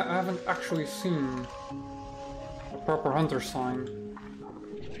 but I haven't actually seen a proper hunter sign.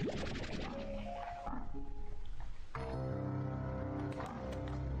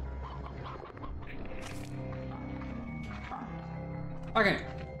 Okay,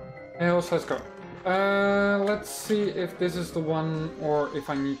 Hills, let's go. Let's see if this is the one or if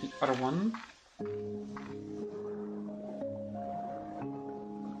I need the other one.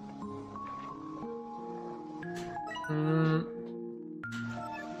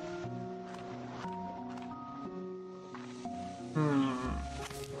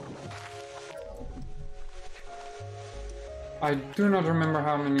 I do not remember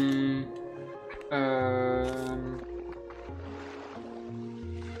how many.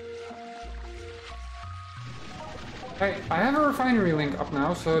 Hey, I have a refinery link up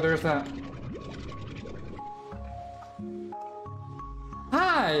now, so there's that.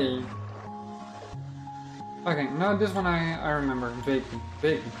 Hi! Okay, no, this one I remember.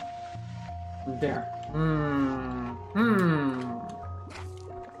 Vaguely. There.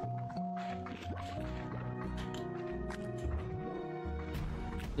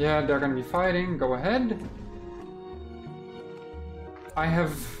 Yeah, they're gonna be fighting. Go ahead. I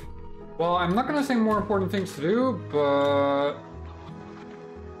have... Well, I'm not gonna say more important things to do, but...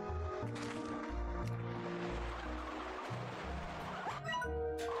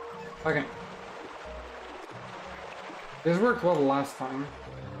 Okay. This worked well the last time.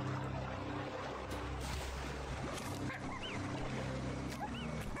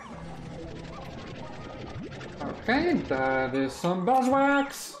 Okay, that is some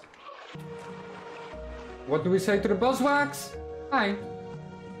buzzwax. What do we say to the buzzwax? Hi.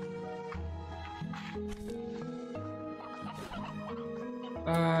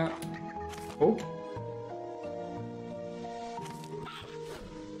 Oh.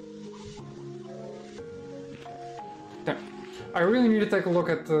 Okay. I really need to take a look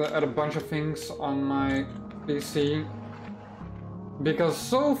at a bunch of things on my PC. Because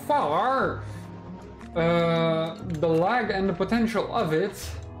so far, the lag and the potential of it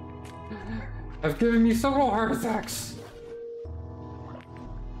have given me several heart attacks.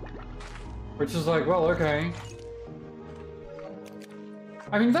 Which is like, well, okay.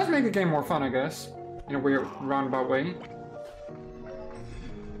 I mean, it does make the game more fun, I guess. In a weird, roundabout way.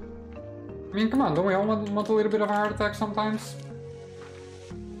 I mean, come on, don't we all want a little bit of a heart attack sometimes?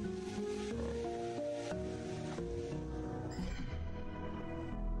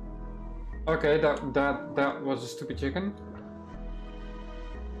 Okay, that was a stupid chicken.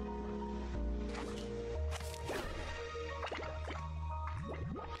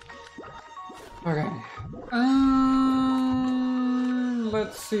 Okay.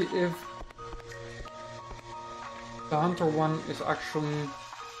 Let's see if the hunter one is actually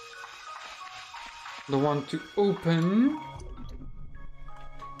the one to open.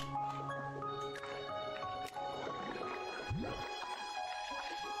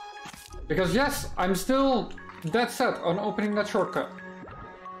 Because yes, I'm still dead set on opening that shortcut.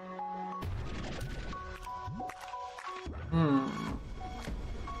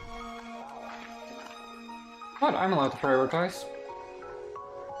 But I'm allowed to prioritize.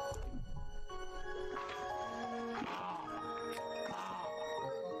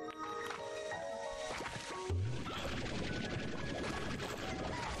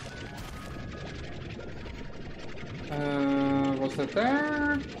 Was that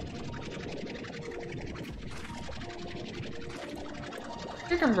there? I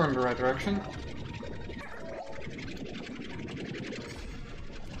think I'm going the right direction.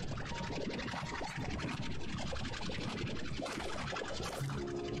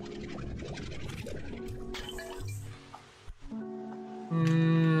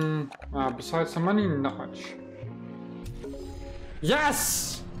 Besides some money, not much.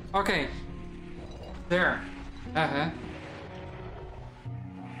 Yes! Okay. There.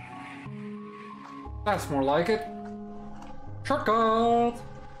 That's more like it. Shortcut!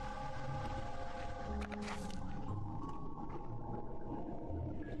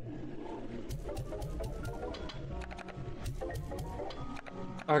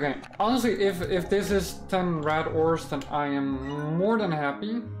 Okay, honestly, if this is 10 rad ores, then I am more than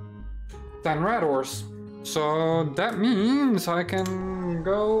happy. 10 rad ores. So that means I can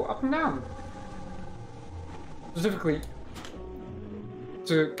go up and down. Specifically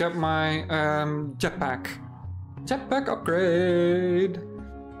to get my jetpack. Jetpack upgrade.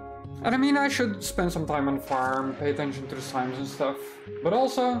 And I mean, I should spend some time on the farm, pay attention to the signs and stuff. But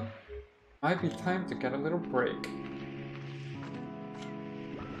also, might be time to get a little break.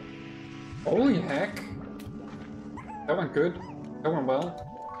 Holy heck. That went good. That went well.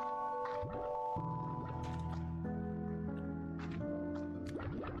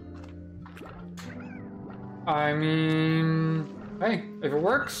 I mean, hey, if it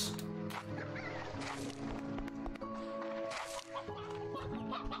works.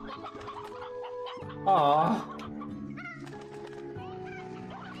 Ah.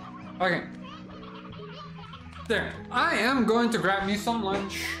 Okay. There. I am going to grab me some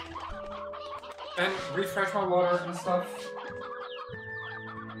lunch and refresh my water and stuff.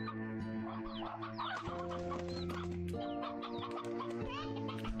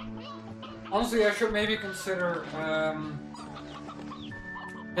 Honestly, I should maybe consider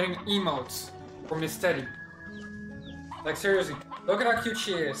getting emotes for Miss Teddy. Like seriously, look at how cute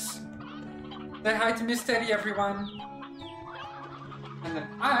she is. Say hi to Miss Teddy, everyone. And then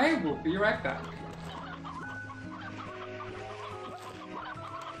I will be right back.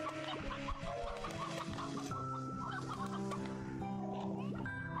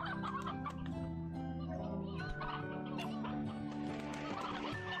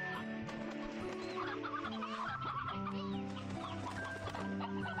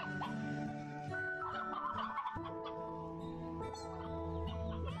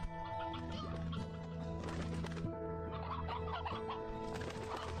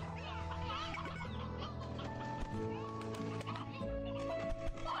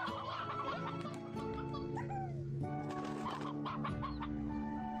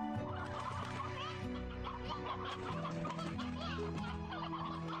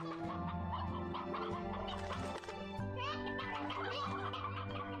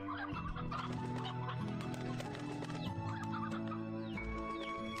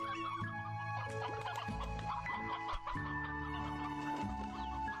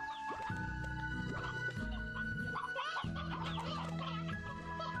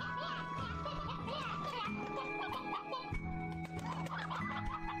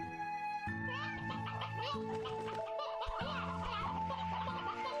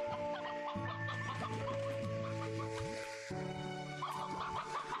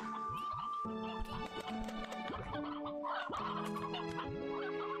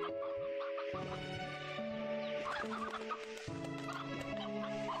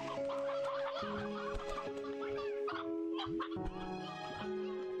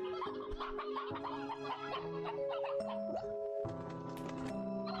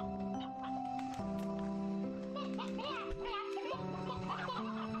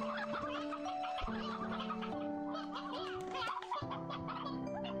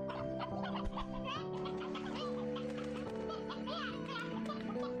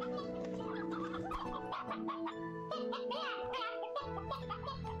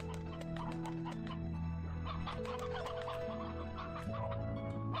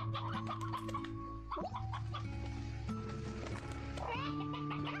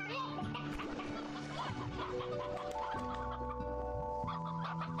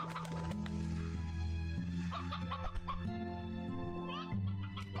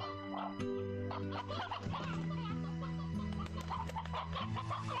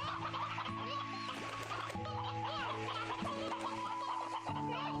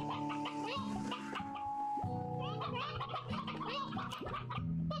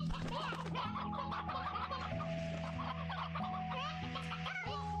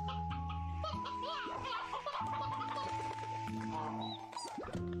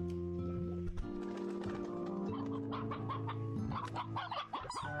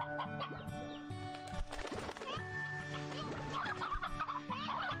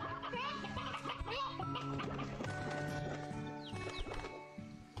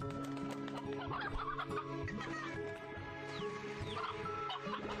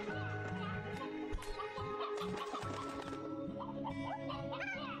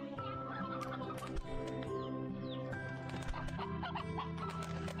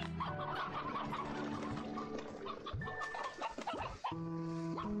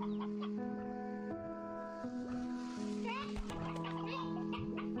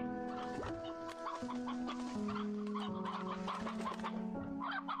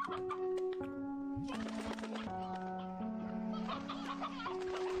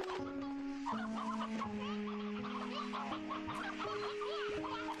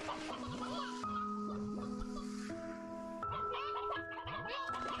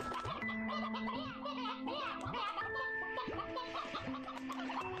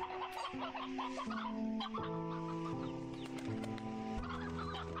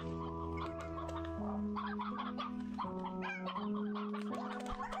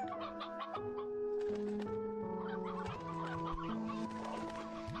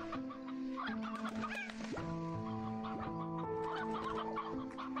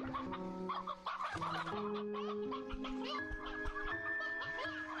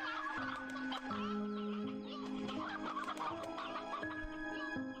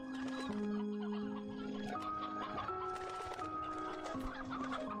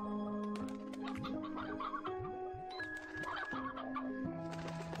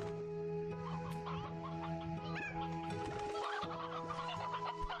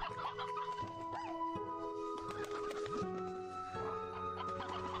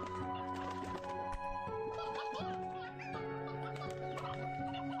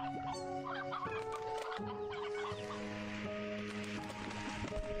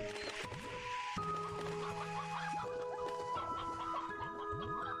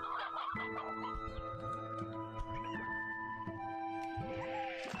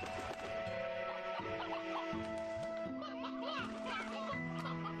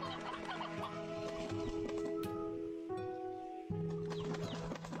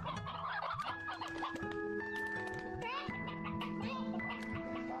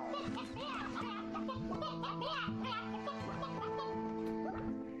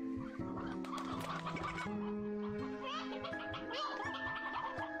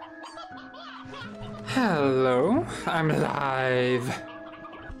 Hello, I'm live.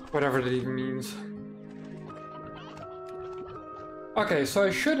 Whatever that even means. Okay, so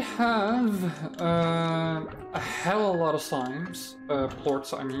I should have a hell of a lot of slimes,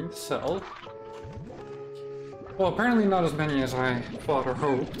 ports I mean, to sell. Well, apparently not as many as I thought or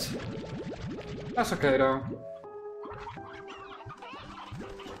hoped. That's okay though.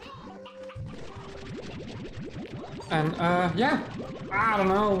 And yeah, I don't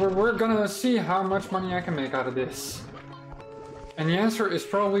know, we're gonna see how much money I can make out of this. And the answer is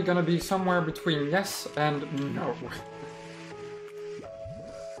probably gonna be somewhere between yes and no.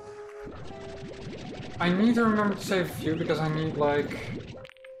 I need to remember to save a few because I need like...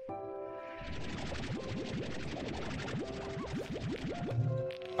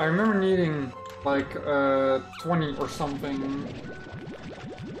 I remember needing like 20 or something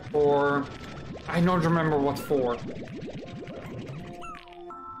for... I don't remember what for.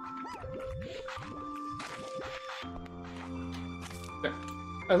 Yeah.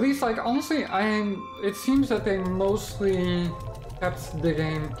 At least, like, honestly, it seems that they mostly kept the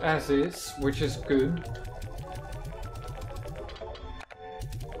game as is, which is good.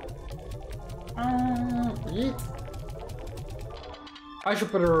 Yeet. I should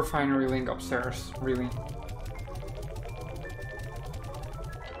put a refinery link upstairs, really.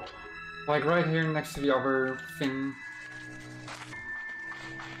 Like right here next to the other thing.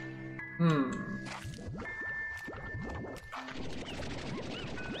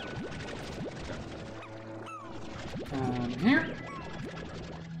 Here.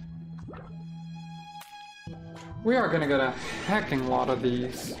 We are gonna get a hecking lot of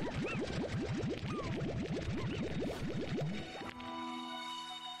these.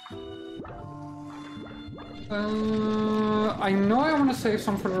 I know I want to save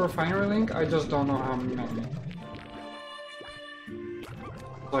some for the refinery link, I just don't know how many.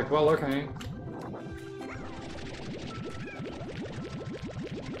 Like, well, okay.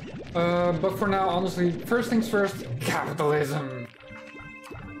 But for now, honestly, first things first, capitalism.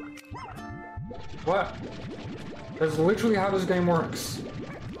 What? That's literally how this game works.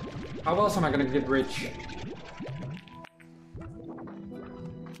 How else am I gonna get rich?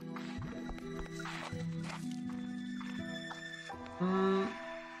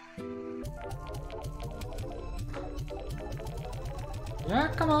 Yeah,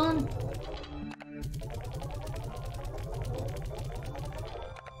 come on.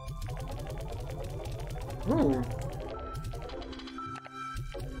 Ooh.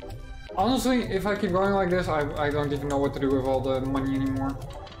 Honestly, if I keep going like this, I don't even know what to do with all the money anymore.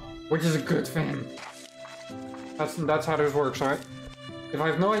 Which is a good thing. That's how this works, right? If I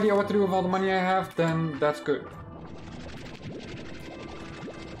have no idea what to do with all the money I have, then that's good.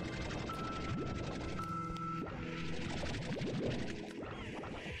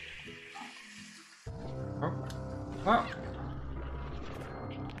 Oh.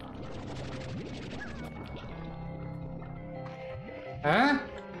 Huh?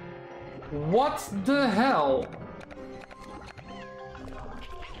 What the hell?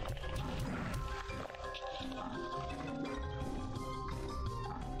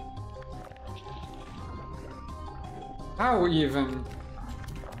 How even?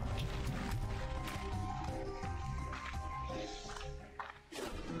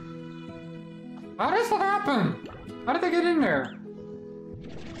 How does that happen? How did they get in there?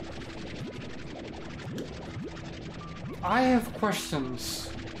 I have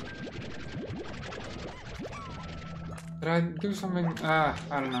questions. Did I do something? I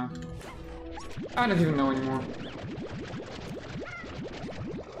don't know. I don't even know anymore.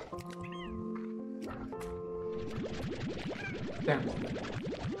 Damn.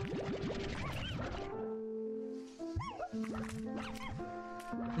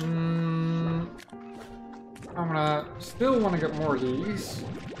 I'm gonna still want to get more of these.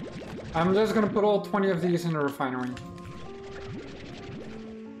 I'm just gonna put all 20 of these in the refinery.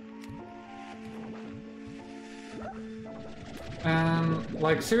 And,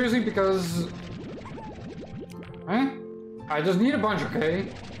 like, seriously, because... I just need a bunch, okay?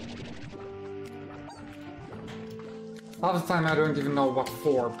 Half the time I don't even know what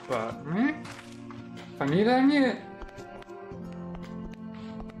for, but... If I need it, I need it.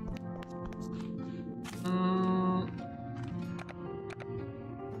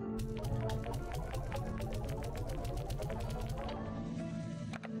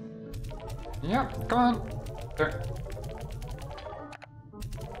 Yep, come on. There.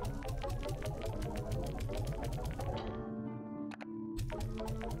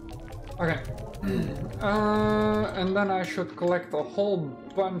 Okay. And then I should collect a whole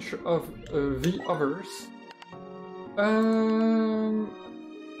bunch of the others.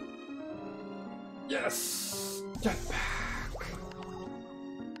 Yes! Jetpack!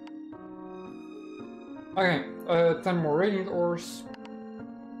 Okay, 10 more radiant ores.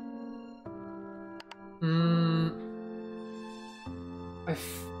 I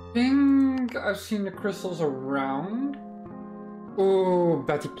think I've seen the crystals around. Oh,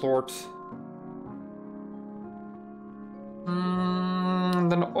 Betty Plort.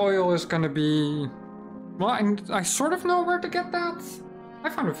 Then oil is gonna be... Well, I sort of know where to get that. I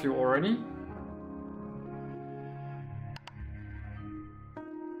found a few already.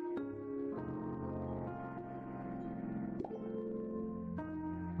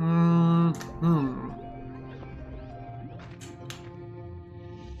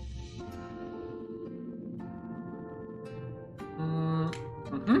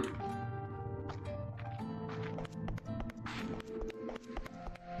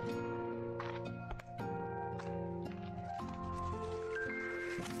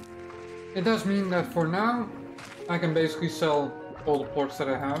 It does mean that for now, I can basically sell all the ports that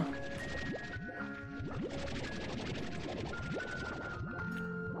I have.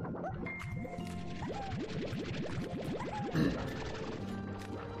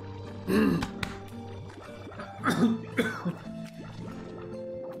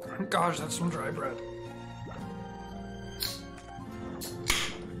 Gosh, that's some dry bread.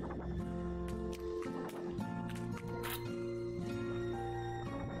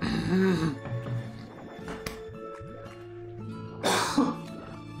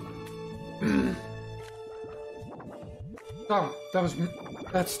 Oh,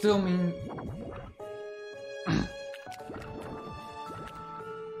 that still mean...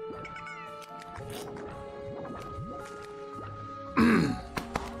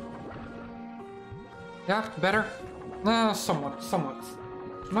 Yeah, better? Somewhat.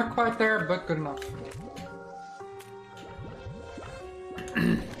 Not quite there, but good enough.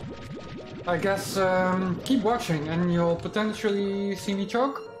 I guess, keep watching and you'll potentially see me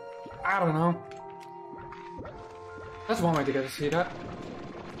choke? I don't know. That's one way to get to see that.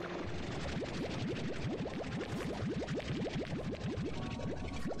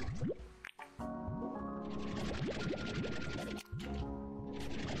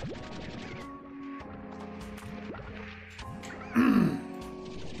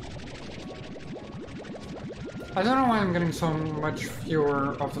 I don't know why I'm getting so much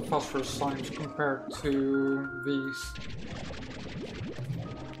fewer of the phosphorus slimes compared to these.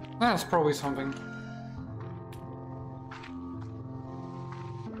 That's probably something.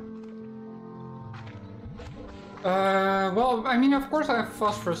 Well, I mean, of course I have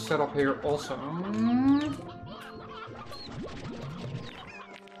phosphorus set up here also.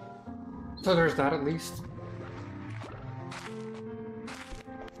 So there's that at least.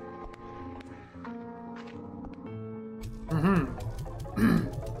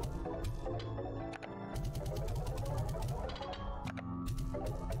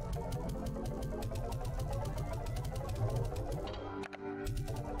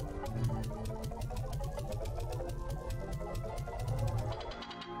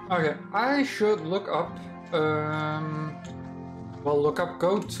 Okay, I should look up,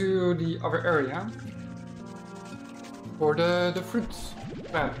 go to the other area for the fruit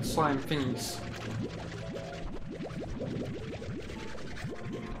bat slime thingies.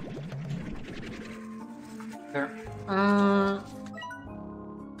 There.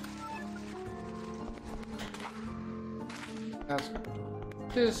 Let's go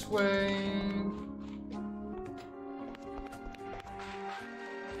this way.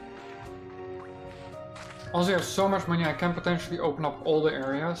 Also, I have so much money, I can potentially open up all the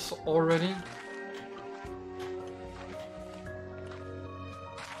areas already.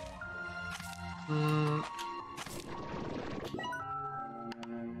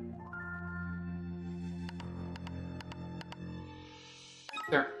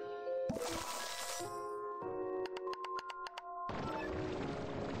 There.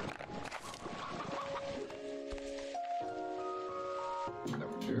 That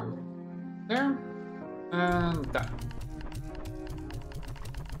would do there. And that.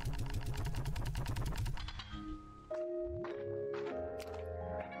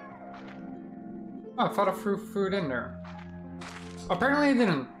 Oh, I thought I threw food in there. Apparently I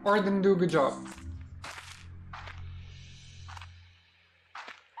didn't, or I didn't do a good job.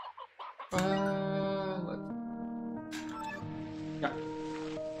 Yeah.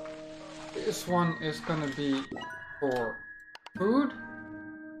 This one is gonna be for food.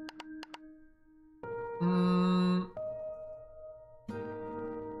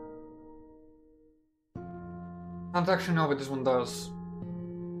 I don't actually know what this one does.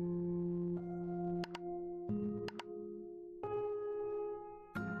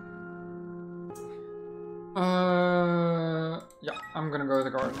 Yeah, I'm gonna go to the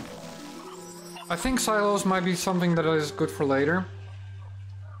garden. I think silos might be something that is good for later.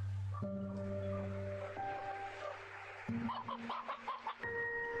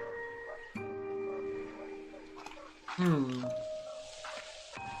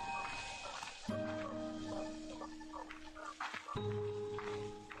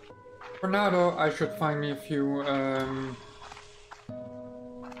 For now though, I should find me a few,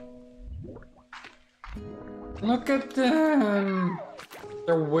 Look at them!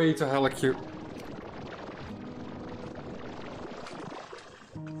 They're way too hella cute.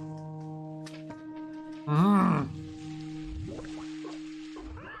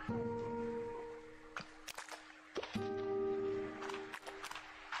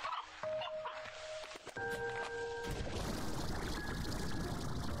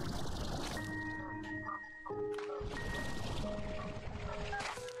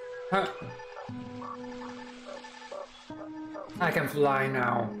 Huh. I can fly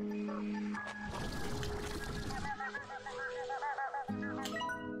now.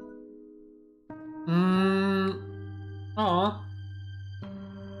 Aw.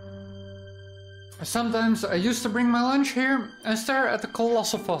 Sometimes I used to bring my lunch here and stare at the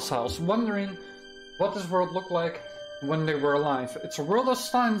colossal fossils, wondering what this world looked like when they were alive. It's a world of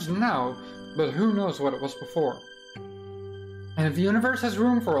slimes now, but who knows what it was before. And if the universe has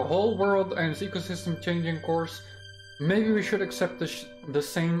room for a whole world and its ecosystem changing course, maybe we should accept the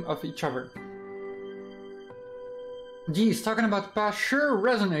same of each other. Geez, talking about the past sure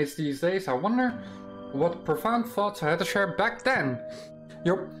resonates these days. I wonder what profound thoughts I had to share back then.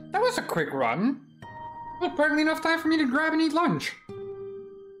 Yo, that was a quick run. But barely enough time for me to grab and eat lunch.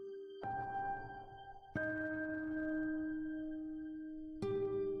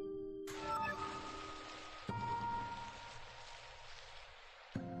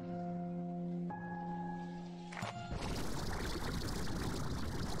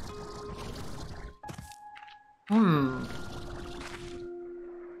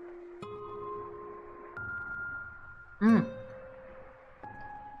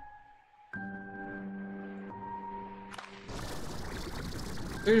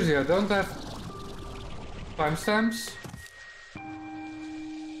 Seriously, I don't have timestamps.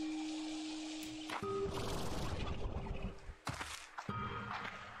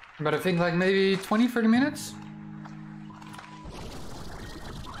 But I think like maybe 20-30 minutes?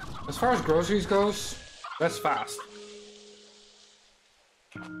 As far as groceries goes, that's fast.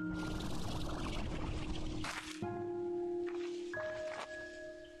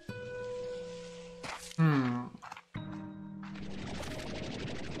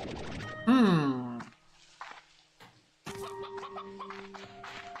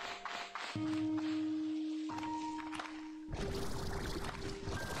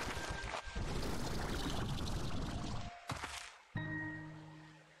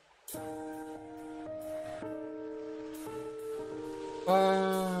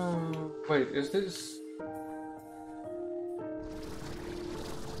 Wait, is this...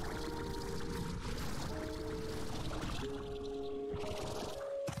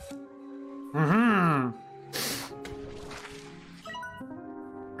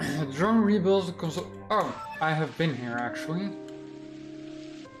 Drone rebuilds the console... Oh, I have been here actually.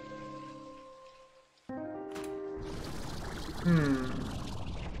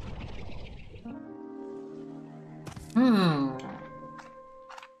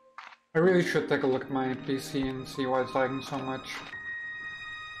 I really should take a look at my PC and see why it's lagging so much.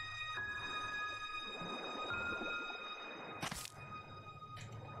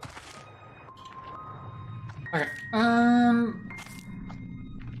 Okay,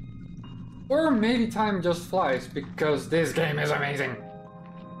 or maybe time just flies because this game is amazing.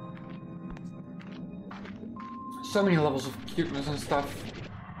 So many levels of cuteness and stuff.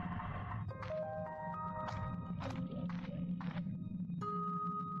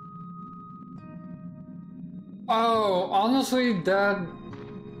 Oh, honestly, that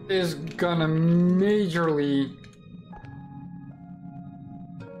is gonna majorly...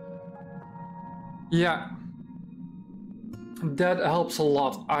 Yeah. That helps a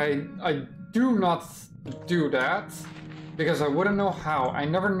lot. I do not do that because I wouldn't know how. I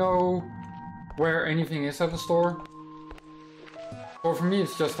never know where anything is at the store. So for me,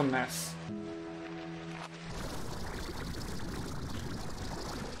 it's just a mess.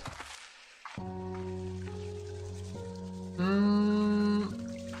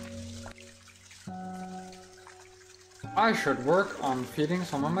 I should work on feeding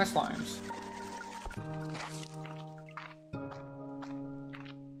some of my slimes.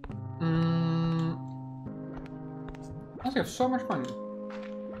 I have so much money.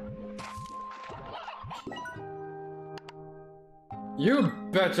 You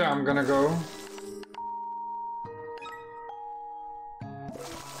betcha I'm gonna go.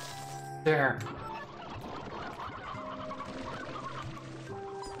 There.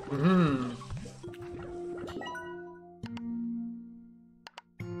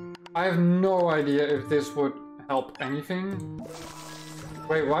 I have no idea if this would help anything.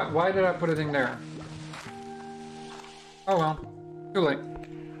 Wait, why did I put it in there? Oh well, too late.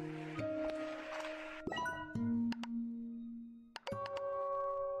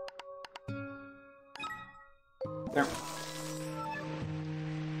 There.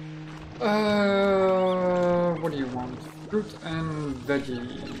 What do you want? Fruit and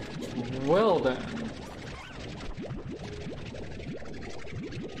veggies. Well then.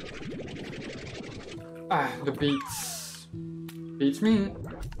 Ah, the beets. Beats me.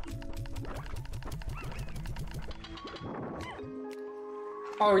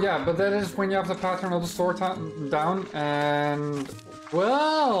 Oh yeah, but that is when you have the pattern of the store down, and...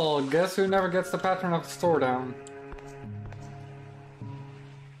 Well, guess who never gets the pattern of the store down?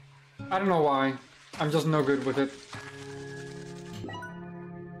 I don't know why. I'm just no good with it.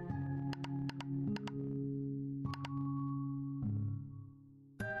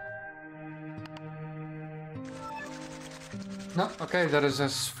 No, okay, that is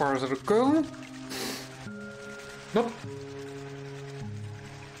as far as it'll go. Nope.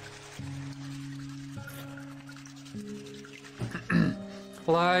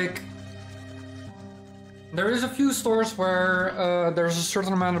 Like, there is a few stores where there's a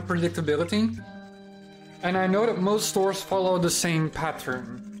certain amount of predictability, and I know that most stores follow the same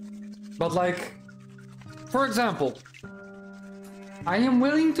pattern. But like, for example, I am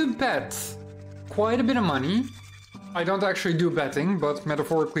willing to bet quite a bit of money. I don't actually do betting, but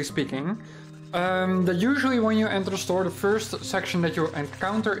metaphorically speaking, that usually when you enter the store, the first section that you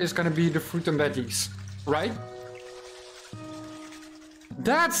encounter is going to be the fruit and veggies, right?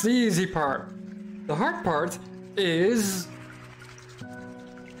 That's the easy part. The hard part is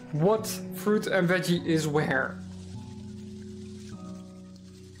what fruit and veggie is where.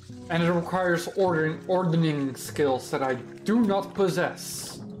 And it requires ordering skills that I do not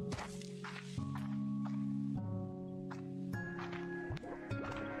possess.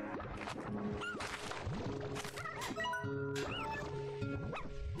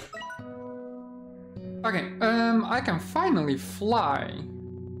 Okay, I can finally fly.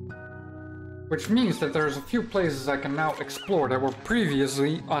 Which means that there's a few places I can now explore that were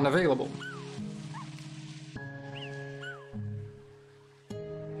previously unavailable.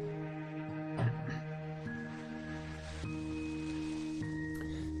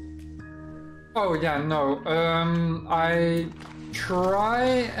 Oh yeah, no, I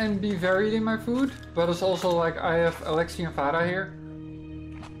try and be varied in my food, but it's also like I have Alexi and Farah here.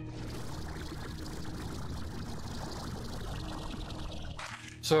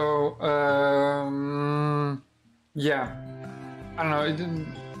 So, yeah, I don't know,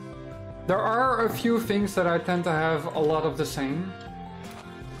 there are a few things that I tend to have a lot of the same.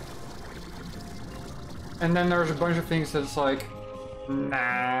 And then there's a bunch of things that's like,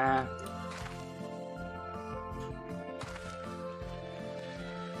 nah.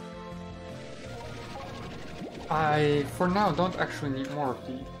 I, for now, don't actually need more of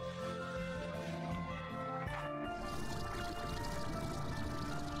these.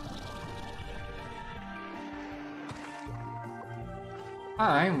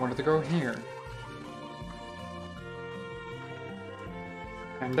 I wanted to go here.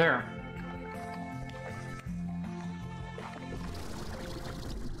 And there.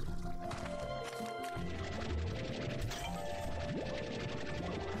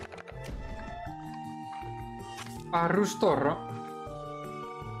 Arustorro.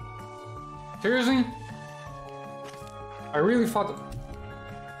 Seriously? I really thought...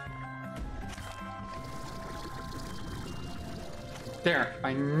 There,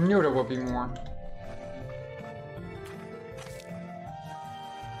 I knew there would be more.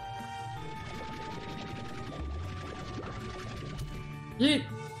 Yeet!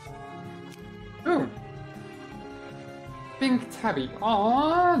 Ooh! Pink tabby.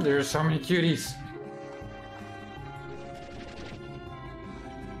 Aww, there's so many cuties.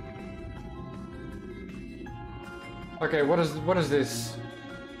 Okay, what is this?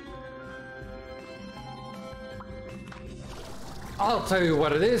 I'll tell you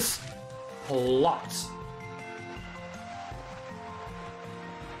what it is. Lots.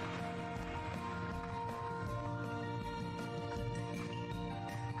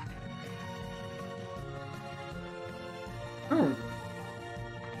 Ooh.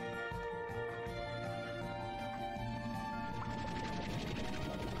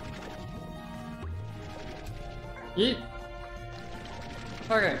 Yeet.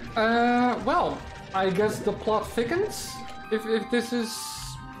 Okay, well, I guess the plot thickens, if this is...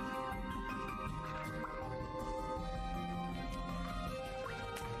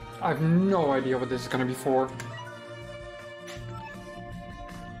 I have no idea what this is gonna be for.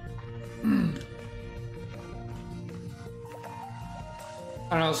 I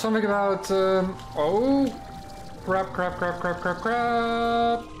don't know, something about, oh! Crap.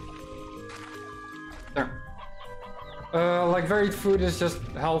 There. Like, varied food is just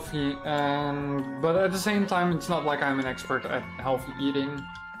healthy, but at the same time, it's not like I'm an expert at healthy eating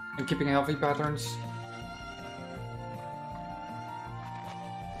and keeping healthy patterns.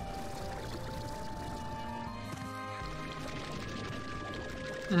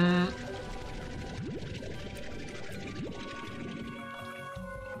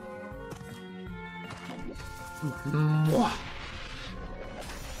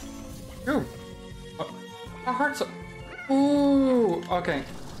 Ooh. My heart's... Ooh, okay.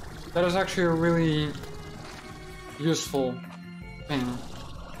 That is actually a really useful thing.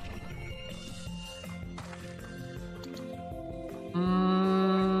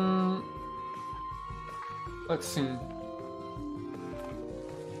 Let's see.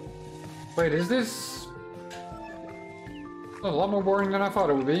 Wait, is this a lot more boring than I thought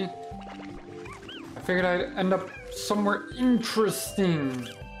it would be? I figured I'd end up somewhere interesting.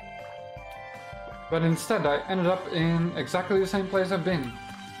 But instead, I ended up in exactly the same place I've been.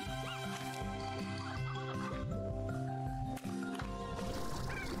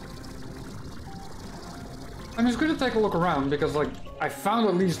 I'm just gonna take a look around because, like, I found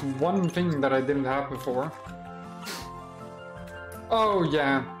at least one thing that I didn't have before. Oh,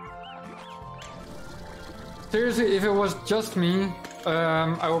 yeah. Seriously, if it was just me,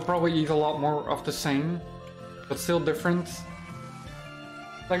 I would probably eat a lot more of the same, but still different.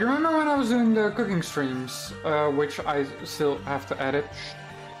 Like, remember when I was doing the cooking streams, which I still have to edit?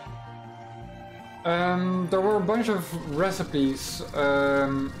 There were a bunch of recipes,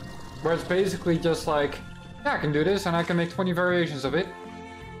 where it's basically just like, yeah, I can do this and I can make 20 variations of it.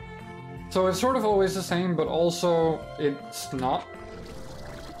 So it's sort of always the same, but also it's not.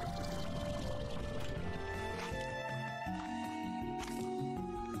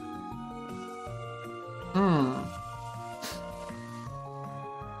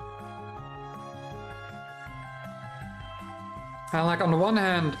 And like, on the one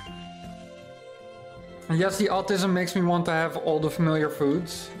hand, yes, the autism makes me want to have all the familiar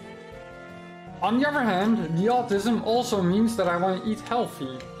foods. On the other hand, the autism also means that I want to eat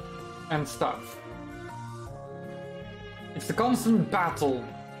healthy and stuff. It's the constant battle.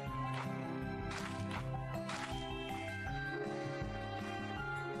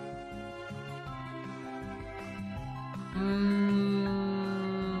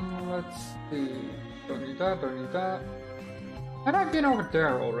 Let's see. Don't need that, don't need that. Had I been over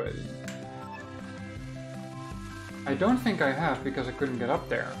there already? I don't think I have because I couldn't get up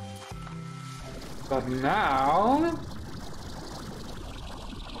there. But now...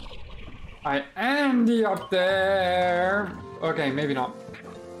 I am up there! Okay, maybe not.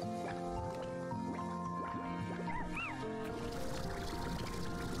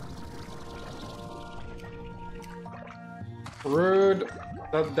 Rude.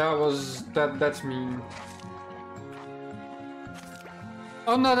 That's mean.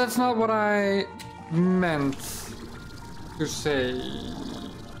 Oh no, that's not what I meant to say.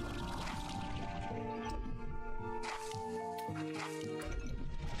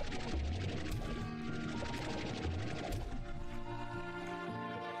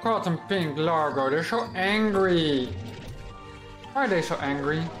 Cotton Pink Largo, they're so angry. Why are they so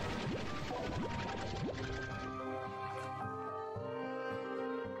angry?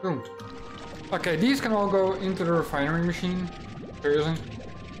 Boom. Okay, these can all go into the refinery machine. Seriously?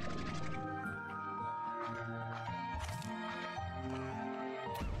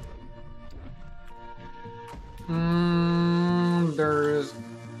 There is...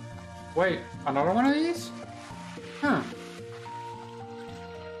 Wait, another one of these? Huh.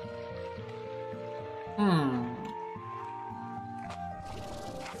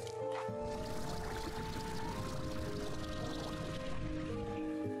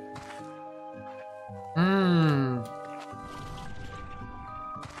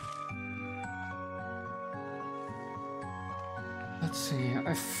 Let's see,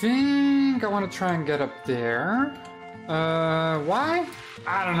 I think I want to try and get up there. Why?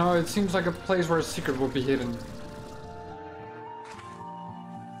 I don't know, it seems like a place where a secret will be hidden.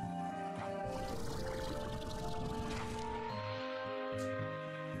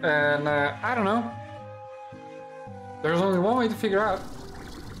 And, I don't know. There's only one way to figure out.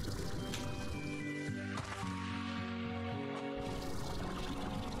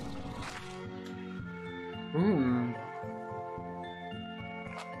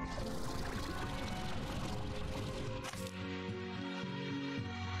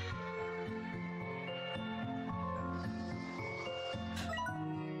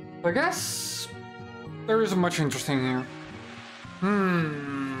 I guess there isn't much interesting here.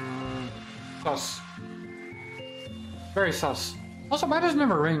 Sus. Very sus. Also, why does it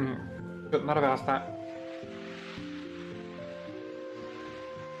never rain here? Good, not about that.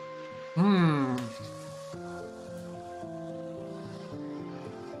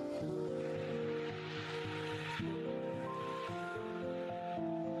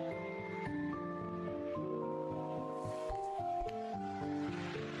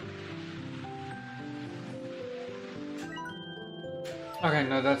 Okay,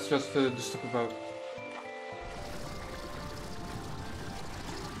 no, that's just the stupid boat.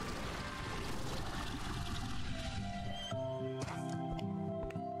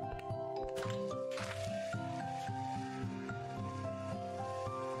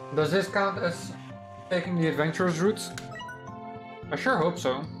 Does this count as taking the adventurous route? I sure hope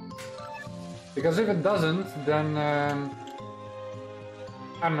so. Because if it doesn't, then I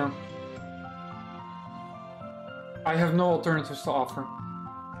don't know. I have no alternatives to offer.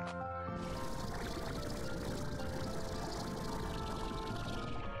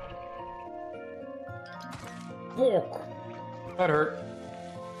 Fuck! That hurt.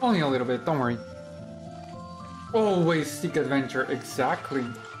 Only a little bit, don't worry. Always seek adventure, exactly.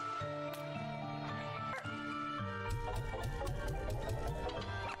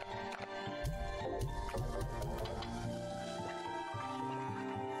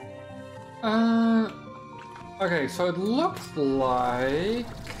 Okay, so it looks like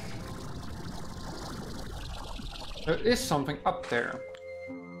there is something up there.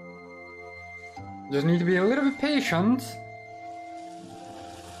 Just need to be a little bit patient.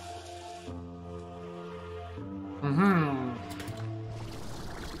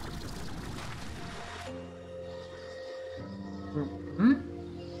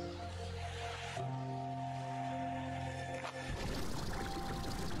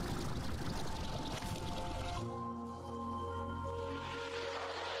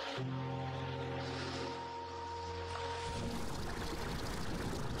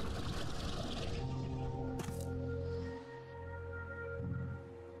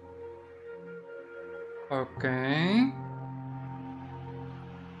 Okay.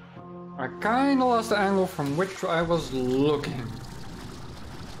 I kinda lost the angle from which I was looking.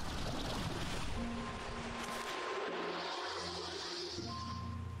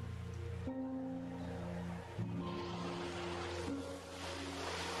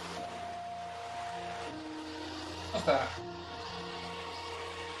 What's that?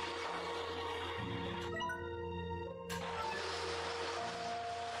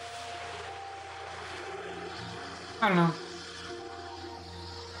 I don't know.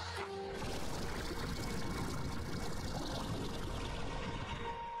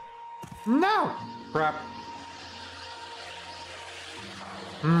 No! Crap.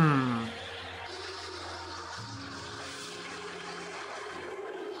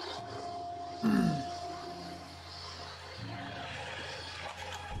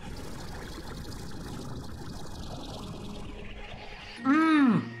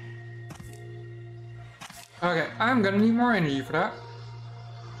 Okay, I'm gonna need more energy for that.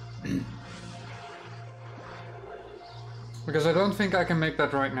 Because I don't think I can make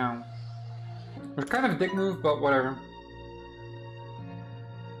that right now. It's kind of a dick move, but whatever.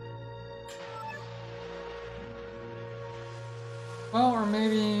 Well, or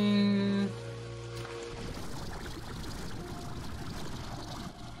maybe...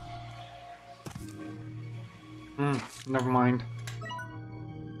 never mind.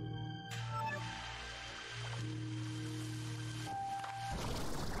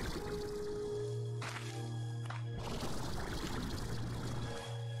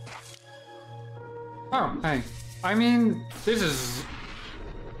 Oh, hey. I mean, this is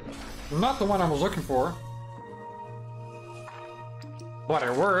not the one I was looking for. But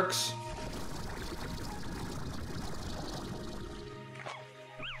it works.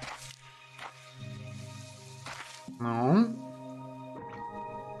 No.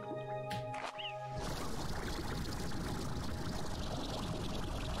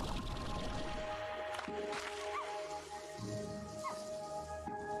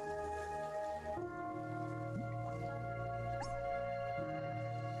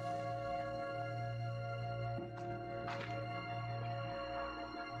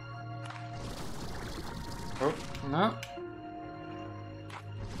 Oh, no.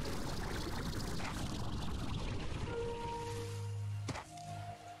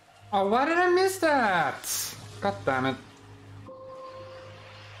 Oh, why did I miss that? God damn it.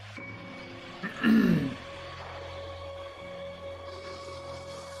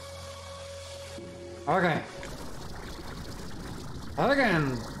 Okay.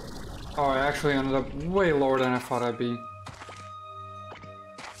 Again. Oh, I actually ended up way lower than I thought I'd be.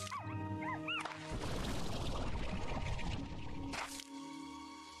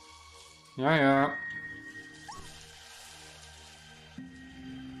 Yeah.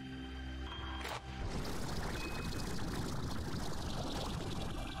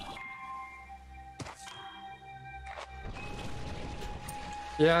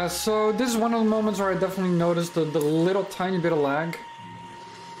 Yeah, so this is one of the moments where I definitely noticed the little tiny bit of lag.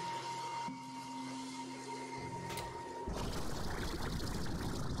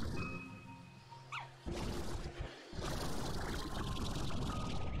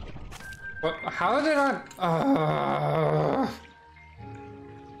 But how did I...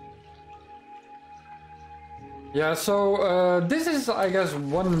 Yeah, so this is, I guess,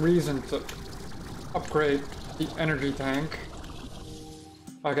 one reason to upgrade the energy tank.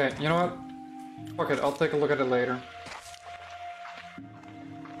 Okay, you know what? Fuck it, I'll take a look at it later.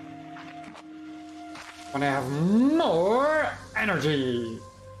 When I have more energy!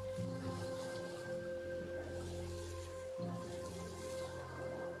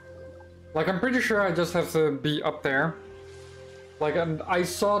 Like, I'm pretty sure I just have to be up there. Like, I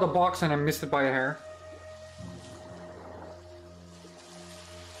saw the box and I missed it by a hair.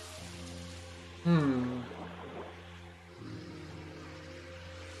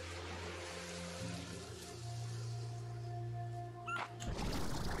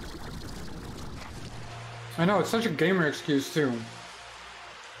 I know, it's such a gamer excuse too.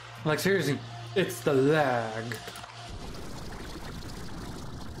 Like, seriously, it's the lag.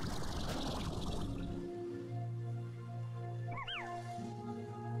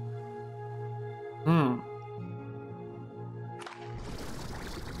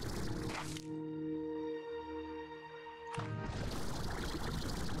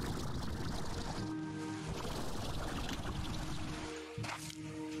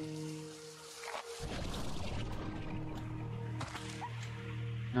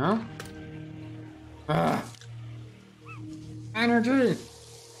 No? Energy!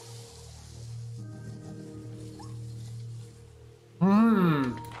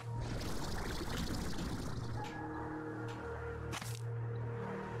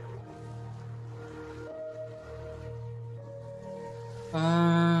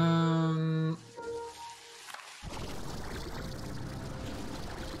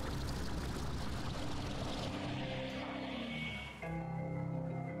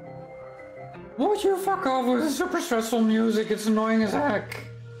 Would you fuck off with the super stressful music? It's annoying as heck.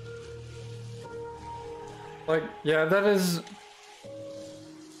 Like, yeah, that is...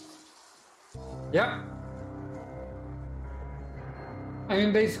 Yep. I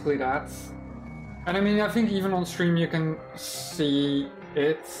mean, basically that's... And I mean, I think even on stream you can see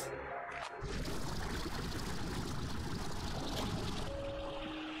it.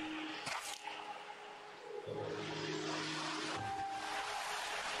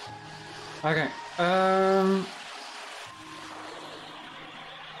 Okay, okay.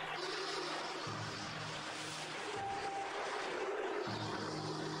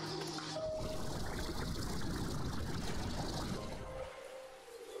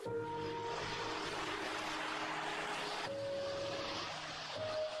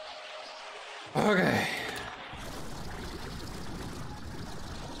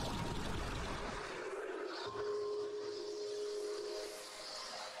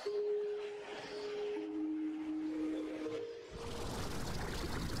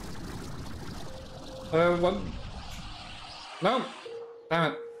 What? No!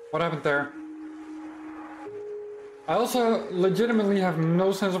 Damn it. What happened there? I also legitimately have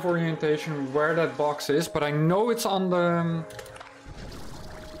no sense of orientation where that box is, but I know it's on the...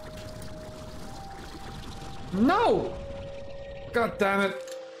 No! God damn it.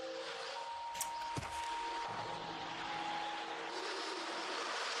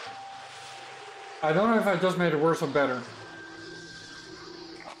 I don't know if I just made it worse or better.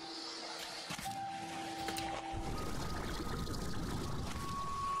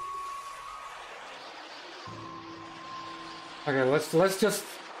 Okay, let's just...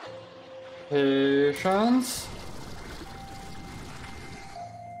 Patience.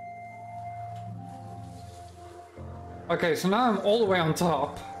 Okay, so now I'm all the way on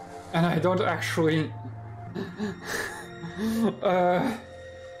top, and I don't actually...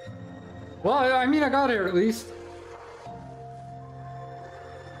 Well, I mean, I got here at least.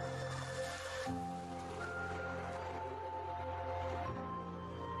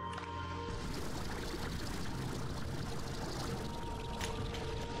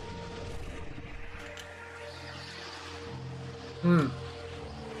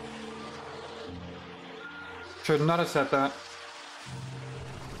 Should not have said that.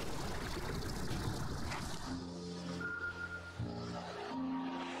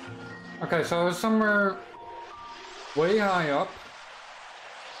 Okay, so I was somewhere way high up.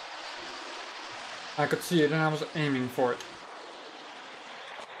 I could see it and I was aiming for it.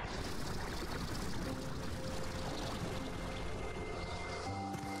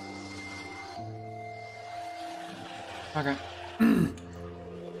 Okay.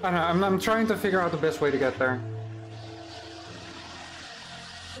 I don't know, I'm trying to figure out the best way to get there.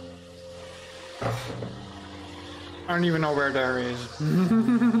 I don't even know where there is.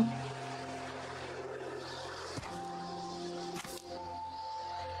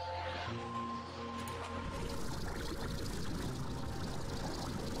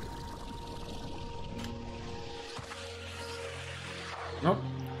 Nope.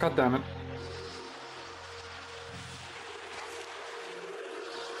 God damn it.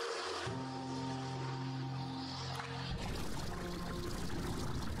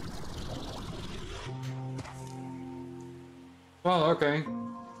 Well, okay.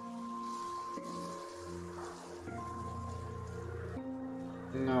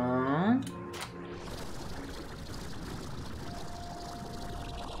 No.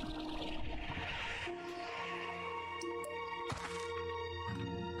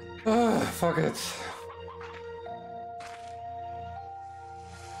 Fuck it.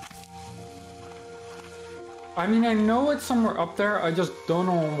 I mean, I know it's somewhere up there, I just don't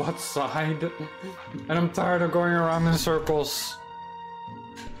know on what side. And I'm tired of going around in circles.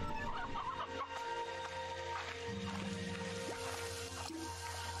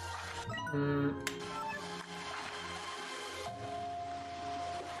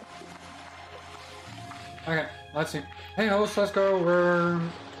 Okay, let's see. Hey host, let's go over...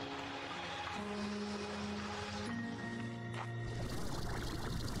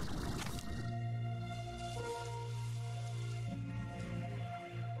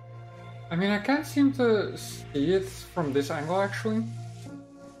 I mean, I can't seem to see it from this angle, actually.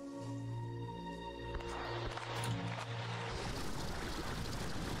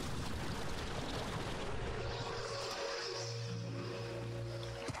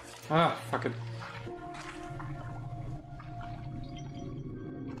 Ah, fuck it.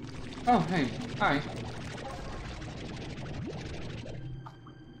 Oh, hey. Hi.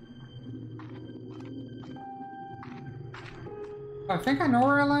 I think I know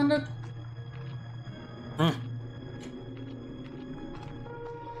where I landed. Huh.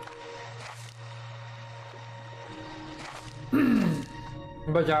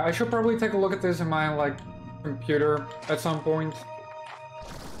 But yeah, I should probably take a look at this in my, like, computer at some point.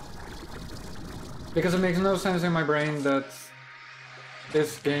 Because it makes no sense in my brain that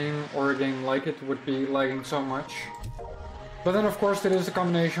this game, or a game like it, would be lagging so much. But then of course it is a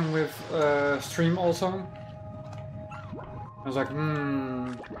combination with stream also. I was like,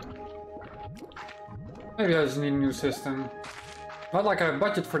 maybe I just need a new system. Not like I have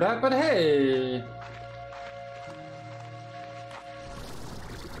budget for that, but hey!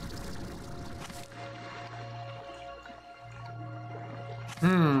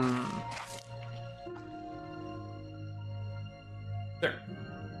 There.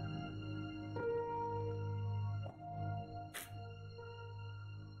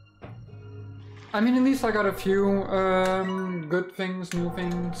 I mean, at least I got a few good things, new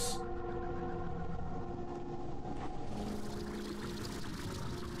things.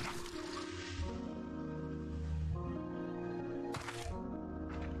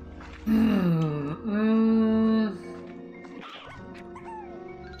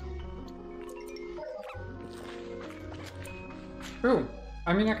 Ooh,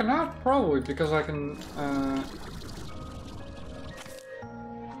 I mean I cannot probably because I can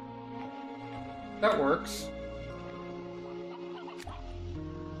that works.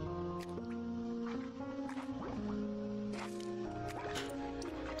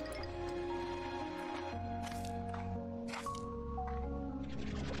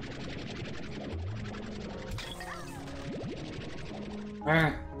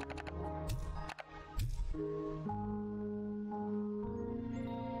 Eh.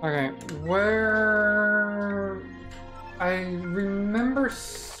 Okay, where I remember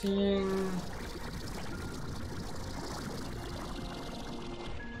seeing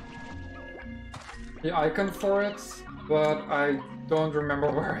the icon for it, but I don't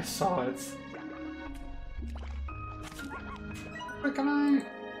remember where I saw it. Where can I?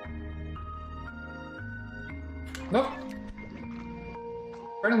 Nope.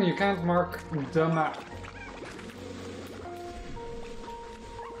 Apparently you can't mark the map.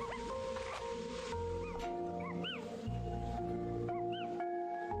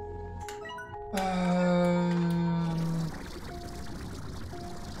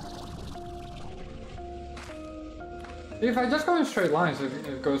 If I just go in straight lines,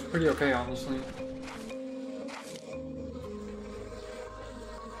 it goes pretty okay, honestly.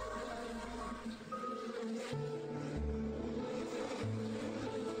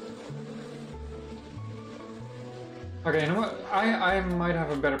 Okay, you know what? I might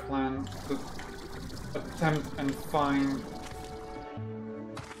have a better plan to attempt and find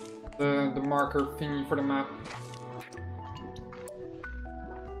the marker thingy for the map.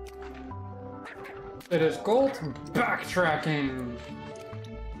 It is called backtracking.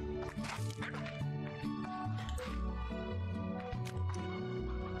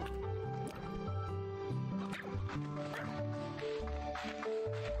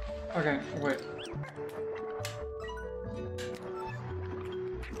 Okay, wait.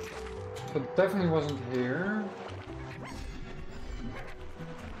 It definitely wasn't here.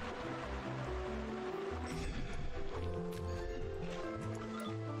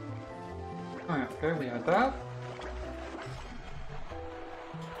 Oh yeah, okay, we had that.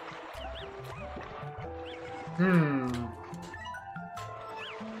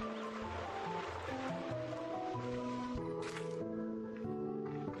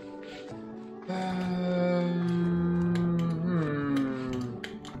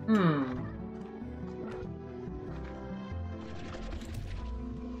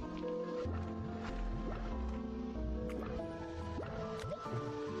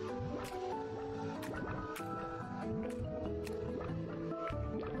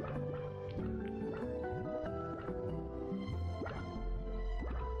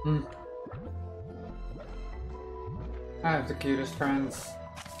 I have the cutest friends.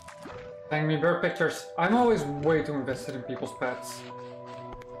 Sending me bird pictures. I'm always way too invested in people's pets.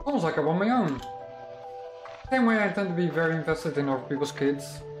 Almost like I want my own. Same way I tend to be very invested in other people's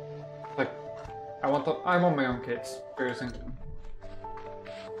kids. Like, I want my own kids. Seriously.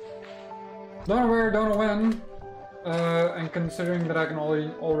 Don't know where, don't know when. And considering that I can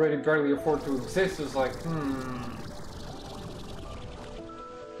already barely afford to exist, is like,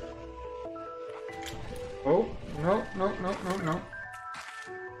 Oh, no, no, no, no, no.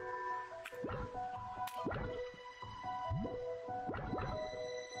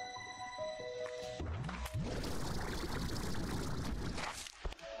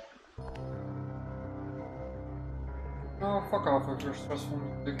 Oh, fuck off with your stressful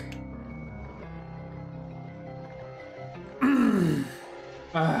music.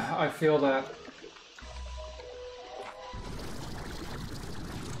 I feel that.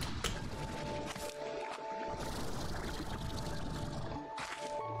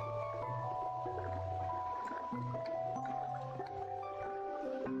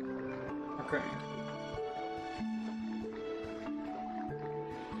 Okay.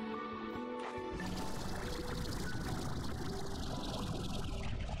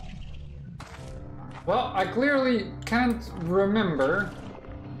 Well, I clearly can't remember.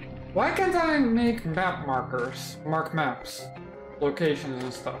 Why can't I make map markers? Mark maps. Locations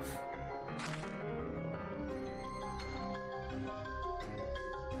and stuff.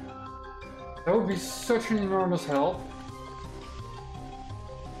 That would be such an enormous help.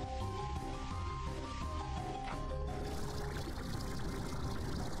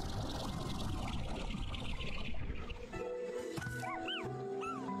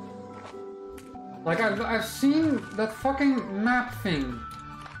 Like, I've seen that fucking map thing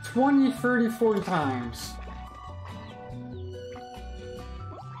 20, 30, 40 times.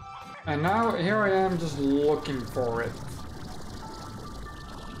 And now here I am just looking for it.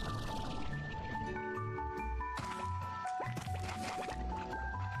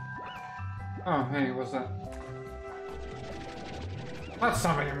 Oh, hey, what's that? That's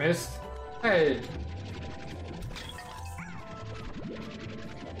something you missed. Hey.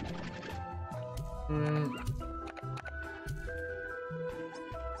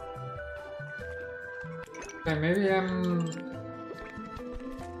 Okay, maybe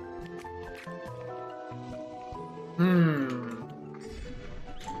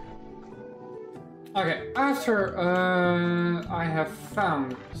Okay, after I have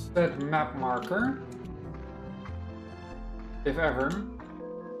found said map marker, if ever,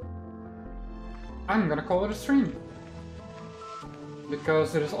 I'm gonna call it a stream.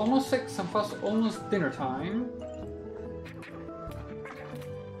 Because it is almost 6 and plus almost dinner time.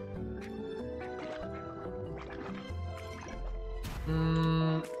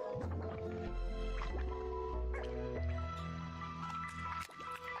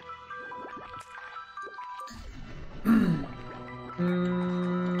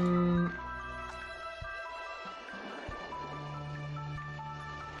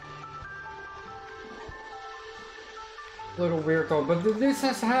 Little weird though, but this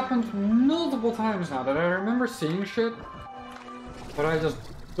has happened multiple times now that I remember seeing shit, but I just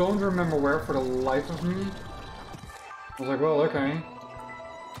don't remember where for the life of me. I was like, well, okay.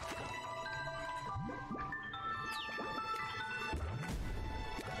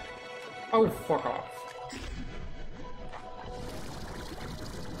 Oh, fuck off.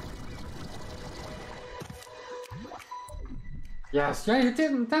 Yes, yeah, you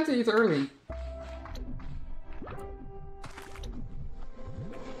didn't tend to eat early.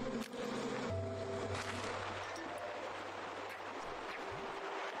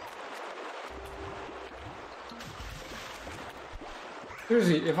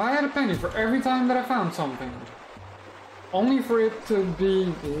 Seriously, if I had a penny for every time that I found something, only for it to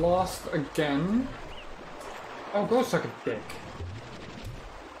be lost again... Oh, go suck a dick.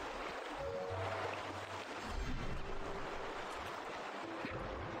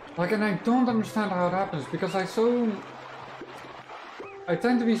 Like, and I don't understand how it happens, because I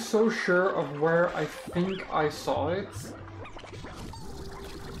tend to be so sure of where I think I saw it.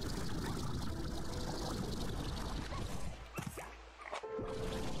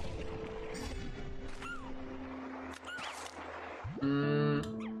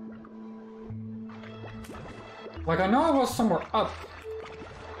 Like, I know I was somewhere up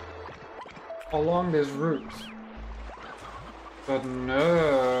along this route, but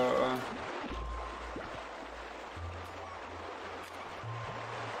no.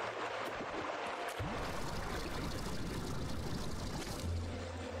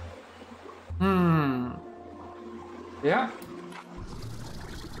 Yeah.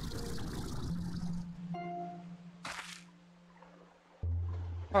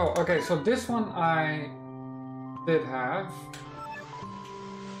 Oh, okay, so this one I did have.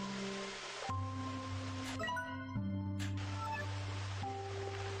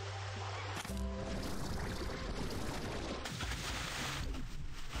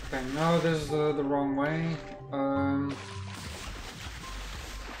 Okay, no, this is the wrong way.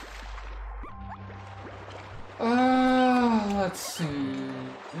 Let's see.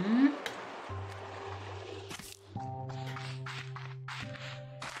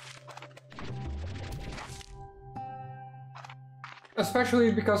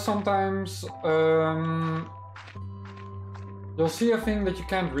 Especially because sometimes you'll see a thing that you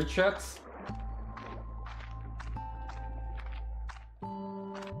can't reach yet.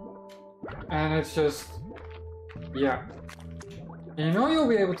 And it's just, yeah. And you know you'll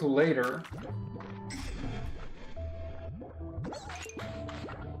be able to later.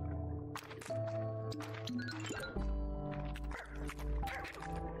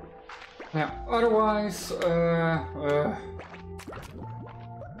 Yeah, otherwise,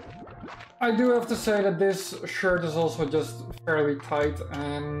 I do have to say that this shirt is also just fairly tight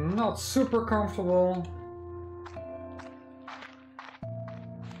and not super comfortable.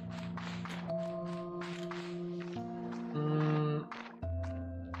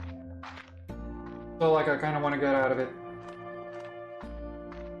 So, like, I kind of want to get out of it.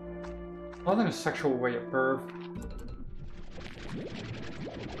 Not in a sexual way, a perv.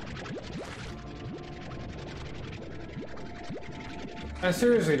 And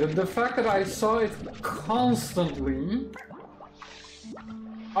seriously, the fact that I saw it constantly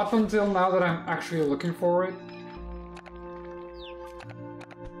up until now that I'm actually looking for it.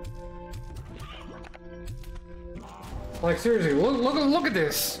 Like, seriously, look at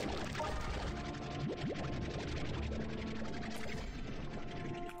this.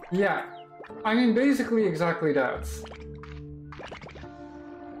 Yeah, I mean, basically exactly that.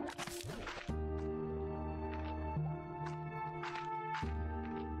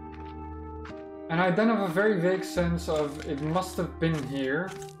 And I then have a very vague sense of it must have been here.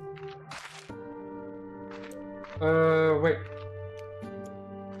 Wait.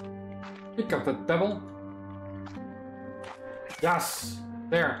 Pick up the devil. Yes!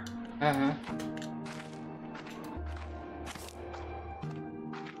 There.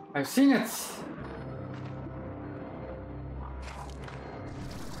 I've seen it!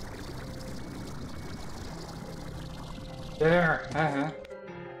 There.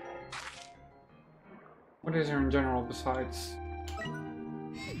 What is there in general besides?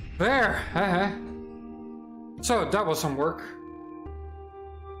 There! So, that was some work.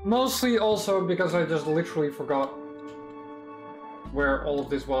 Mostly also because I just literally forgot where all of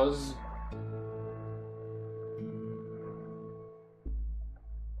this was.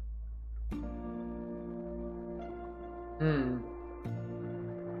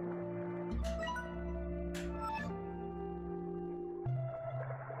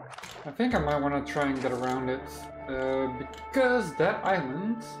 I think I might want to try and get around it, because that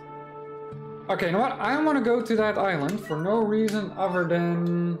island... Okay, you know what? I want to go to that island for no reason other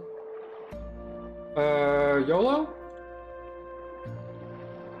than... YOLO?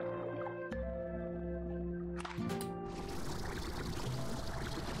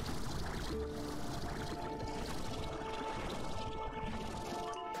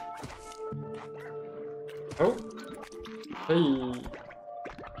 Oh. Hey.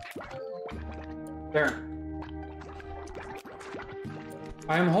 There.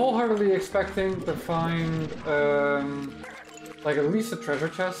 I am wholeheartedly expecting to find, like at least a treasure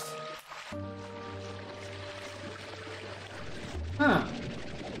chest. Huh.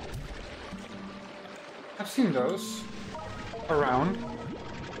 I've seen those around.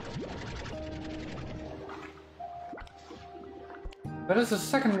 That is the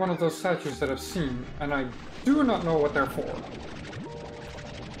second one of those statues that I've seen, and I do not know what they're for.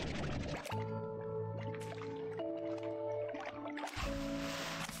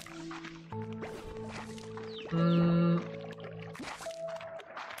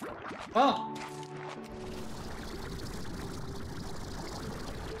 Well.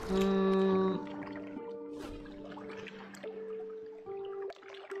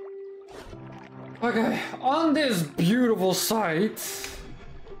 Okay, on this beautiful site.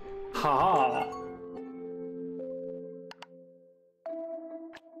 Ha!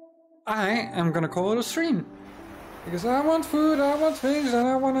 I am gonna call it a stream. Because I want food, I want things, and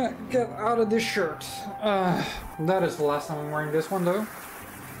I want to get out of this shirt. That is the last time I'm wearing this one, though.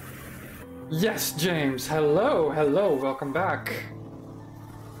 Yes, James. Hello, hello, welcome back.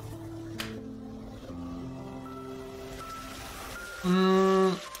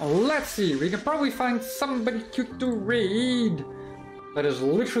 Let's see. We can probably find somebody cute to raid. That is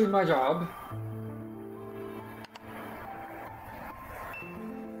literally my job.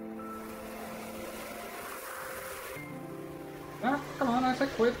 Ah, come on, I said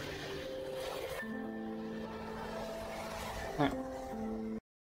quit. Right.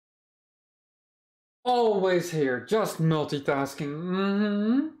 Always here, just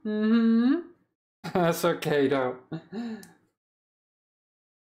multitasking. That's okay though.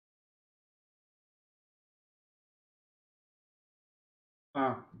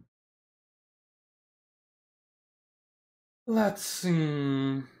 Oh. Let's see.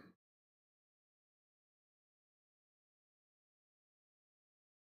 You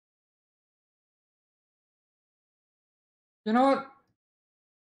know what?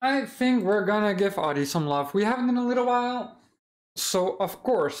 I think we're gonna give Audie some love. We haven't in a little while. So, of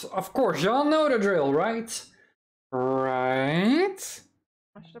course, y'all know the drill, right? Right?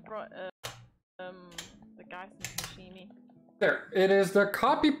 I should have brought the guy from sashimi. There, it is the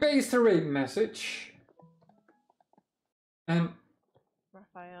copy-paste raid message. And...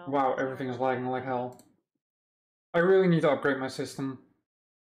 Raphael. Wow, everything is lagging like hell. I really need to upgrade my system.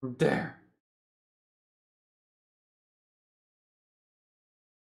 There.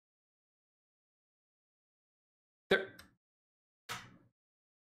 There.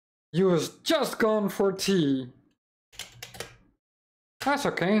 You was just gone for tea. That's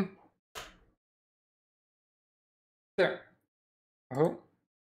okay. There. Oh.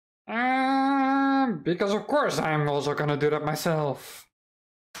 Because of course I'm also gonna do that myself.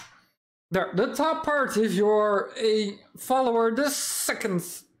 There, the top part if you're a follower, the second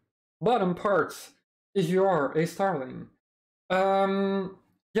bottom part if you are a starling.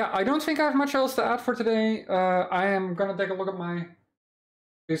 Yeah, I don't think I have much else to add for today. I am gonna take a look at my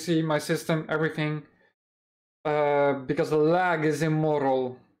PC, my system, everything. Because the lag is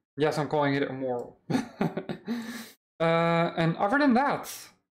immoral. Yes, I'm calling it immoral. And other than that,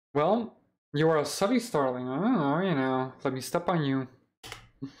 well, you are a subby starling. Oh, you know, let me step on you.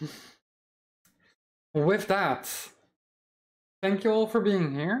 with that, thank you all for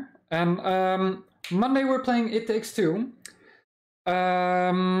being here. And Monday we're playing It Takes Two.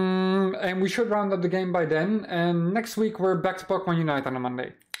 And we should round up the game by then. And next week we're back to Pokemon Unite on a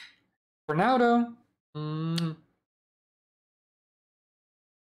Monday. For now though,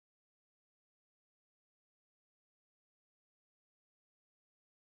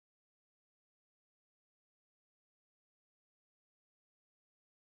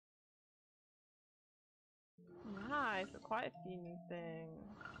 Nice, but quite a few new things.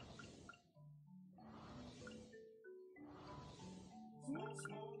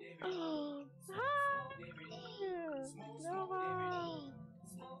 Oh, hi! No.